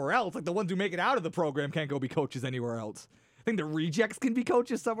coaches somewhere else. Like the ones who make it out of the program can't go be coaches anywhere else. I think the rejects can be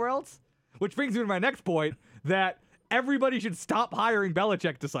coaches somewhere else. Which brings me to my next point, that everybody should stop hiring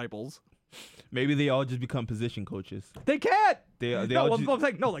Belichick disciples. Maybe they all just become position coaches. They can't.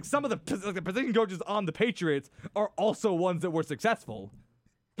 Like some of the position coaches on the Patriots are also ones that were successful. I'm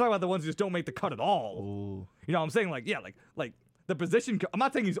talking about the ones who just don't make the cut at all. Ooh. You know what I'm saying? Like the position. I'm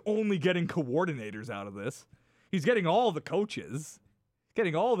not saying he's only getting coordinators out of this. He's getting all the coaches.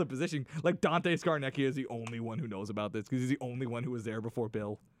 Getting all the position. Like Dante Scarnecchia is the only one who knows about this because he's the only one who was there before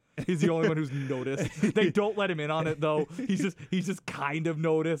Bill. He's the only one who's noticed. They don't let him in on it though. He's just kind of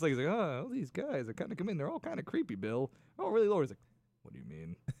noticed. Like he's like, oh, these guys are kind of come in. They're all kind of creepy, Bill. Oh, really, Laura's like, what do you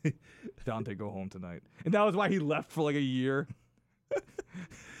mean? Dante, go home tonight. And that was why he left for like a year.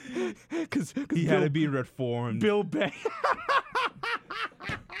 Because he had to be reformed. Bill Bay.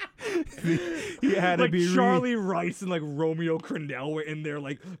 He had to like be Charlie Rice and like Romeo Crennel were in there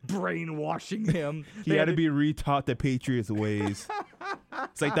like brainwashing him. He had to be retaught the Patriots ways.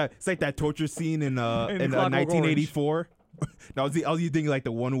 It's like that torture scene in 1984. I was thinking like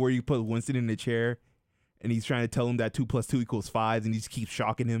the one where you put Winston in the chair and he's trying to tell him that 2 + 2 = 5 and he just keeps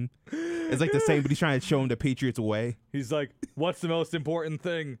shocking him. It's like the same, but he's trying to show him the Patriots way. He's like, what's the most important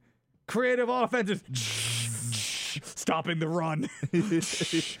thing? Creative offenses. Stopping the run.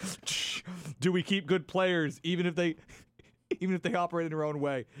 Do we keep good players even if they operate in their own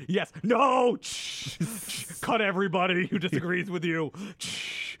way? Yes. No. Cut everybody who disagrees with you.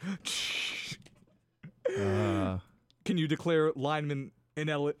 Can you declare linemen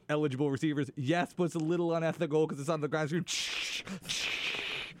ineligible receivers? Yes, but it's a little unethical because it's on the ground screen.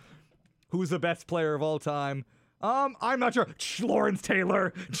 Who's the best player of all time? I'm not sure. Lawrence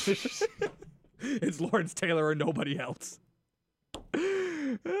Taylor. It's Lawrence Taylor or nobody else.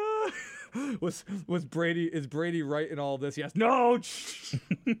 Is Brady right in all this? Yes. No.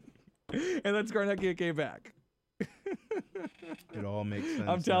 And then Scarnecchia came back. It all makes sense.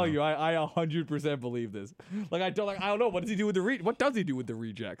 I'm telling you, I 100% believe this. Like I don't know. What does he do with the what does he do with the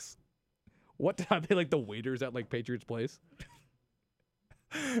rejects? What are they, like the waiters at like Patriots Place?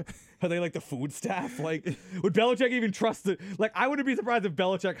 Are they like the food staff? Like, would Belichick even trust it? Like, I wouldn't be surprised if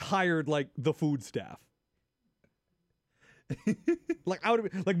Belichick hired like the food staff. Like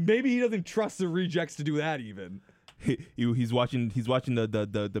maybe he doesn't trust the rejects to do that even. He's watching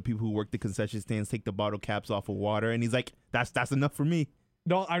the people who work the concession stands take the bottle caps off of water, and he's like, that's enough for me.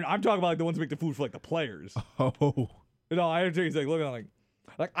 No, I'm talking about like the ones who make the food for like the players. Oh, no, I think he's like looking at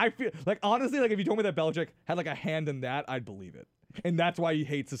like I feel like honestly like if you told me that Belichick had like a hand in that, I'd believe it. And that's why he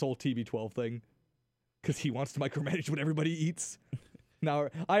hates this whole TB12 thing, because he wants to micromanage what everybody eats. Now,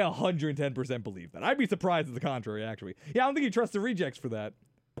 I 110% believe that. I'd be surprised at the contrary, actually. Yeah, I don't think he trusts the rejects for that.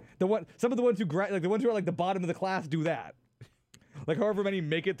 Some of the ones who like the ones who are like the bottom of the class do that. Like however many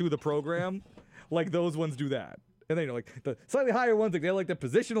make it through the program, like those ones do that. And then like the slightly higher ones, like they're like the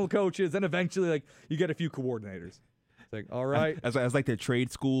positional coaches, and eventually like you get a few coordinators. It's like, all right, as like the trade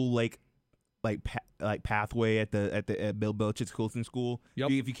school like pathway at Bill Belichick's coaching school. Yep.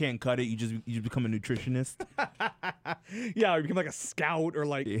 If you can't cut it, you just become a nutritionist. Yeah, or you become like a scout or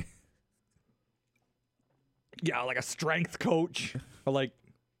like like a strength coach or like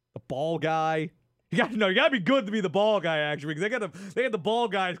a ball guy. You gotta be good to be the ball guy, actually, because they had the ball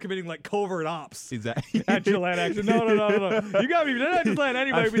guys committing like covert ops. Exactly. At Gillette, actually. No. You gotta be. They're not just letting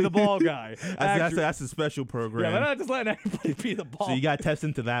anybody be the ball guy. That's a special program. Yeah, they're not just letting anybody be the ball. So you gotta test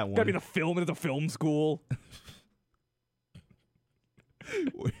into that one. Gotta be the film. It's a film school.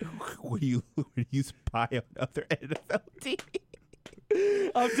 When you spy on other NFL teams.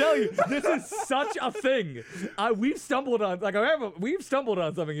 I'm telling you, this is such a thing. We've stumbled on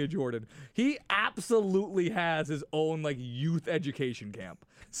something here, Jordan. He absolutely has his own like youth education camp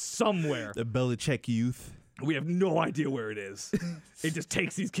somewhere. The Belichick youth. We have no idea where it is. It just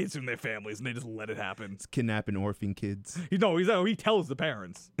takes these kids from their families and they just let it happen. It's kidnapping orphan kids. He tells the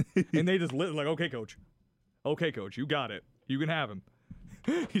parents, and they just like, okay, coach, you got it. You can have him.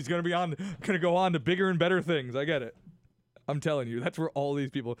 He's gonna go on to bigger and better things. I get it. I'm telling you, that's where all these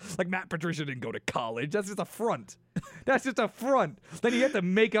people, like Matt Patricia didn't go to college. That's just a front. That's just a front. Then you have to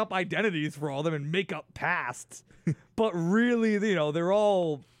make up identities for all of them and make up pasts. But really, you know, they're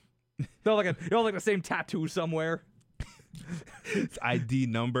all like the same tattoo somewhere. It's ID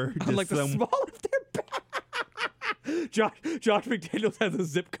number. On like the small of their back. Josh McDaniels has a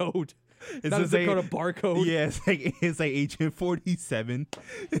zip code. It's not a zip code, a barcode. Yeah, it's like Agent 47.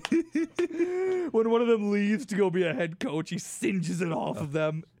 When one of them leaves to go be a head coach, he singes it off of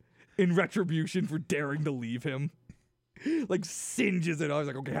them in retribution for daring to leave him. Like singes it off. He's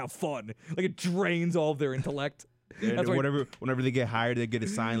like, okay, have fun. Like it drains all of their intellect. That's whenever they get hired, they get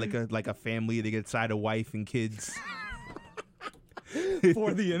assigned like a family. They get assigned a wife and kids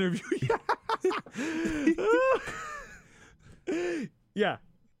for the interview.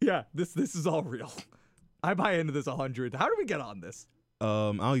 Yeah, this is all real. I buy into this 100. How did we get on this?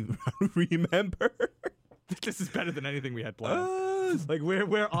 I don't even remember. This is better than anything we had planned. Like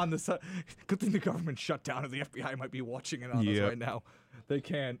we're on the good thing the government shut down and the FBI might be watching it on us right now. They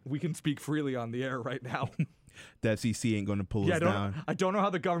can't. We can speak freely on the air right now. The FCC ain't gonna pull us down. I don't know how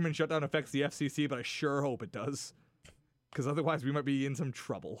the government shutdown affects the FCC, but I sure hope it does. Because otherwise we might be in some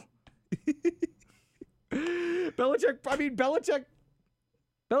trouble. Belichick's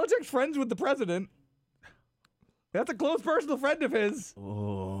friends with the president. That's a close personal friend of his.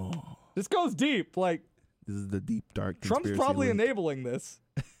 Oh. This goes deep. Like, this is the deep, dark Trump's probably enabling this.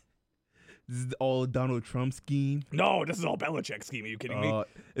 This is all Donald Trump scheme? No, this is all Belichick scheme. Are you kidding me?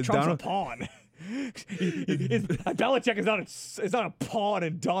 Trump's a pawn. Belichick is not a pawn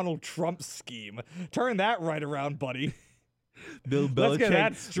in Donald Trump's scheme. Turn that right around, buddy. Let's get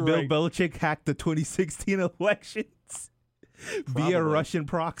that straight. Bill Belichick hacked the 2016 elections via Russian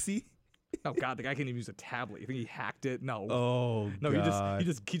proxy. Oh God, the guy can't even use a tablet. You think he hacked it? No. Oh no, God. he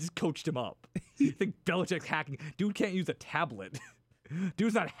just coached him up. You think Belichick's hacking? Dude can't use a tablet.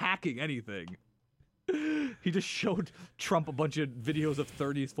 Dude's not hacking anything. He just showed Trump a bunch of videos of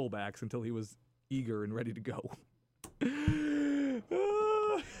 30s fullbacks until he was eager and ready to go.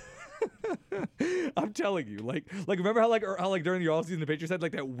 I'm telling you, like remember how during the offseason the Patriots had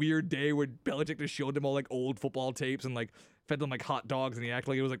like that weird day where Belichick just showed them all like old football tapes and like fed them like hot dogs and he acted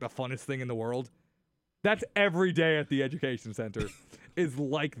like it was like the funnest thing in the world. That's every day at the education center is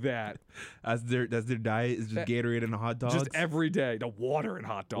like that. As their diet is just Gatorade and hot dogs. Just every day, the water and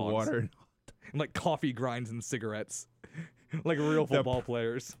hot dogs. Water and like coffee grinds and cigarettes. Like real football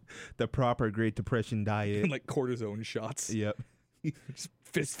players. The proper Great Depression diet. And like cortisone shots. Yep. Just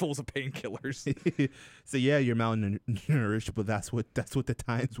fistfuls of painkillers. So yeah, you're malnourished, but that's what the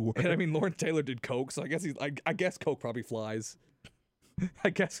times were. And I mean, Lawrence Taylor did coke, so I guess coke probably flies.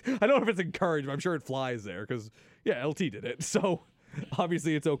 I don't know if it's encouraged, but I'm sure it flies there because yeah, LT did it, so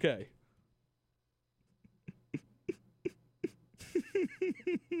obviously it's okay.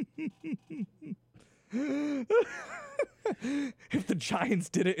 If the Giants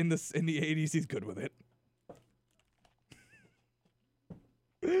did it in the 80s, he's good with it.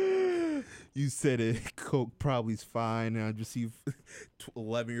 You said it. Coke probably's fine. And I just see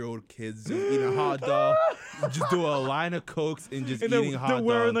 11-year-old kids just eating a hot dog. Just do a line of Cokes and just eating hot dogs. They're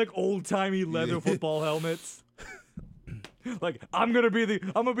wearing like old-timey leather football helmets. Like I'm gonna be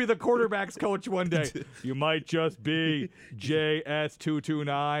the quarterback's coach one day. You might just be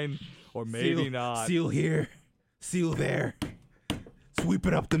JS229 or maybe not. Seal here, seal there. Sweep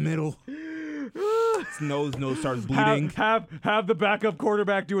it up the middle. His nose starts bleeding. Have the backup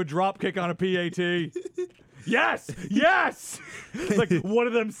quarterback do a drop kick on a PAT. Yes. Like one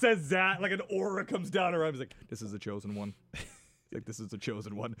of them says that, like an aura comes down around. He's like, "This is the chosen one." Like this is the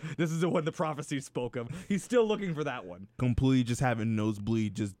chosen one. This is the one the prophecy spoke of. He's still looking for that one. Completely just having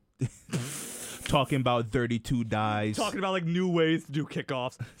nosebleed, just talking about 32 dies. Talking about like new ways to do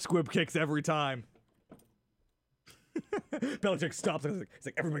kickoffs. Squib kicks every time. Belichick stops and he's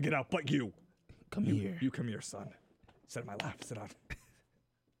like, "Everybody get out, but you. Come here. You come here, son. Sit on my lap. Sit on.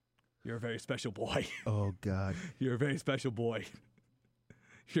 You're a very special boy. Oh God. You're a very special boy.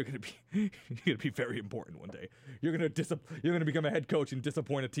 You're gonna be very important one day. You're gonna become a head coach and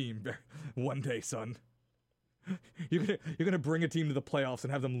disappoint a team one day, son. You're gonna bring a team to the playoffs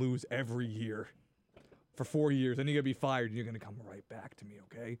and have them lose every year for 4 years, and you're gonna be fired. And you're gonna come right back to me,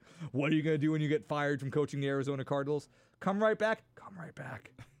 okay? What are you gonna do when you get fired from coaching the Arizona Cardinals? Come right back. Come right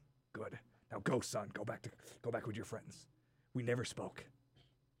back. Good. Now go, son. Go back with your friends. We never spoke.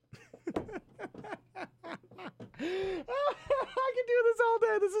 I can do this all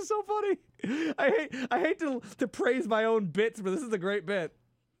day. This is so funny. I hate to praise my own bits, but this is a great bit.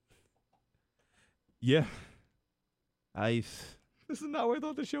 Yeah. I This is not where I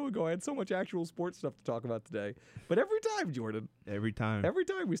thought the show would go. I had so much actual sports stuff to talk about today. But every time, Jordan. Every time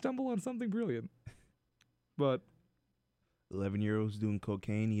we stumble on something brilliant. But 11-year-olds doing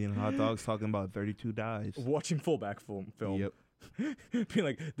cocaine, eating hot dogs, talking about 32 dives. Watching fullback film. Yep. Being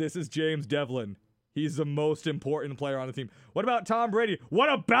like, this is James Devlin. He's the most important player on the team. What about Tom Brady?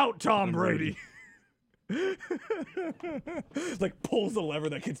 What about Tom Brady? Like pulls the lever,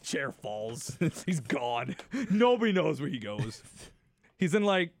 that kid's chair falls. He's gone. Nobody knows where he goes. He's in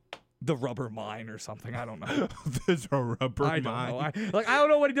like the rubber mine or something. I don't know. There's a rubber mine. I don't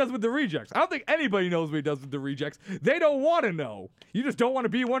know what he does with the rejects. I don't think anybody knows what he does with the rejects. They don't want to know. You just don't want to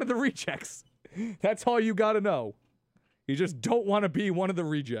be one of the rejects. That's all you got to know. You just don't want to be one of the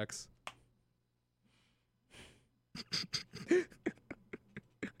rejects.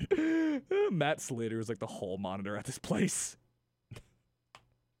 Matt Slater is like the hall monitor at this place.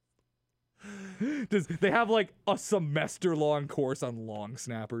 They have like a semester-long course on long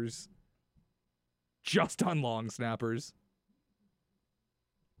snappers. Just on long snappers.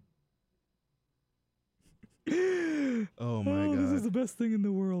 Oh my God. This is the best thing in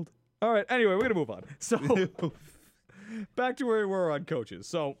the world. All right, anyway, we're going to move on. So, back to where we were on coaches.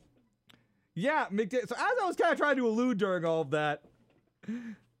 So, yeah, so as I was kind of trying to allude during all of that,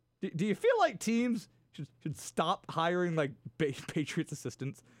 do you feel like teams should stop hiring like Patriots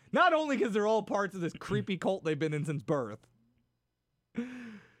assistants? Not only because they're all parts of this creepy cult they've been in since birth.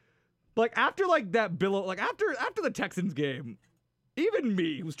 Like after like that after the Texans game, even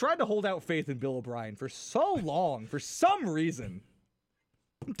me, who's trying to hold out faith in Bill O'Brien for so long, for some reason,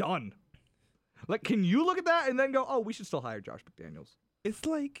 I'm done. Like, can you look at that and then go, oh, we should still hire Josh McDaniels? It's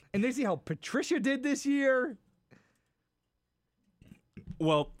like, and they see how Patricia did this year.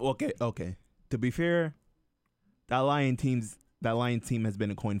 Well, okay. To be fair, that Lion team has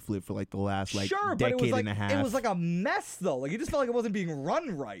been a coin flip for like the last decade and a half. It was like a mess though. Like, you just felt like it wasn't being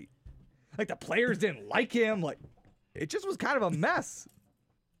run right. Like the players didn't like him. Like, it just was kind of a mess.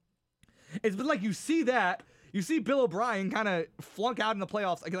 It's been like you see Bill O'Brien kind of flunk out in the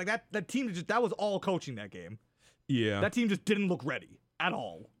playoffs. Like that team that was all coaching that game. Yeah, that team just didn't look ready at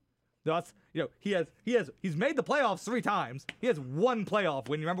all. That's, he's made the playoffs 3 times. He has 1 playoff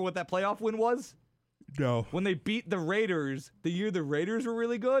win. You remember what that playoff win was? No. When they beat the Raiders, the year the Raiders were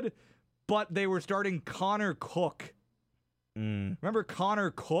really good, but they were starting Connor Cook. Remember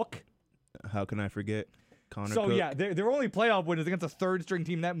Connor Cook? How can I forget Connor Cook? So yeah, their only playoff win is against a 3rd-string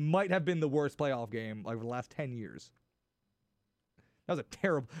team. That might have been the worst playoff game like the last 10 years. That was a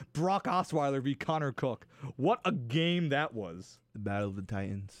terrible Brock Osweiler v. Connor Cook. What a game that was. The Battle of the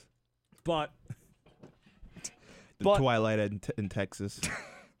Titans. But Twilight in Texas.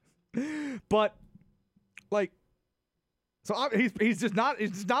 But like, so he's just not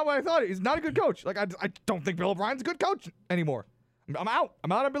what I thought. He's not a good coach. Like I don't think Bill O'Brien's a good coach anymore. I'm out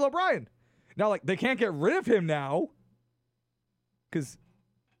on Bill O'Brien. Now like they can't get rid of him now because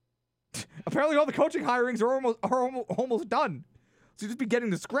apparently all the coaching hirings are almost done. So you just be getting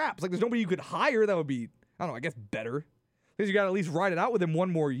the scraps. Like there's nobody you could hire that would be, I don't know, I guess better. Because you got to at least ride it out with him 1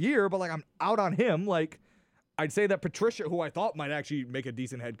 more year. But like I'm out on him. Like I'd say that Patricia, who I thought might actually make a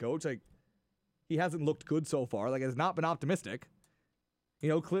decent head coach, like he hasn't looked good so far. Like has not been optimistic.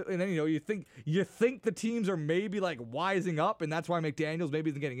 Clearly, and then you think the teams are maybe like wising up, and that's why McDaniels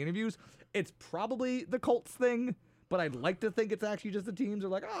maybe isn't getting interviews. It's probably the Colts thing. But I'd like to think it's actually just the teams are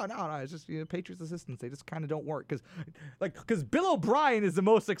like, oh, no, it's just Patriots assistants. They just kind of don't work. Because Bill O'Brien is the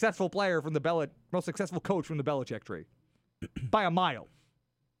most successful player from most successful coach from the Belichick tree. By a mile.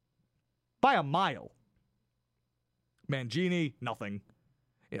 Mangini, nothing.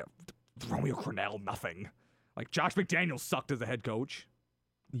 Romeo Crennel, nothing. Like, Josh McDaniels sucked as a head coach.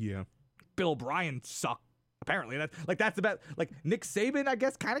 Yeah. Bill O'Brien sucked, apparently. That's the best. Like, Nick Saban, I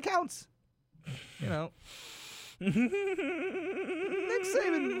guess, kind of counts. Nick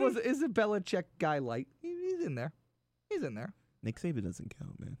Saban is a Belichick guy light. He's in there. Nick Saban doesn't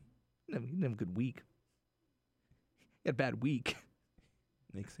count, man. He didn't have a good week. He had a bad week.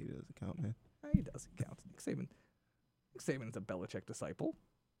 Nick Saban doesn't count, man. He does. He counts. Nick Saban is a Belichick disciple.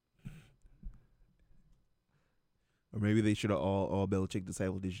 Or maybe they should have all Belichick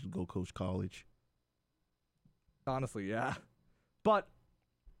disciples. They should go coach college. Honestly, yeah. But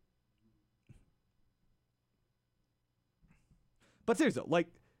seriously, like,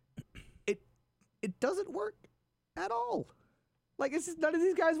 it doesn't work at all. Like, it's just none of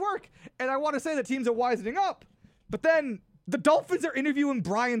these guys work. And I want to say that teams are wisening up, but then the Dolphins are interviewing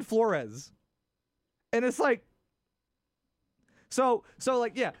Brian Flores. And it's like, so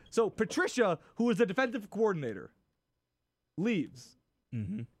Patricia, who is the defensive coordinator, leaves.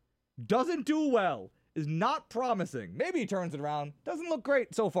 Mm-hmm. Doesn't do well. is not promising. Maybe he turns it around. Doesn't look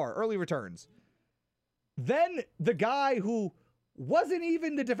great so far. Early returns. Then the guy who wasn't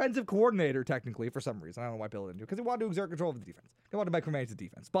even the defensive coordinator, technically, for some reason. I don't know why Bill didn't do it, because he wanted to exert control of the defense. He wanted to micromanage the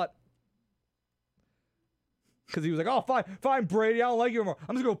defense. But because he was like, oh, fine, Brady, I don't like you anymore.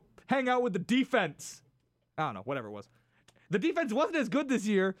 I'm just going to hang out with the defense. I don't know, whatever it was. The defense wasn't as good this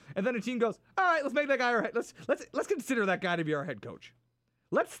year, and then the team goes, all right, let's make that guy our head. Let's consider that guy to be our head coach.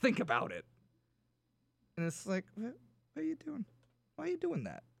 Let's think about it. And it's like, what are you doing? Why are you doing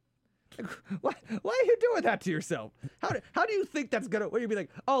that? Like, why are you doing that to yourself? How do you think that's gonna? What do you be like?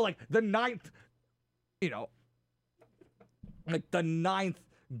 Oh, like the ninth, like the ninth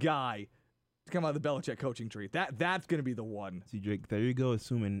guy to come out of the Belichick coaching tree. That's gonna be the one. See, Drake, there you go.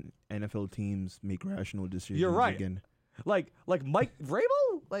 Assuming NFL teams make rational decisions. You're right. Again. Like Mike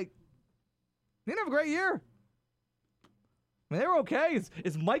Vrabel, like he didn't have a great year. I mean, they were okay.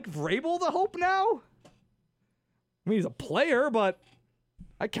 Is Mike Vrabel the hope now? I mean, he's a player, but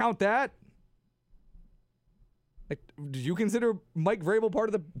I count that. Like, did you consider Mike Vrabel part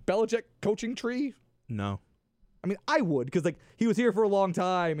of the Belichick coaching tree? No. I mean, I would, because like he was here for a long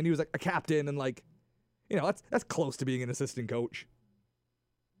time, and he was like a captain, and like, that's close to being an assistant coach.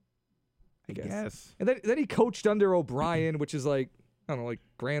 I guess. And then he coached under O'Brien, which is like, I don't know, like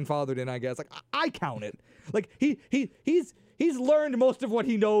grandfathered in, I guess. Like I count it. Like he's learned most of what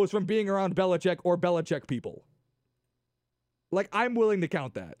he knows from being around Belichick or Belichick people. Like, I'm willing to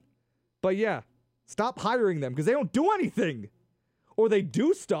count that. But yeah, stop hiring them because they don't do anything. Or they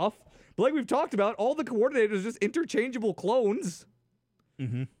do stuff, but like we've talked about, all the coordinators are just interchangeable clones.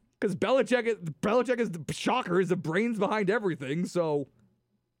 Mm-hmm. Because Belichick is the shocker, is the brains behind everything, so.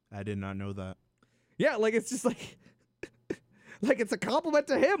 I did not know that. Yeah, like, it's just like, like, it's a compliment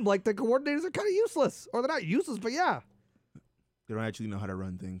to him. Like, the coordinators are kind of useless. Or they're not useless, but yeah. They don't actually know how to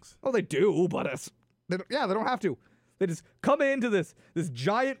run things. Oh, they do, but they don't have to. They just come into this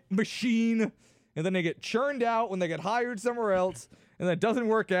giant machine, and then they get churned out when they get hired somewhere else, and then it doesn't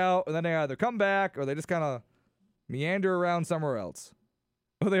work out, and then they either come back or they just kind of meander around somewhere else.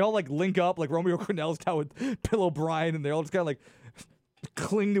 Or they all like link up like Romeo Crennel's town with Bill O'Brien, and they all just kind of like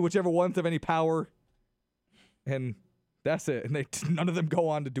cling to whichever ones have any power, and that's it. And none of them go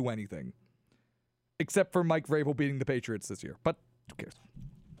on to do anything, except for Mike Vrabel beating the Patriots this year. But who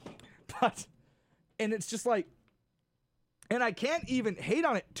cares? And it's just like. And I can't even hate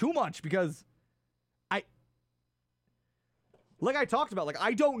on it too much because like I talked about, like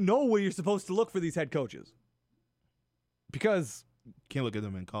I don't know where you're supposed to look for these head coaches. Because can't look at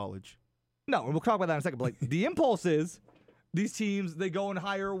them in college. No, and we'll talk about that in a second. But like the impulse is these teams, they go and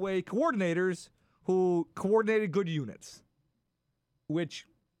hire away coordinators who coordinated good units. Which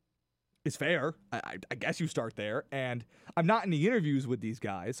is fair. I guess you start there. And I'm not in the interviews with these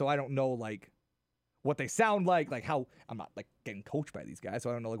guys, so I don't know like what they sound like how I'm not like getting coached by these guys,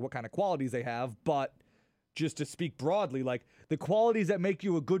 so I don't know like what kind of qualities they have, but just to speak broadly, like the qualities that make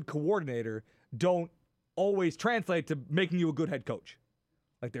you a good coordinator don't always translate to making you a good head coach.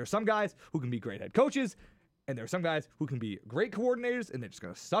 Like there are some guys who can be great head coaches, and there are some guys who can be great coordinators, and they're just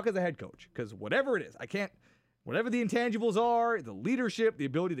going to suck as a head coach. Because whatever it is, whatever the intangibles are, the leadership, the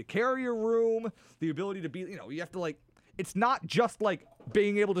ability to carry your room, the ability to be, you have to like, it's not just like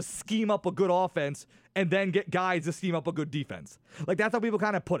being able to scheme up a good offense and then get guys to scheme up a good defense. Like that's how people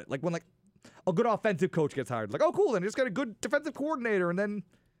kind of put it. Like when like a good offensive coach gets hired, like, oh cool, then just got a good defensive coordinator and then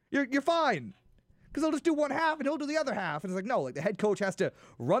you're fine. Because they'll just do one half and he'll do the other half. And it's like, no, like the head coach has to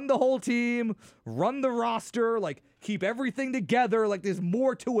run the whole team, run the roster, like keep everything together. Like there's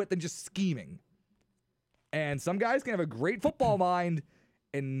more to it than just scheming. And some guys can have a great football mind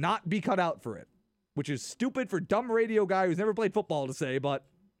and not be cut out for it. Which is stupid for dumb radio guy who's never played football to say, but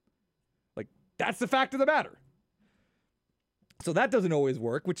like that's the fact of the matter. So that doesn't always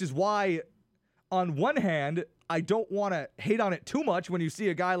work, which is why on one hand, I don't want to hate on it too much when you see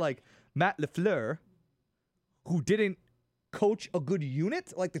a guy like Matt LaFleur who didn't coach a good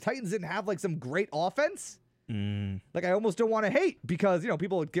unit. Like the Titans didn't have like some great offense. Like I almost don't want to hate because,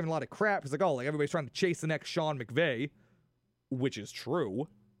 people are giving a lot of crap. It's like, oh, like everybody's trying to chase the next Sean McVay, which is true.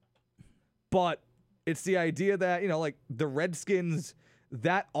 But it's the idea that, like the Redskins,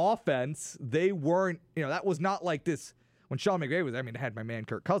 that offense, they weren't, that was not like this when Sean McVay was, they had my man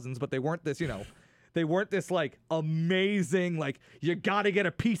Kirk Cousins, but they weren't this, they weren't this like amazing, like you got to get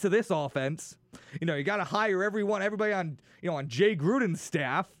a piece of this offense. You got to hire everybody on, on Jay Gruden's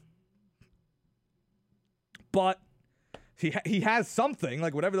staff. But he has something,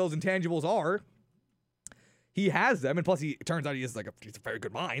 like whatever those intangibles are, he has them. And plus it turns out he's a very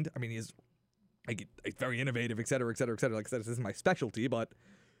good mind. He's very innovative, et cetera, et cetera, et cetera. Like I said, this is my specialty, but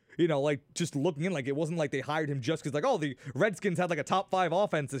You know, like just looking in, like it wasn't like they hired him just because, like, oh, the Redskins had like a top 5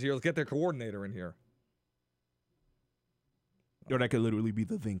 offense this year. Let's get their coordinator in here. Or that could literally be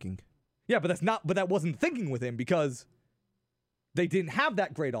the thinking. Yeah, but that wasn't thinking with him because they didn't have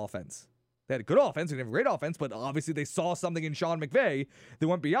that great offense. They had a good offense, they didn't have a great offense, but obviously they saw something in Sean McVay. They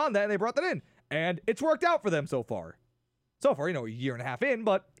went beyond that and they brought that in. And it's worked out for them so far. So far, you know, a year and a half in,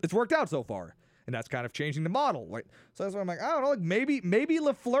 but it's worked out so far. And that's kind of changing the model, right? So that's why I'm like, I don't know, like maybe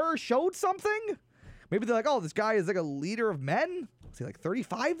LaFleur showed something. Maybe they're like, oh, this guy is like a leader of men. Is he like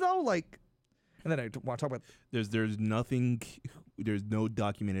 35 though? Like, and then I want to talk about there's no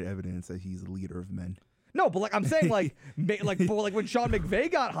documented evidence that he's a leader of men. No, but like I'm saying, like when Sean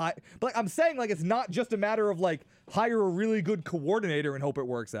McVay got high, but like I'm saying, like it's not just a matter of like hire a really good coordinator and hope it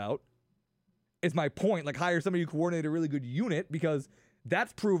works out. Is my point. Like hire somebody who coordinate a really good unit because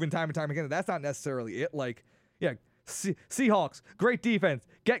that's proven time and time again that that's not necessarily it. Like, yeah, Seahawks, great defense.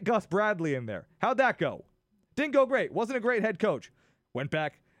 Get Gus Bradley in there. How'd that go? Didn't go great. Wasn't a great head coach. Went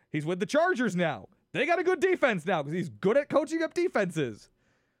back. He's with the Chargers now. They got a good defense now because he's good at coaching up defenses.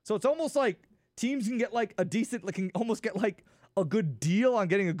 So it's almost like teams can get like a decent, like can almost get like a good deal on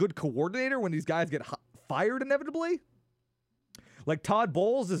getting a good coordinator when these guys get fired inevitably. Like Todd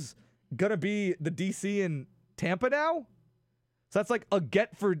Bowles is gonna be the DC in Tampa now. So that's like a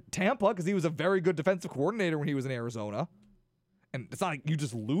get for Tampa because he was a very good defensive coordinator when he was in Arizona. And it's not like you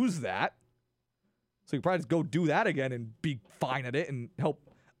just lose that. So you probably just go do that again and be fine at it and help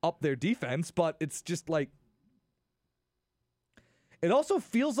up their defense. But it's just like, it also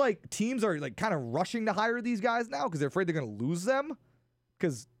feels like teams are like kind of rushing to hire these guys now because they're afraid they're going to lose them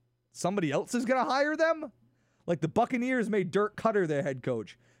because somebody else is going to hire them. Like the Buccaneers made Dirk Cutter their head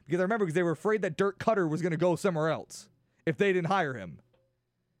coach because I remember because they were afraid that Dirk Cutter was going to go somewhere else if they didn't hire him.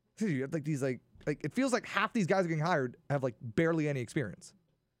 So you have like these like it feels like half these guys getting hired have like barely any experience,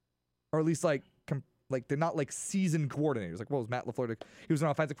 or at least like they're not like seasoned coordinators. Like what was Matt LaFleur? He was an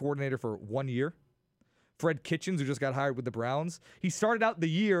offensive coordinator for 1 year. Fred Kitchens, who just got hired with the Browns, he started out the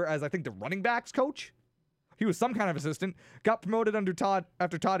year as I think the running backs coach. He was some kind of assistant. Got promoted after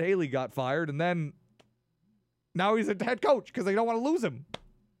Todd Haley got fired, and then now he's a head coach because they don't want to lose him.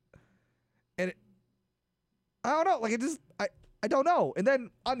 And I don't know. Like it just I don't know. And then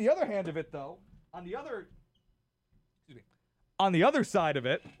on the other hand of it, though, on the other side of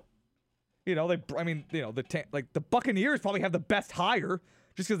it, you know, the Buccaneers probably have the best hire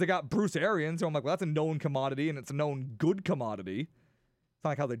just because they got Bruce Arians. So I'm like, well, that's a known commodity and it's a known good commodity. It's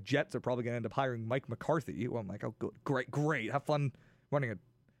not like how the Jets are probably going to end up hiring Mike McCarthy. Well, I'm like, oh, good, great. Have fun running an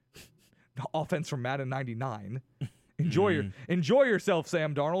offense from Madden 99. Enjoy yourself,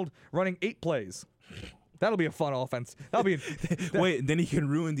 Sam Darnold, running 8 plays. That'll be a fun offense. Wait, then he can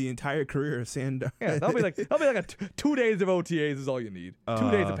ruin the entire career of Sam Darnold. Yeah, that'll be like 2 days of OTAs is all you need. 2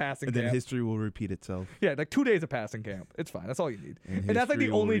 days of passing and camp. Then history will repeat itself. Yeah, like 2 days of passing camp. It's fine. That's all you need. And that's like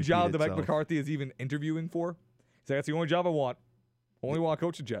the only job that Mike McCarthy is even interviewing for. He's like, that's the only job I want. Only want to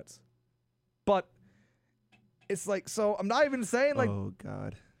coach the Jets. But it's like, so I'm not even saying like, oh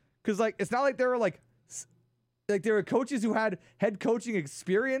God, because like it's not like there were coaches who had head coaching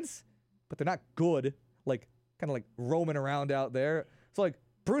experience, but they're not good. Like kind of like roaming around out there. So like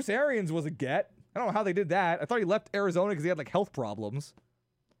Bruce Arians was a get. I don't know how they did that. I thought he left Arizona because he had like health problems.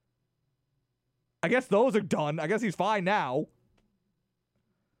 I guess those are done. I guess he's fine now.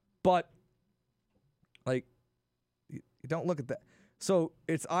 But like you don't look at that. So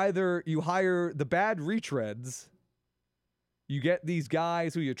it's either you hire the bad retreads, you get these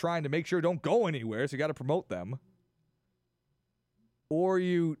guys who you're trying to make sure don't go anywhere, so you got to promote them, or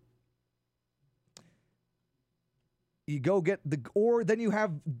you go get or then you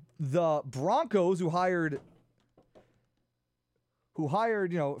have the Broncos who hired,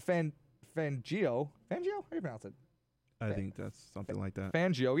 Fangio. How do you pronounce it? I think that's something like that.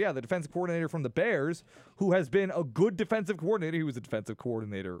 Fangio, yeah, the defensive coordinator from the Bears, who has been a good defensive coordinator. He was a defensive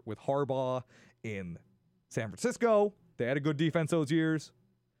coordinator with Harbaugh in San Francisco. They had a good defense those years.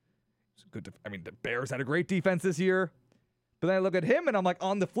 The Bears had a great defense this year. But then I look at him, and I'm like,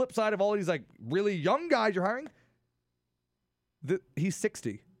 on the flip side of all these like really young guys you're hiring, he's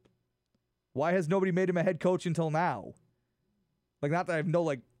 60. Why has nobody made him a head coach until now? Like, not that I know,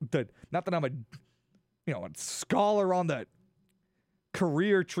 not that I'm a scholar on the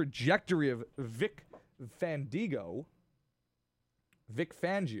career trajectory of Vic Fangio,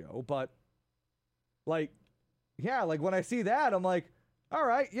 but like, yeah, like when I see that, I'm like, all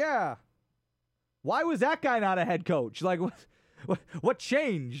right, yeah. Why was that guy not a head coach? Like, what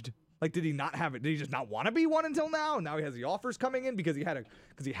changed? Like, did he not have it? Did he just not want to be one until now? And now he has the offers coming in because he had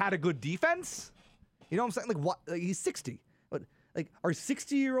a good defense. You know what I'm saying? Like, what? Like, he's 60. But like, are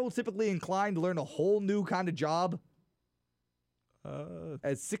 60-year-olds typically inclined to learn a whole new kind of job?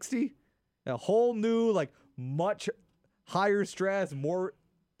 At 60? A whole new, like, much higher stress, more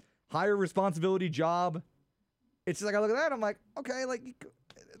higher responsibility job. It's just like, I look at that and I'm like, okay, like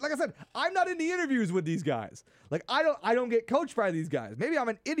I said, I'm not in the interviews with these guys. Like, I don't get coached by these guys. Maybe I'm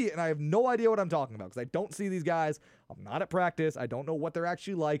an idiot and I have no idea what I'm talking about because I don't see these guys. I'm not at practice. I don't know what they're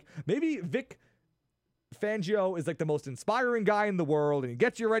actually like. Maybe Vic Fangio is like the most inspiring guy in the world and he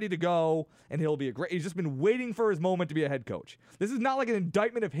gets you ready to go and he'll be a great, he's just been waiting for his moment to be a head coach. This is not like an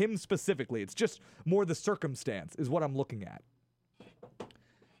indictment of him specifically. It's just more the circumstance is what I'm looking at.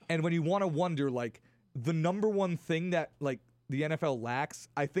 And when you want to wonder, like, the number one thing that, like, the NFL lacks,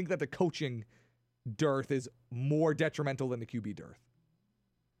 I think that the coaching dearth is more detrimental than the QB dearth.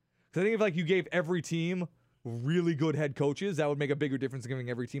 Because I think if, like, you gave every team really good head coaches, that would make a bigger difference than giving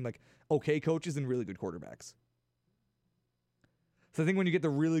every team, like, okay coaches and really good quarterbacks. So I think when you get the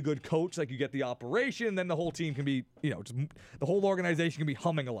really good coach, like, you get the operation, then the whole team can be, you know, just the whole organization can be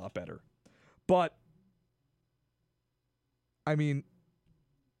humming a lot better. But, I mean,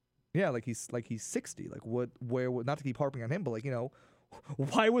 yeah, like he's 60. Like, where, not to keep harping on him, but, like, you know,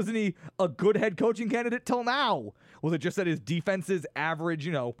 why wasn't he a good head coaching candidate till now? Was it just that his defenses average,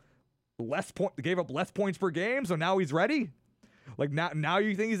 you know, gave up less points per game, so now he's ready? Like, now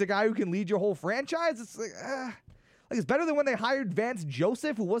you think he's a guy who can lead your whole franchise? It's like, it's better than when they hired Vance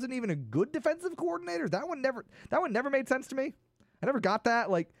Joseph, who wasn't even a good defensive coordinator. That one never made sense to me. I never got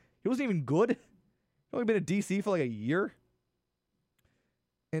that. Like, he wasn't even good. He's only been a DC for like a year.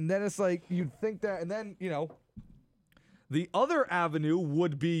 And then it's like, you'd think that, and then, you know, the other avenue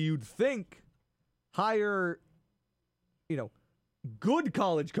would be, you'd think, hire, you know, good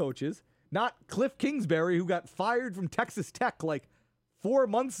college coaches, not Cliff Kingsbury, who got fired from Texas Tech like 4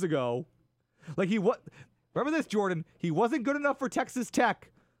 months ago. Like, remember this, Jordan? He wasn't good enough for Texas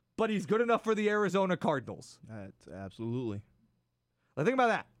Tech, but he's good enough for the Arizona Cardinals. That's absolutely. Like, think about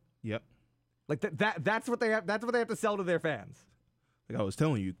that. Yep. Like, that's what they have to sell to their fans. Like I was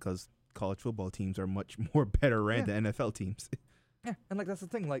telling you, because college football teams are much more better ran than NFL teams. Yeah, and like that's the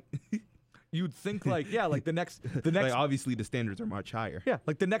thing. Like, you'd think like, yeah, like the next. Like, obviously the standards are much higher. Yeah,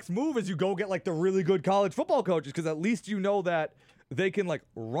 like the next move is you go get like the really good college football coaches because at least you know that they can like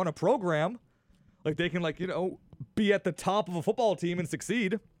run a program, like they can like, you know, be at the top of a football team and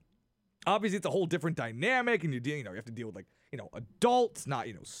succeed. Obviously, it's a whole different dynamic, and you have to deal with like, you know, adults, not,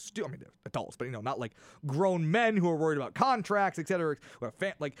 you know, adults, but, you know, not like grown men who are worried about contracts, et cetera.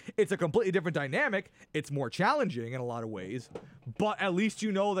 Like, it's a completely different dynamic. It's more challenging in a lot of ways, but at least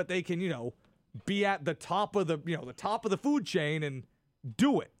you know that they can, you know, be at the top of the food chain and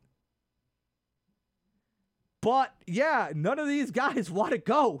do it. But yeah, none of these guys want to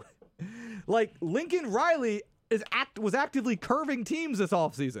go. Like, Lincoln Riley was actively curving teams this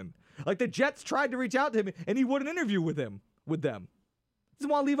offseason. Like, the Jets tried to reach out to him, and he wouldn't interview with them. He doesn't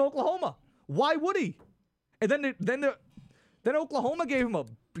want to leave Oklahoma. Why would he? And then Oklahoma gave him a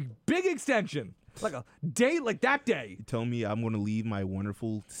big extension. Like a day, like that day. You tell me I'm going to leave my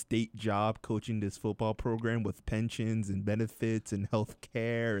wonderful state job coaching this football program with pensions and benefits and health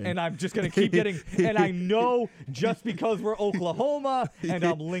care. And I'm just going to keep getting, and I know just because we're Oklahoma and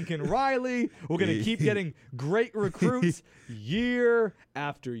I'm Lincoln Riley, we're going to keep getting great recruits year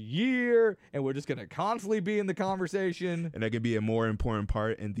after year, and we're just going to constantly be in the conversation. And that could be a more important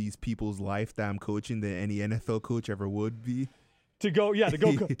part in these people's life that I'm coaching than any NFL coach ever would be. To go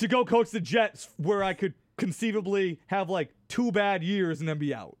coach the Jets, where I could conceivably have like 2 bad years and then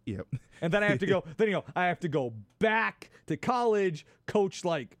be out. Yep. And then I have to go. I have to go back to college, coach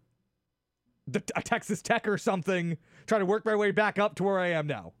like a Texas Tech or something, try to work my way back up to where I am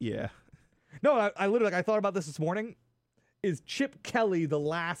now. Yeah. No, I literally, I thought about this morning. Is Chip Kelly the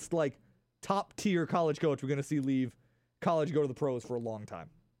last like top tier college coach we're gonna see leave college, go to the pros for a long time?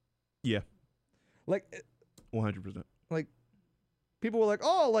 Yeah. Like 100%. Like. People were like,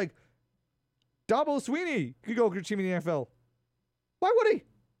 oh, like, Dabo Swinney could go coach him in the NFL. Why would he?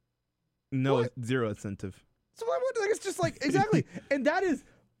 No, zero incentive. So why would, like, it's just like, exactly. And that is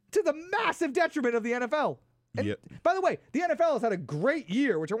to the massive detriment of the NFL. And yep. By the way, the NFL has had a great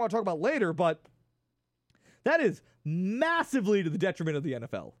year, which I want to talk about later, but that is massively to the detriment of the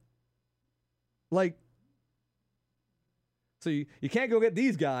NFL. Like, so you can't go get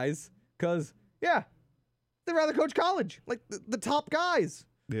these guys because, yeah, they'd rather coach college, like the top guys.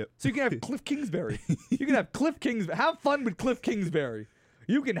 Yep. So you can have Cliff Kingsbury. You can have Cliff Kingsbury. Have fun with Cliff Kingsbury.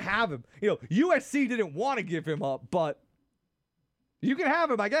 You can have him. You know, USC didn't want to give him up, but you can have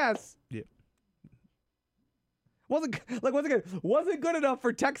him, I guess. Yep. Wasn't good enough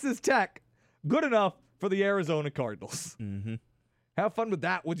for Texas Tech. Good enough for the Arizona Cardinals. Mm-hmm. Have fun with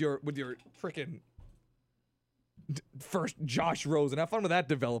that with your freaking first Josh Rosen. Have fun with that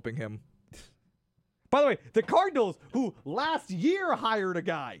developing him. By the way, the Cardinals, who last year hired a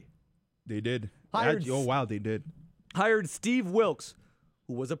guy. They did. Oh, wow, they did. Hired Steve Wilkes,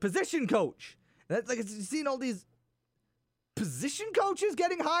 who was a position coach. And that's like, you've seen all these position coaches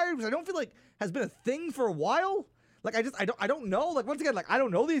getting hired, which I don't feel like has been a thing for a while. Like, I don't know. Like, once again, like, I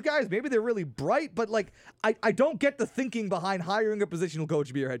don't know these guys. Maybe they're really bright, but like, I don't get the thinking behind hiring a positional coach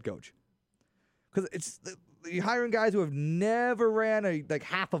to be your head coach. Because you're hiring guys who have never ran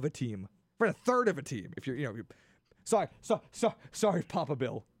half of a team, ran a third of a team. If you're, sorry, Papa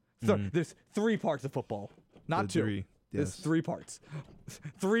Bill. There's 3 parts of football, not 2. 3. Yes. There's 3 parts.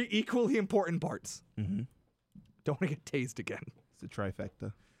 3 equally important parts. Mm-hmm. Don't want to get tased again. It's a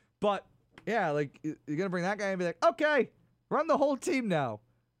trifecta. But yeah, like, you're going to bring that guy and be like, okay, run the whole team now.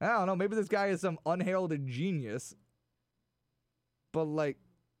 I don't know, maybe this guy is some unheralded genius. But, like,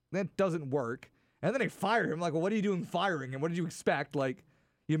 that doesn't work. And then they fire him. Like, well, what are you doing firing him? What did you expect? Like,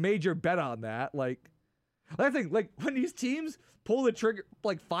 you made your bet on that. Like, I think, like, when these teams pull the trigger,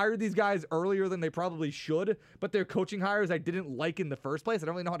 like, fire these guys earlier than they probably should, but they're coaching hires I didn't like in the first place, I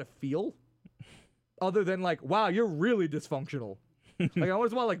don't really know how to feel. Other than, like, wow, you're really dysfunctional. Like, I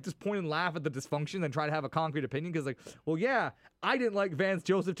always want to, like, just point and laugh at the dysfunction and try to have a concrete opinion because, like, well, yeah, I didn't like Vance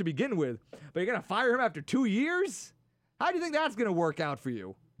Joseph to begin with, but you're going to fire him after 2 years? How do you think that's going to work out for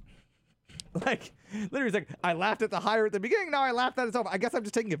you? Like, literally, it's like, I laughed at the hire at the beginning, now I laughed at it over. I guess I'm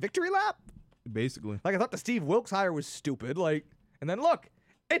just taking a victory lap? Basically. Like, I thought the Steve Wilkes hire was stupid, like, and then look,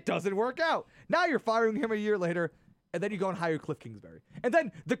 it doesn't work out. Now you're firing him a year later, and then you go and hire Cliff Kingsbury. And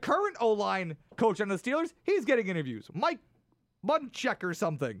then the current O-line coach on the Steelers, he's getting interviews. Mike Munchak or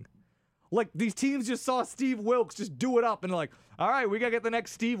something. Like, these teams just saw Steve Wilkes just do it up and they're like, all right, we got to get the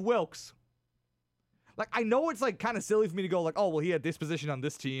next Steve Wilkes. Like, I know it's, like, kind of silly for me to go, like, oh, well, he had this position on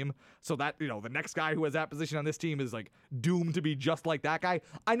this team, so that, the next guy who has that position on this team is, like, doomed to be just like that guy.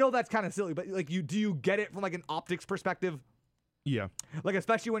 I know that's kind of silly, but, like, do you get it from, like, an optics perspective? Yeah. Like,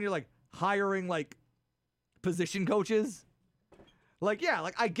 especially when you're, like, hiring, like, position coaches? Like, yeah,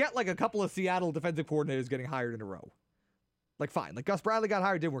 like, I get, like, a couple of Seattle defensive coordinators getting hired in a row. Like, fine. Like, Gus Bradley got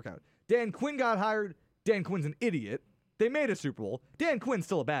hired, didn't work out. Dan Quinn got hired. Dan Quinn's an idiot. They made a Super Bowl. Dan Quinn's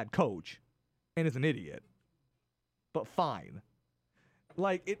still a bad coach and is an idiot. But fine.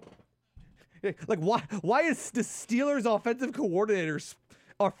 Like, why is the Steelers offensive coordinators,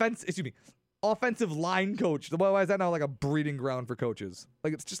 offensive line coach, why is that now like a breeding ground for coaches?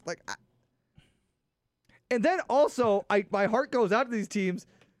 Like, it's just like, and then also, my heart goes out to these teams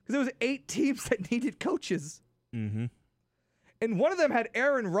because there was 8 teams that needed coaches. Mm-hmm. And one of them had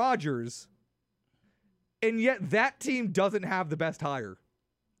Aaron Rodgers, and yet that team doesn't have the best hire.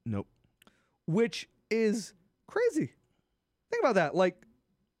 Nope. Which is crazy. Think about that. Like,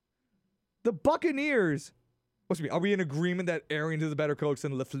 the Buccaneers, are we in agreement that Arians is a better coach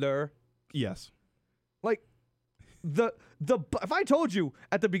than LaFleur? Yes. Like, if I told you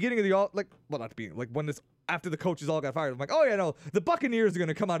at the beginning of not the beginning, like when after the coaches all got fired, I'm like, oh yeah, no, the Buccaneers are going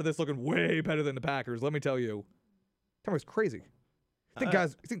to come out of this looking way better than the Packers. Let me tell you. That was crazy. I think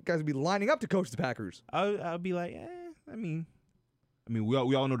guys would be lining up to coach the Packers. I'll be like, I mean, we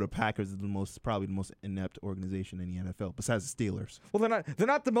all know the Packers is probably the most inept organization in the NFL, besides the Steelers. Well, they're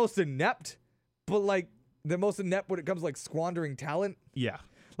not the most inept, but like the most inept when it comes to like squandering talent. Yeah.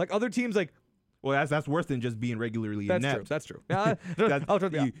 Like other teams, like. Well, that's worse than just being regularly inept. That's true. You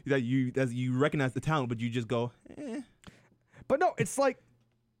recognize the talent, but you just go, eh. But no, it's like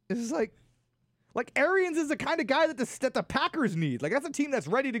Arians is the kind of guy that the Packers need. Like, that's a team that's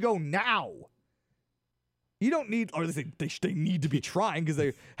ready to go now. You don't need, or they need to be trying because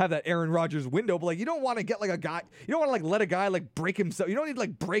they have that Aaron Rodgers window, but like, you don't want to get like a guy, you don't want to like let a guy like break himself. You don't need to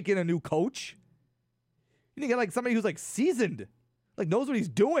like break in a new coach. You need to get like somebody who's like seasoned, like knows what he's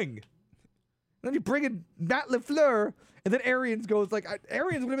doing. And then you bring in Matt LaFleur, and then Arians goes like,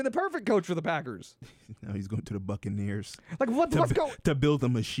 Arians would have been the perfect coach for the Packers. Now he's going to the Buccaneers. Like, what's going to build a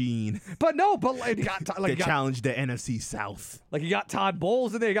machine? But like, you got to challenge the NFC South. Like, you got Todd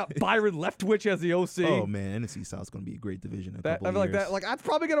Bowles, and then you got Byron Leftwich as the OC. Oh man, NFC South's going to be a great division in a couple of years. Like that's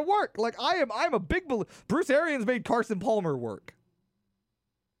probably going to work. Like, I'm a big believer. Bruce Arians made Carson Palmer work.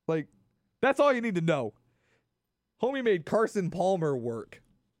 Like, that's all you need to know. Homie made Carson Palmer work.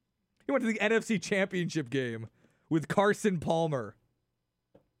 He went to the NFC Championship game with Carson Palmer.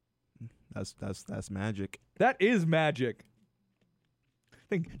 That's magic. That is magic.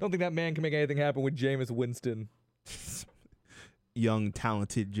 Don't think that man can make anything happen with Jameis Winston. Young,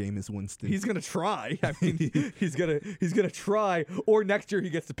 talented Jameis Winston. He's gonna try. I mean, he's gonna try. Or next year he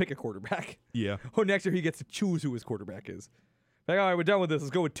gets to pick a quarterback. Yeah. Or next year he gets to choose who his quarterback is. Like, all right, we're done with this.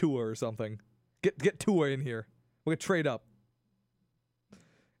 Let's go with Tua or something. Get Tua in here. We're gonna trade up.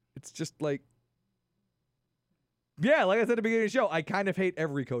 It's just like, yeah, like I said at the beginning of the show, I kind of hate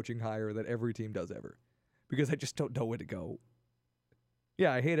every coaching hire that every team does ever, because I just don't know where to go.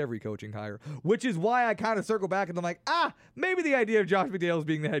 Yeah, I hate every coaching hire, which is why I kind of circle back and I'm like, maybe the idea of Josh McDaniels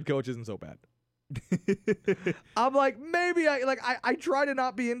being the head coach isn't so bad. I'm like, maybe I try to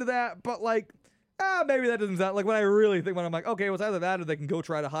not be into that, but like, maybe that doesn't sound like when I really think, when I'm like, okay, well, it's either that or they can go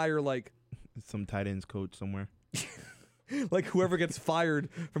try to hire like some tight ends coach somewhere. Like whoever gets fired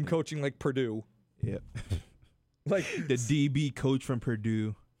from coaching like Purdue. Yep. Like the DB coach from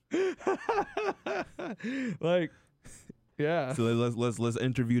Purdue. Like, yeah. So let's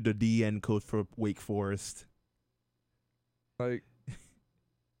interview the DN coach for Wake Forest. Like,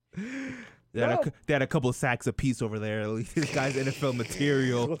 they had a couple of sacks apiece over there. This guy's NFL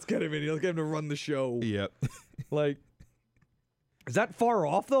material. Let's get him in here. Let's get him to run the show. Yep. Like, is that far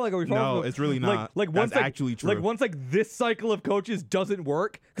off though? Like, are we far no, off? It's really not. Like once that's actually true. Like once this cycle of coaches doesn't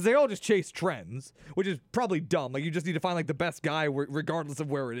work, because they all just chase trends, which is probably dumb. Like you just need to find like the best guy regardless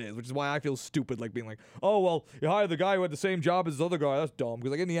of where it is, which is why I feel stupid like being like, oh well, you hire the guy who had the same job as the other guy. That's dumb. Because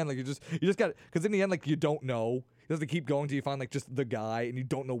like in the end, like you just got, because in the end, like you don't know. You have to keep going till you find like just the guy, and you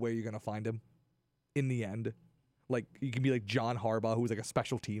don't know where you're gonna find him. In the end, like you can be like John Harbaugh, who's like a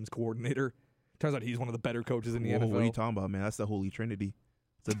special teams coordinator. Turns out he's one of the better coaches in the NFL. What are you talking about, man? That's the Holy Trinity.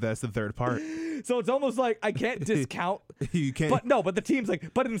 So that's the third part. So it's almost like I can't discount. You can't. But the team's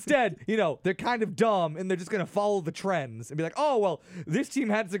like, but instead, they're kind of dumb and they're just going to follow the trends and be like, oh, well, this team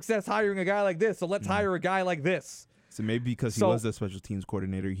had success hiring a guy like this, so let's hire a guy like this. So maybe because he was the special teams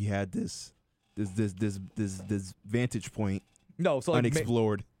coordinator, he had this vantage point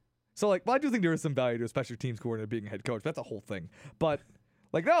unexplored. So like, well, I do think there is some value to a special teams coordinator being a head coach. That's a whole thing. But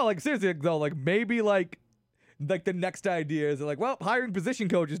like, no, like seriously though, like maybe like the next idea is like, well, hiring position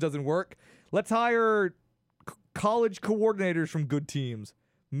coaches doesn't work. Let's hire college coordinators from good teams.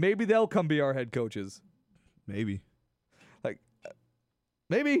 Maybe they'll come be our head coaches. Maybe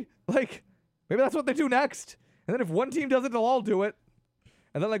that's what they do next. And then if one team does it, they'll all do it.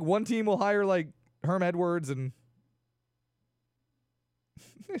 And then like one team will hire like Herm Edwards, and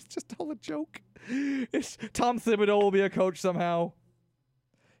it's just all a joke. Tom Thibodeau will be a coach somehow.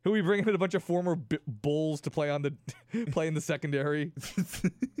 Who we bring in a bunch of former Bulls to play in the secondary.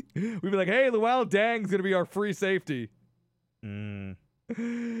 We'd be like, hey, Luol Deng's gonna be our free safety.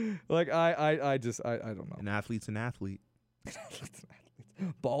 Like I don't know. An athlete's an athlete.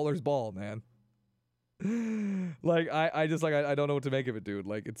 Baller's ball, man. Like I don't know what to make of it, dude.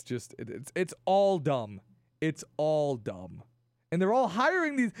 Like it's just it's all dumb. It's all dumb. And they're all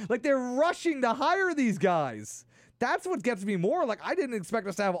hiring these, like they're rushing to hire these guys. That's what gets me more. Like, I didn't expect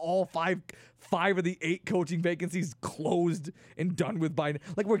us to have all five of the 8 coaching vacancies closed and done with by.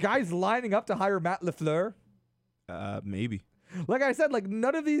 Like, were guys lining up to hire Matt LaFleur? Maybe. Like I said, like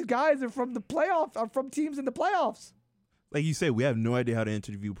none of these guys are from the playoffs. Are from teams in the playoffs. Like you say, we have no idea how the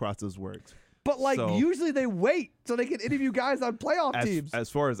interview process works. But like usually they wait so they can interview guys on playoff teams. As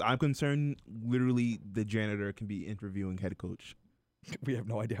far as I'm concerned, literally the janitor can be interviewing head coach. We have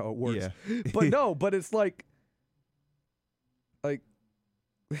no idea how it works. Yeah. But no, but it's like you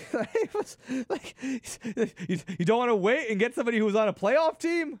don't want to wait and get somebody who's on a playoff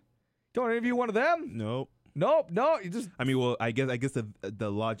team? You don't want to interview one of them? Nope. No, you just. I mean, well, I guess the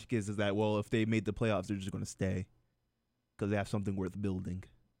logic is that, well, if they made the playoffs, they're just going to stay because they have something worth building.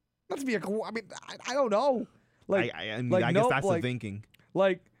 Let's be I don't know. Like, I guess that's the thinking.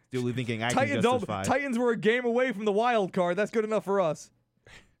 Like, still thinking I can justify. Titans were a game away from the wild card. That's good enough for us.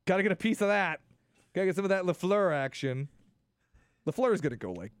 Got to get a piece of that. Got to get some of that LaFleur action. LaFleur is going to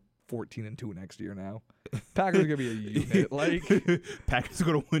go like 14-2 next year now. Packers are going to be a unit. Like Packers are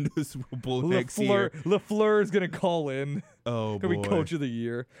going to win the Super Bowl next year. LaFleur is going to call in. Oh, boy. Going to be coach of the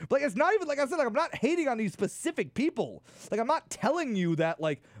year. But like, it's not even, like I said, like I'm not hating on these specific people. Like I'm not telling you that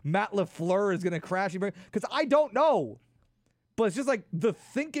like Matt LaFleur is going to crash because I don't know. But it's just like the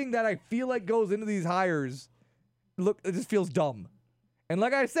thinking that I feel like goes into these hires. Look, it just feels dumb. And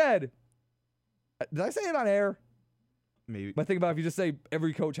like I said, did I say it on air? Maybe. My thing about if you just say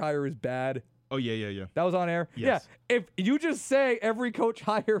every coach hire is bad. Oh, yeah. That was on air? Yes. Yeah. If you just say every coach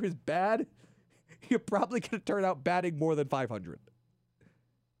hire is bad, you're probably going to turn out batting more than 500.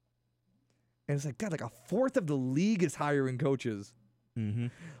 And it's like, God, like a fourth of the league is hiring coaches. Mm-hmm.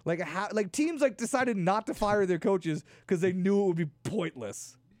 Like teams like decided not to fire their coaches because they knew it would be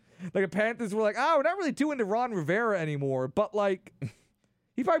pointless. Like the Panthers were like, we're not really too into Ron Rivera anymore, but like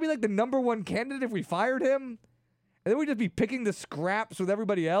he'd probably be like the number one candidate if we fired him. And then we'd just be picking the scraps with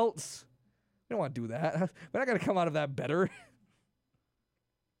everybody else. We don't want to do that. We're not going to come out of that better.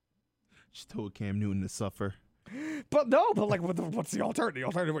 Just told Cam Newton to suffer. But like, what's the alternative? The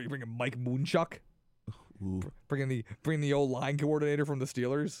alternative, what, you bring in Mike Moonchuck? Bring the old line coordinator from the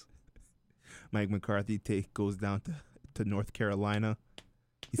Steelers? Mike McCarthy goes down to North Carolina.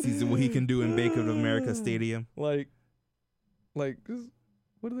 He sees what he can do in Bank of America Stadium. Like, what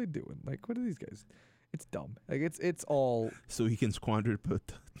are they doing? Like, what are these guys? It's dumb. Like, it's all... So he can squander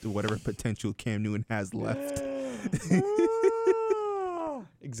whatever potential Cam Newton has left.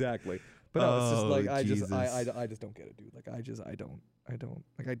 Exactly. But no, it's just like, I Jesus. just don't get it, dude. Like, I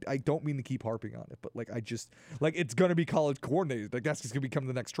don't mean to keep harping on it, but like, it's going to be college coordinators. Like, that's just going to become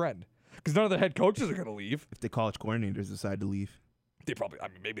the next trend. Because none of the head coaches are going to leave. If the college coordinators decide to leave. They probably,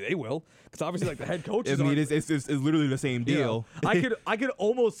 maybe they will. Because obviously, like, the head coaches it's literally the same deal. You know, I could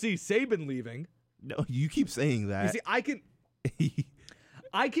almost see Saban leaving. No, you keep saying that. You see,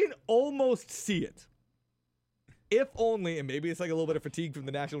 I can almost see it. If only, and maybe it's like a little bit of fatigue from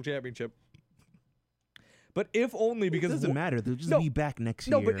the national championship. But if only because it doesn't matter. They'll just be back next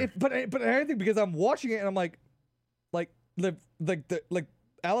year. No, but I think because I'm watching it and I'm like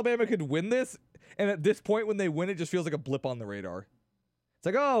Alabama could win this, and at this point when they win, it just feels like a blip on the radar. It's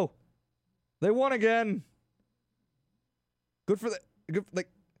like, oh, they won again. Good for like.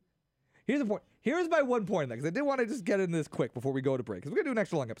 Here's the point. Here's my one point, because I did want to just get into this quick before we go to break, because we're gonna do an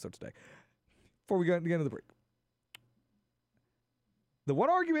extra long episode today. Before we get into the break, the one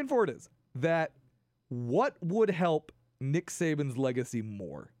argument for it is that what would help Nick Saban's legacy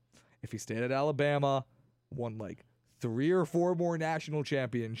more if he stayed at Alabama, won like 3 or 4 more national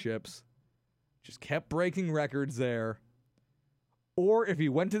championships, just kept breaking records there, or if he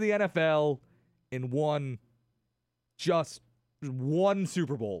went to the NFL and won just 1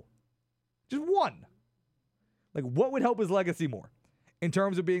 Super Bowl. Just 1. Like, what would help his legacy more in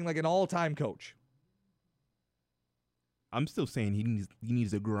terms of being like an all-time coach? I'm still saying he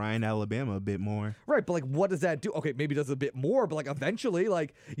needs to grind Alabama a bit more. Right, but like, what does that do? Okay, maybe he does a bit more, but like, eventually,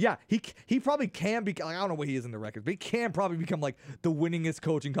 like, yeah, he probably can be. Like, I don't know what he is in the records, but he can probably become like the winningest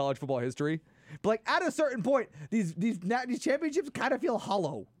coach in college football history. But like, at a certain point, these championships kind of feel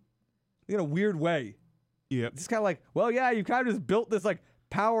hollow, in a weird way. Yeah, it's kind of like, well, yeah, you kind of just built this like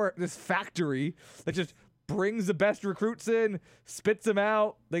this factory that just brings the best recruits in, spits them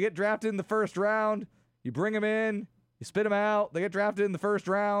out. They get drafted in the first round. You bring them in. You spit them out. They get drafted in the first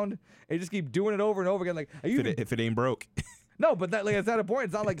round. And you just keep doing it over and over again. Like, if it ain't broke. No, but that, like, it's not a point.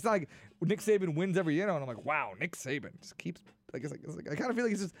 It's not like Nick Saban wins every year, and I'm like, wow, Nick Saban just keeps like it's like I kind of feel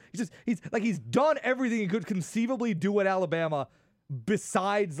like he's done everything he could conceivably do at Alabama,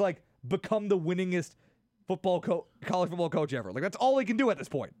 besides like become the winningest college football coach ever. Like, that's all he can do at this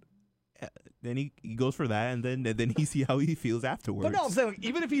point. Then he goes for that, and then he see how he feels afterwards. But no, I'm saying, like,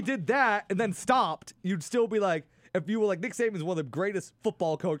 even if he did that and then stopped, you'd still be like, if you were like, Nick Saban's one of the greatest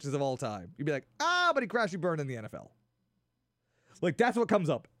football coaches of all time, you'd be like, but he crashed and burned in the NFL. Like, that's what comes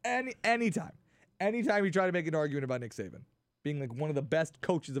up anytime you try to make an argument about Nick Saban being like one of the best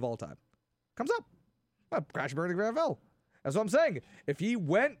coaches of all time, comes up. Well, crash and burn in the NFL. That's what I'm saying. If he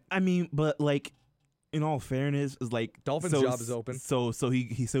went, but like, in all fairness, is like Dolphins' job is open. So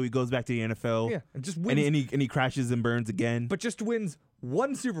he goes back to the NFL. Yeah, and just wins. And he crashes and burns again. But just wins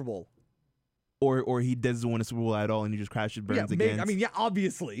 1 Super Bowl. Or he doesn't win a Super Bowl at all, and he just crashes and burns again.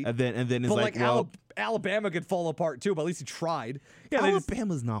 Obviously. And then it's but like, well, Alabama could fall apart too, but at least he tried. Yeah,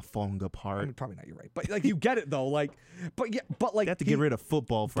 Alabama's not falling apart. Probably not. You're right, but like, you get it though. Like, but like, you have to get rid of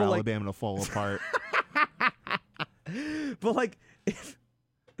football for Alabama to fall apart. But like,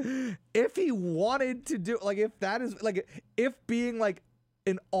 if he wanted to do, like, if that is like, if being like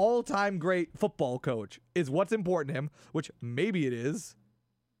an all-time great football coach is what's important to him, which maybe it is.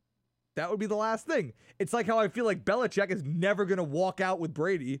 That would be the last thing. It's like how I feel like Belichick is never going to walk out with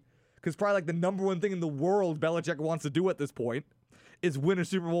Brady, because probably like the number one thing in the world Belichick wants to do at this point is win a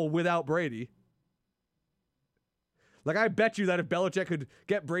Super Bowl without Brady. Like, I bet you that if Belichick could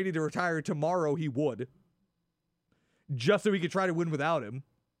get Brady to retire tomorrow, he would. Just so he could try to win without him.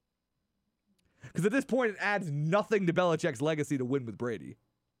 Because at this point, it adds nothing to Belichick's legacy to win with Brady.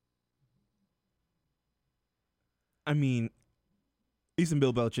 I mean, at least in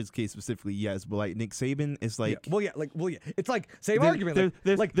Bill Belichick's case specifically, yes, but like Nick Saban is like, yeah. It's like same argument.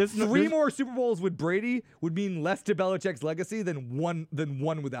 There's 3 more Super Bowls with Brady would mean less to Belichick's legacy than one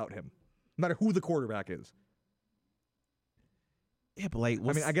without him, no matter who the quarterback is. Yeah, but like,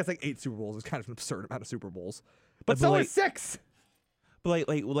 I guess like 8 Super Bowls is kind of an absurd amount of Super Bowls, but so is 6. But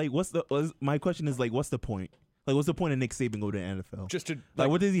like, my question is like, what's the point? Like, what's the point of Nick Saban going to the NFL? Just to like,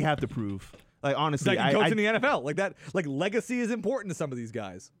 what does he have to prove? Like, honestly, he goes in the NFL like that. Like, legacy is important to some of these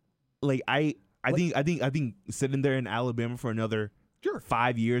guys. Like, I think sitting there in Alabama for another Sure.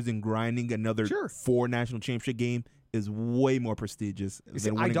 5 years and grinding another 4 national championship game is way more prestigious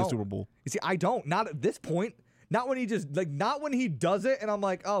than winning a Super Bowl. You see, I don't. Not at this point. Not when he not when he does it and I'm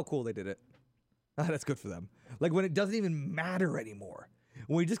like, oh, cool, they did it. That's good for them. Like when it doesn't even matter anymore.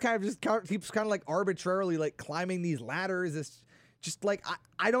 When he just keeps kind of like arbitrarily like climbing these ladders. It's just like,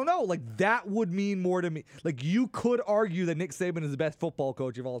 I don't know. Like that would mean more to me. Like you could argue that Nick Saban is the best football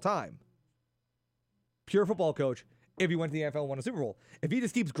coach of all time. Pure football coach. If he went to the NFL and won a Super Bowl. If he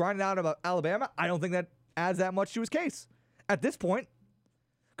just keeps grinding out about Alabama, I don't think that adds that much to his case at this point.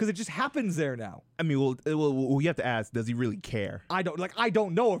 Because it just happens there now. I mean, well, you have to ask, does he really care? I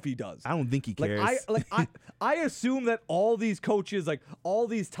don't know if he does. I don't think he cares. I assume that all these coaches, like all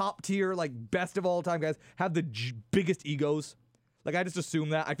these top tier, like best of all time guys, have the biggest egos. Like I just assume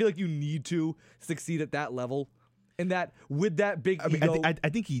that. I feel like you need to succeed at that level, and that with that big ego. I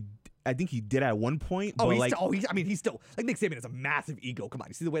think he did at one point. Oh, but he's still like Nick Saban has a massive ego. Come on,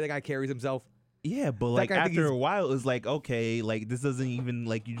 you see the way that guy carries himself. Yeah, but like after a while, it's like, okay, like this doesn't even,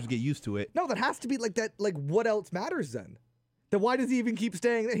 like, you just get used to it. No, that has to be like that. Like, what else matters then? Then why does he even keep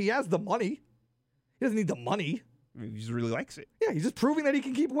staying there? He has the money. He doesn't need the money. He just really likes it. Yeah, he's just proving that he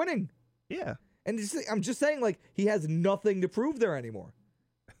can keep winning. Yeah. And I'm just saying, like, he has nothing to prove there anymore.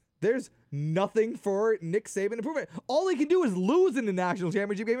 There's nothing for Nick Saban to prove it. All he can do is lose in the national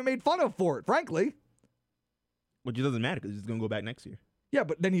championship game and made fun of for it, frankly. Which it doesn't matter because he's going to go back next year. Yeah,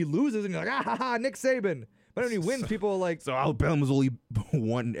 but then he loses and you're like, Nick Saban. But when he wins, people are like... So Alabama's only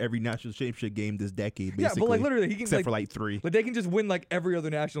won every national championship game this decade, basically. Yeah, but like literally, he can... Except for like 3. But they can just win like every other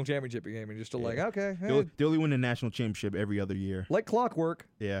national championship game and just like, okay. Hey. They only win a national championship every other year. Like clockwork.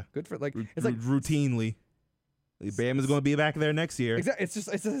 Yeah. Good for... like it's like routinely. Bama's going to be back there next year. Exactly. It's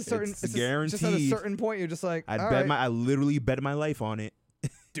a certain... It's guaranteed. Just at a certain point, you're just like, I literally bet my life on it.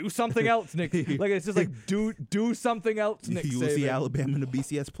 Do something else, Nick. Like it's just like do something else, Nick Saban. You will see Alabama in the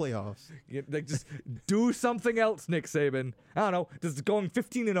BCS playoffs. Like just do something else, Nick Saban. I don't know. Does going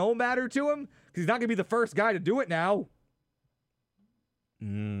 15-0 matter to him? Because he's not gonna be the first guy to do it now.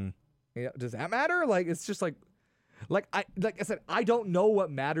 Yeah, does that matter? Like it's just like I said, I don't know what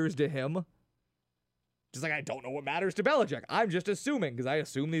matters to him. Just like I don't know what matters to Belichick. I'm just assuming because I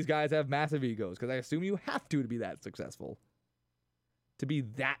assume these guys have massive egos because I assume you have to be that successful. To be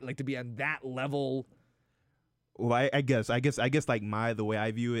that, like to be on that level. Well, I guess like the way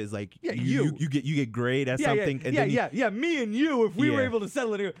I view it is like you get great at something. Me and you, if we were able to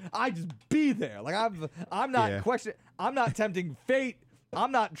settle it, I'd just be there. Like I'm not questioning. I'm not tempting fate.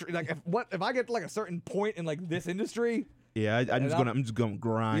 I'm not like if I get to like a certain point in like this industry. Yeah, I'm just gonna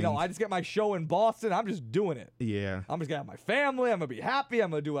grind. You know, I just get my show in Boston. I'm just doing it. Yeah, I'm just gonna have my family. I'm gonna be happy. I'm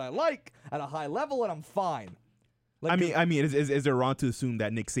gonna do what I like at a high level, and I'm fine. Like, I mean, is it wrong to assume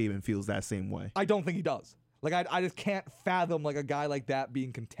that Nick Saban feels that same way? I don't think he does. Like, I just can't fathom like a guy like that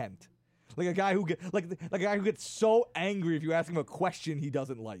being content. Like a guy who gets so angry if you ask him a question he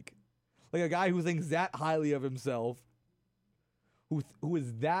doesn't like. Like a guy who thinks that highly of himself, who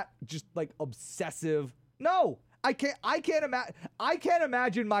is that just like obsessive. No, I can't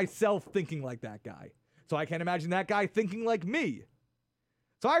imagine myself thinking like that guy. So I can't imagine that guy thinking like me.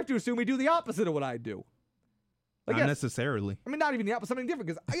 So I have to assume we do the opposite of what I do. Like, not necessarily. I mean, not even the opposite, something different.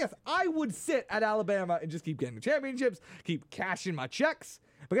 Because, yes, I would sit at Alabama and just keep getting the championships, keep cashing my checks.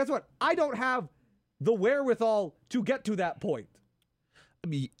 But guess what? I don't have the wherewithal to get to that point. I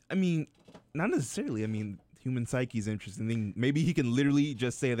mean, not necessarily. I mean, human psyche is interesting thing. Maybe he can literally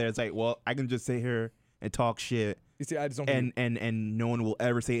just say that. It's like, well, I can just sit here and talk shit. You see, I just don't. And no one will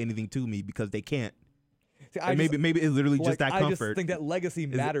ever say anything to me because they can't. See, maybe it's literally just that comfort. I just think that legacy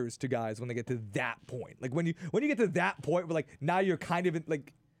matters to guys when they get to that point. Like when you get to that point where like now you're kind of in,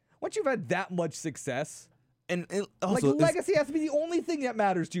 like once you've had that much success, and also like legacy has to be the only thing that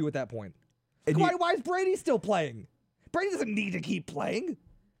matters to you at that point. Why is Brady still playing? Brady doesn't need to keep playing.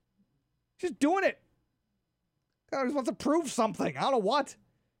 He's just doing it. God, he just wants to prove something. I don't know what.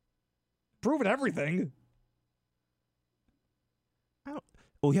 Proving everything.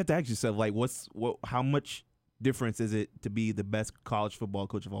 Well, you have to ask yourself, like, how much difference is it to be the best college football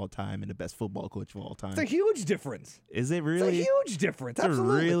coach of all time and the best football coach of all time? It's a huge difference. Is it really? It's a huge difference.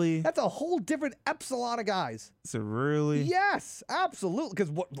 Absolutely. Really? That's a whole different epsilon of guys. Is it really? Yes, absolutely. Because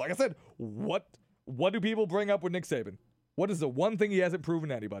like I said, what do people bring up with Nick Saban? What is the one thing he hasn't proven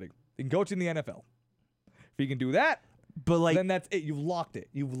to anybody? He can coach in the NFL. If he can do that, but like, then that's it. You've locked it.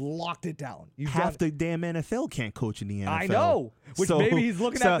 You've locked it down. Half the damn NFL can't coach in the NFL. I know. Which maybe he's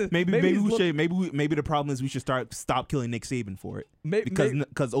looking at this. Maybe the problem is we should stop killing Nick Saban for it.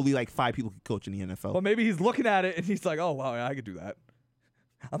 Because only like 5 people can coach in the NFL. Well, maybe he's looking at it and he's like, oh wow, yeah, I could do that.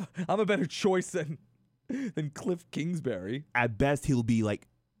 I'm a better choice than than Cliff Kingsbury. At best, he'll be like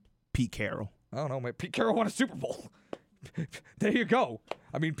Pete Carroll. I don't know, man. Pete Carroll won a Super Bowl. There you go.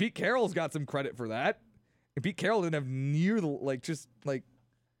 I mean, Pete Carroll's got some credit for that. And Pete Carroll didn't have near the, I'm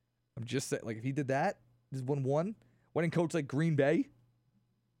just saying, like, if he did that, just won one, went and coached, like, Green Bay,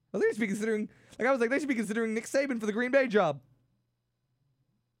 I think they should be considering, they should be considering Nick Saban for the Green Bay job.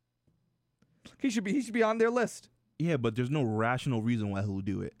 He should be on their list. Yeah, but there's no rational reason why he'll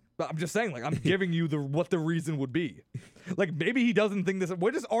do it. But I'm just saying, like, I'm giving you what the reason would be. Like, maybe he doesn't think this.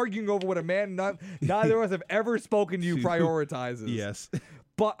 We're just arguing over what a man neither of us have ever spoken to you prioritizes. Yes.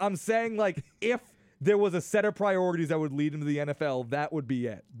 But I'm saying, like, if there was a set of priorities that would lead him to the NFL, that would be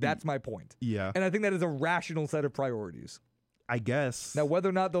it. That's my point. Yeah. And I think that is a rational set of priorities. I guess. Now, whether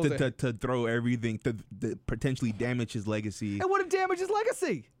or not those to throw everything to potentially damage his legacy. It wouldn't damage his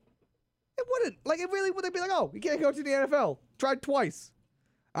legacy. It wouldn't. Like, it really would. They'd be like, oh, you can't coach in the NFL. Tried twice.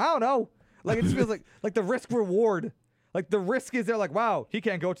 I don't know. Like, it just feels like the risk reward. Like, the risk is they're like, wow, he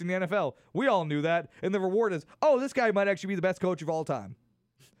can't coach in the NFL. We all knew that. And the reward is, oh, this guy might actually be the best coach of all time.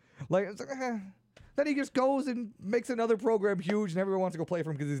 Like, it's like, then he just goes and makes another program huge and everyone wants to go play for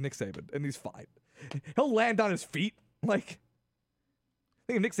him because he's Nick Saban. And he's fine. He'll land on his feet. Like,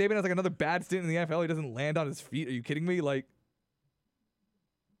 I think if Nick Saban has like another bad stint in the NFL, he doesn't land on his feet. Are you kidding me? Like,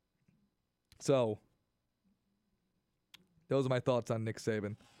 so those are my thoughts on Nick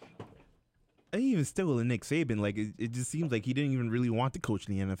Saban. And even still with Nick Saban, like it just seems like he didn't even really want to coach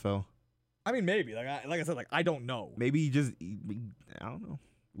in the NFL. I mean, maybe. Like I said, like I don't know. Maybe I don't know.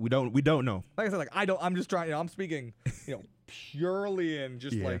 We don't know. Like I said, like I'm just trying. I'm speaking, purely and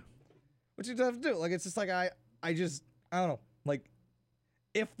just like what you have to do. Like it's just like I don't know. Like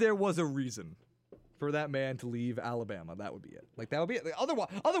if there was a reason for that man to leave Alabama, that would be it. Like that would be it. Like,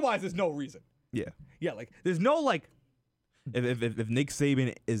 otherwise, there's no reason. Yeah. Yeah. Like there's no like. If Nick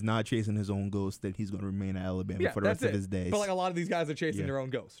Saban is not chasing his own ghost, then he's going to remain at Alabama for the rest of his days. But like a lot of these guys are chasing their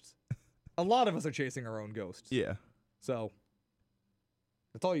own ghosts. A lot of us are chasing our own ghosts. Yeah. So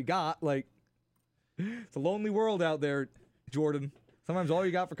that's all you got. Like it's a lonely world out there, Jordan. Sometimes all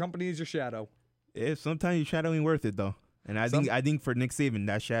you got for company is your shadow. Yeah. Sometimes your shadow ain't worth it though, and I think for Nick Saban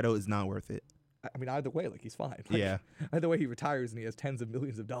that shadow is not worth it. I mean, either way, like he's fine. Like, yeah. Either way, he retires and he has tens of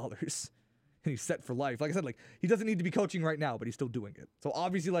millions of dollars. And he's set for life. Like I said, like he doesn't need to be coaching right now, but he's still doing it. So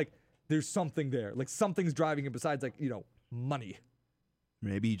obviously, like there's something there. Like something's driving him besides like money.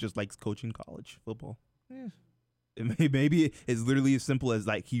 Maybe he just likes coaching college football. Yeah. Maybe it's literally as simple as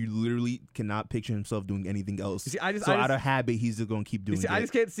like he literally cannot picture himself doing anything else. See, out of habit, he's just gonna keep doing it. I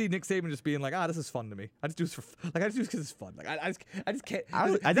just can't see Nick Saban just being like, this is fun to me. I just do this for I just do this because it's fun. Like I just can't.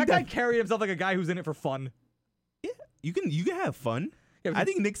 Does that guy carry himself like a guy who's in it for fun? Yeah, you can have fun. Yeah, I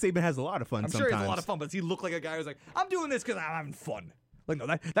think Nick Saban has a lot of fun. I'm sure he has a lot of fun, but does he look like a guy who's like, I'm doing this because I'm having fun? Like, no,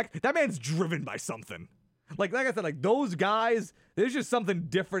 that man's driven by something. Like I said, like those guys, there's just something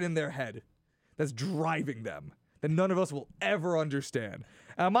different in their head that's driving them that none of us will ever understand.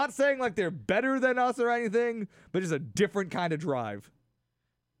 And I'm not saying like they're better than us or anything, but just a different kind of drive.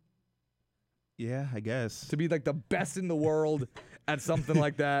 Yeah, I guess. To be like the best in the world at something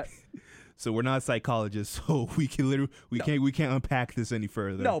like that. So we're not psychologists, so we can't unpack this any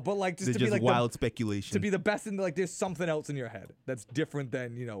further. No, but like just to be like wild speculation. To be the best in like there's something else in your head that's different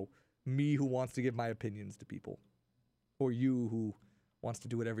than, me who wants to give my opinions to people. Or you who wants to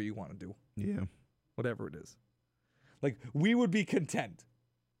do whatever you want to do. Yeah. Whatever it is. Like we would be content.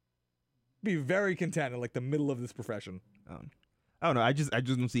 Be very content in like the middle of this profession. I don't know. I just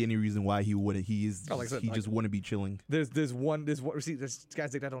don't see any reason why he wouldn't. He just wouldn't be chilling. There's guys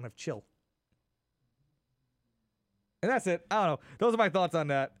like that don't have chill. And that's it. I don't know. Those are my thoughts on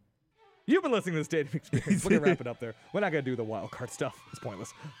that. You've been listening to the Stadium Experience. We're going to wrap it up there. We're not going to do the wild card stuff. It's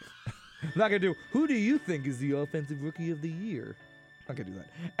pointless. We're not going to do, who do you think is the offensive rookie of the year? I'm not going to do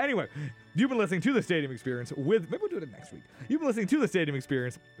that. Anyway, you've been listening to the Stadium Experience with, maybe we'll do it next week. You've been listening to the Stadium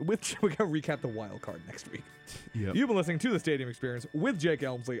Experience with, we're going to recap the wild card next week. Yep. You've been listening to the Stadium Experience with Jake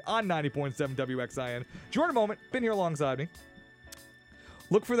Elmsley on 90.7 WXIN. Jordan Moment, been here alongside me.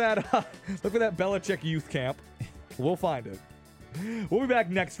 Look for that Belichick youth camp. We'll find it. We'll be back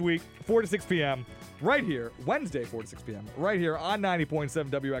next week, 4 to 6 p.m., right here, Wednesday, 4 to 6 p.m., right here on 90.7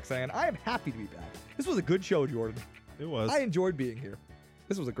 WXIN. I am happy to be back. This was a good show, Jordan. It was. I enjoyed being here.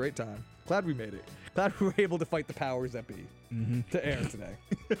 This was a great time. Glad we made it. Glad we were able to fight the powers that be to air today.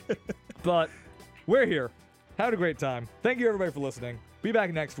 But we're here. Had a great time. Thank you, everybody, for listening. Be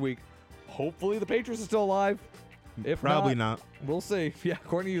back next week. Hopefully the Patriots are still alive. If Probably not. We'll see. Yeah,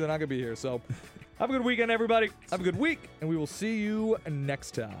 according to you, they're not going to be here. So have a good weekend, everybody. Have a good week, and we will see you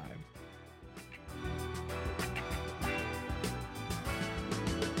next time.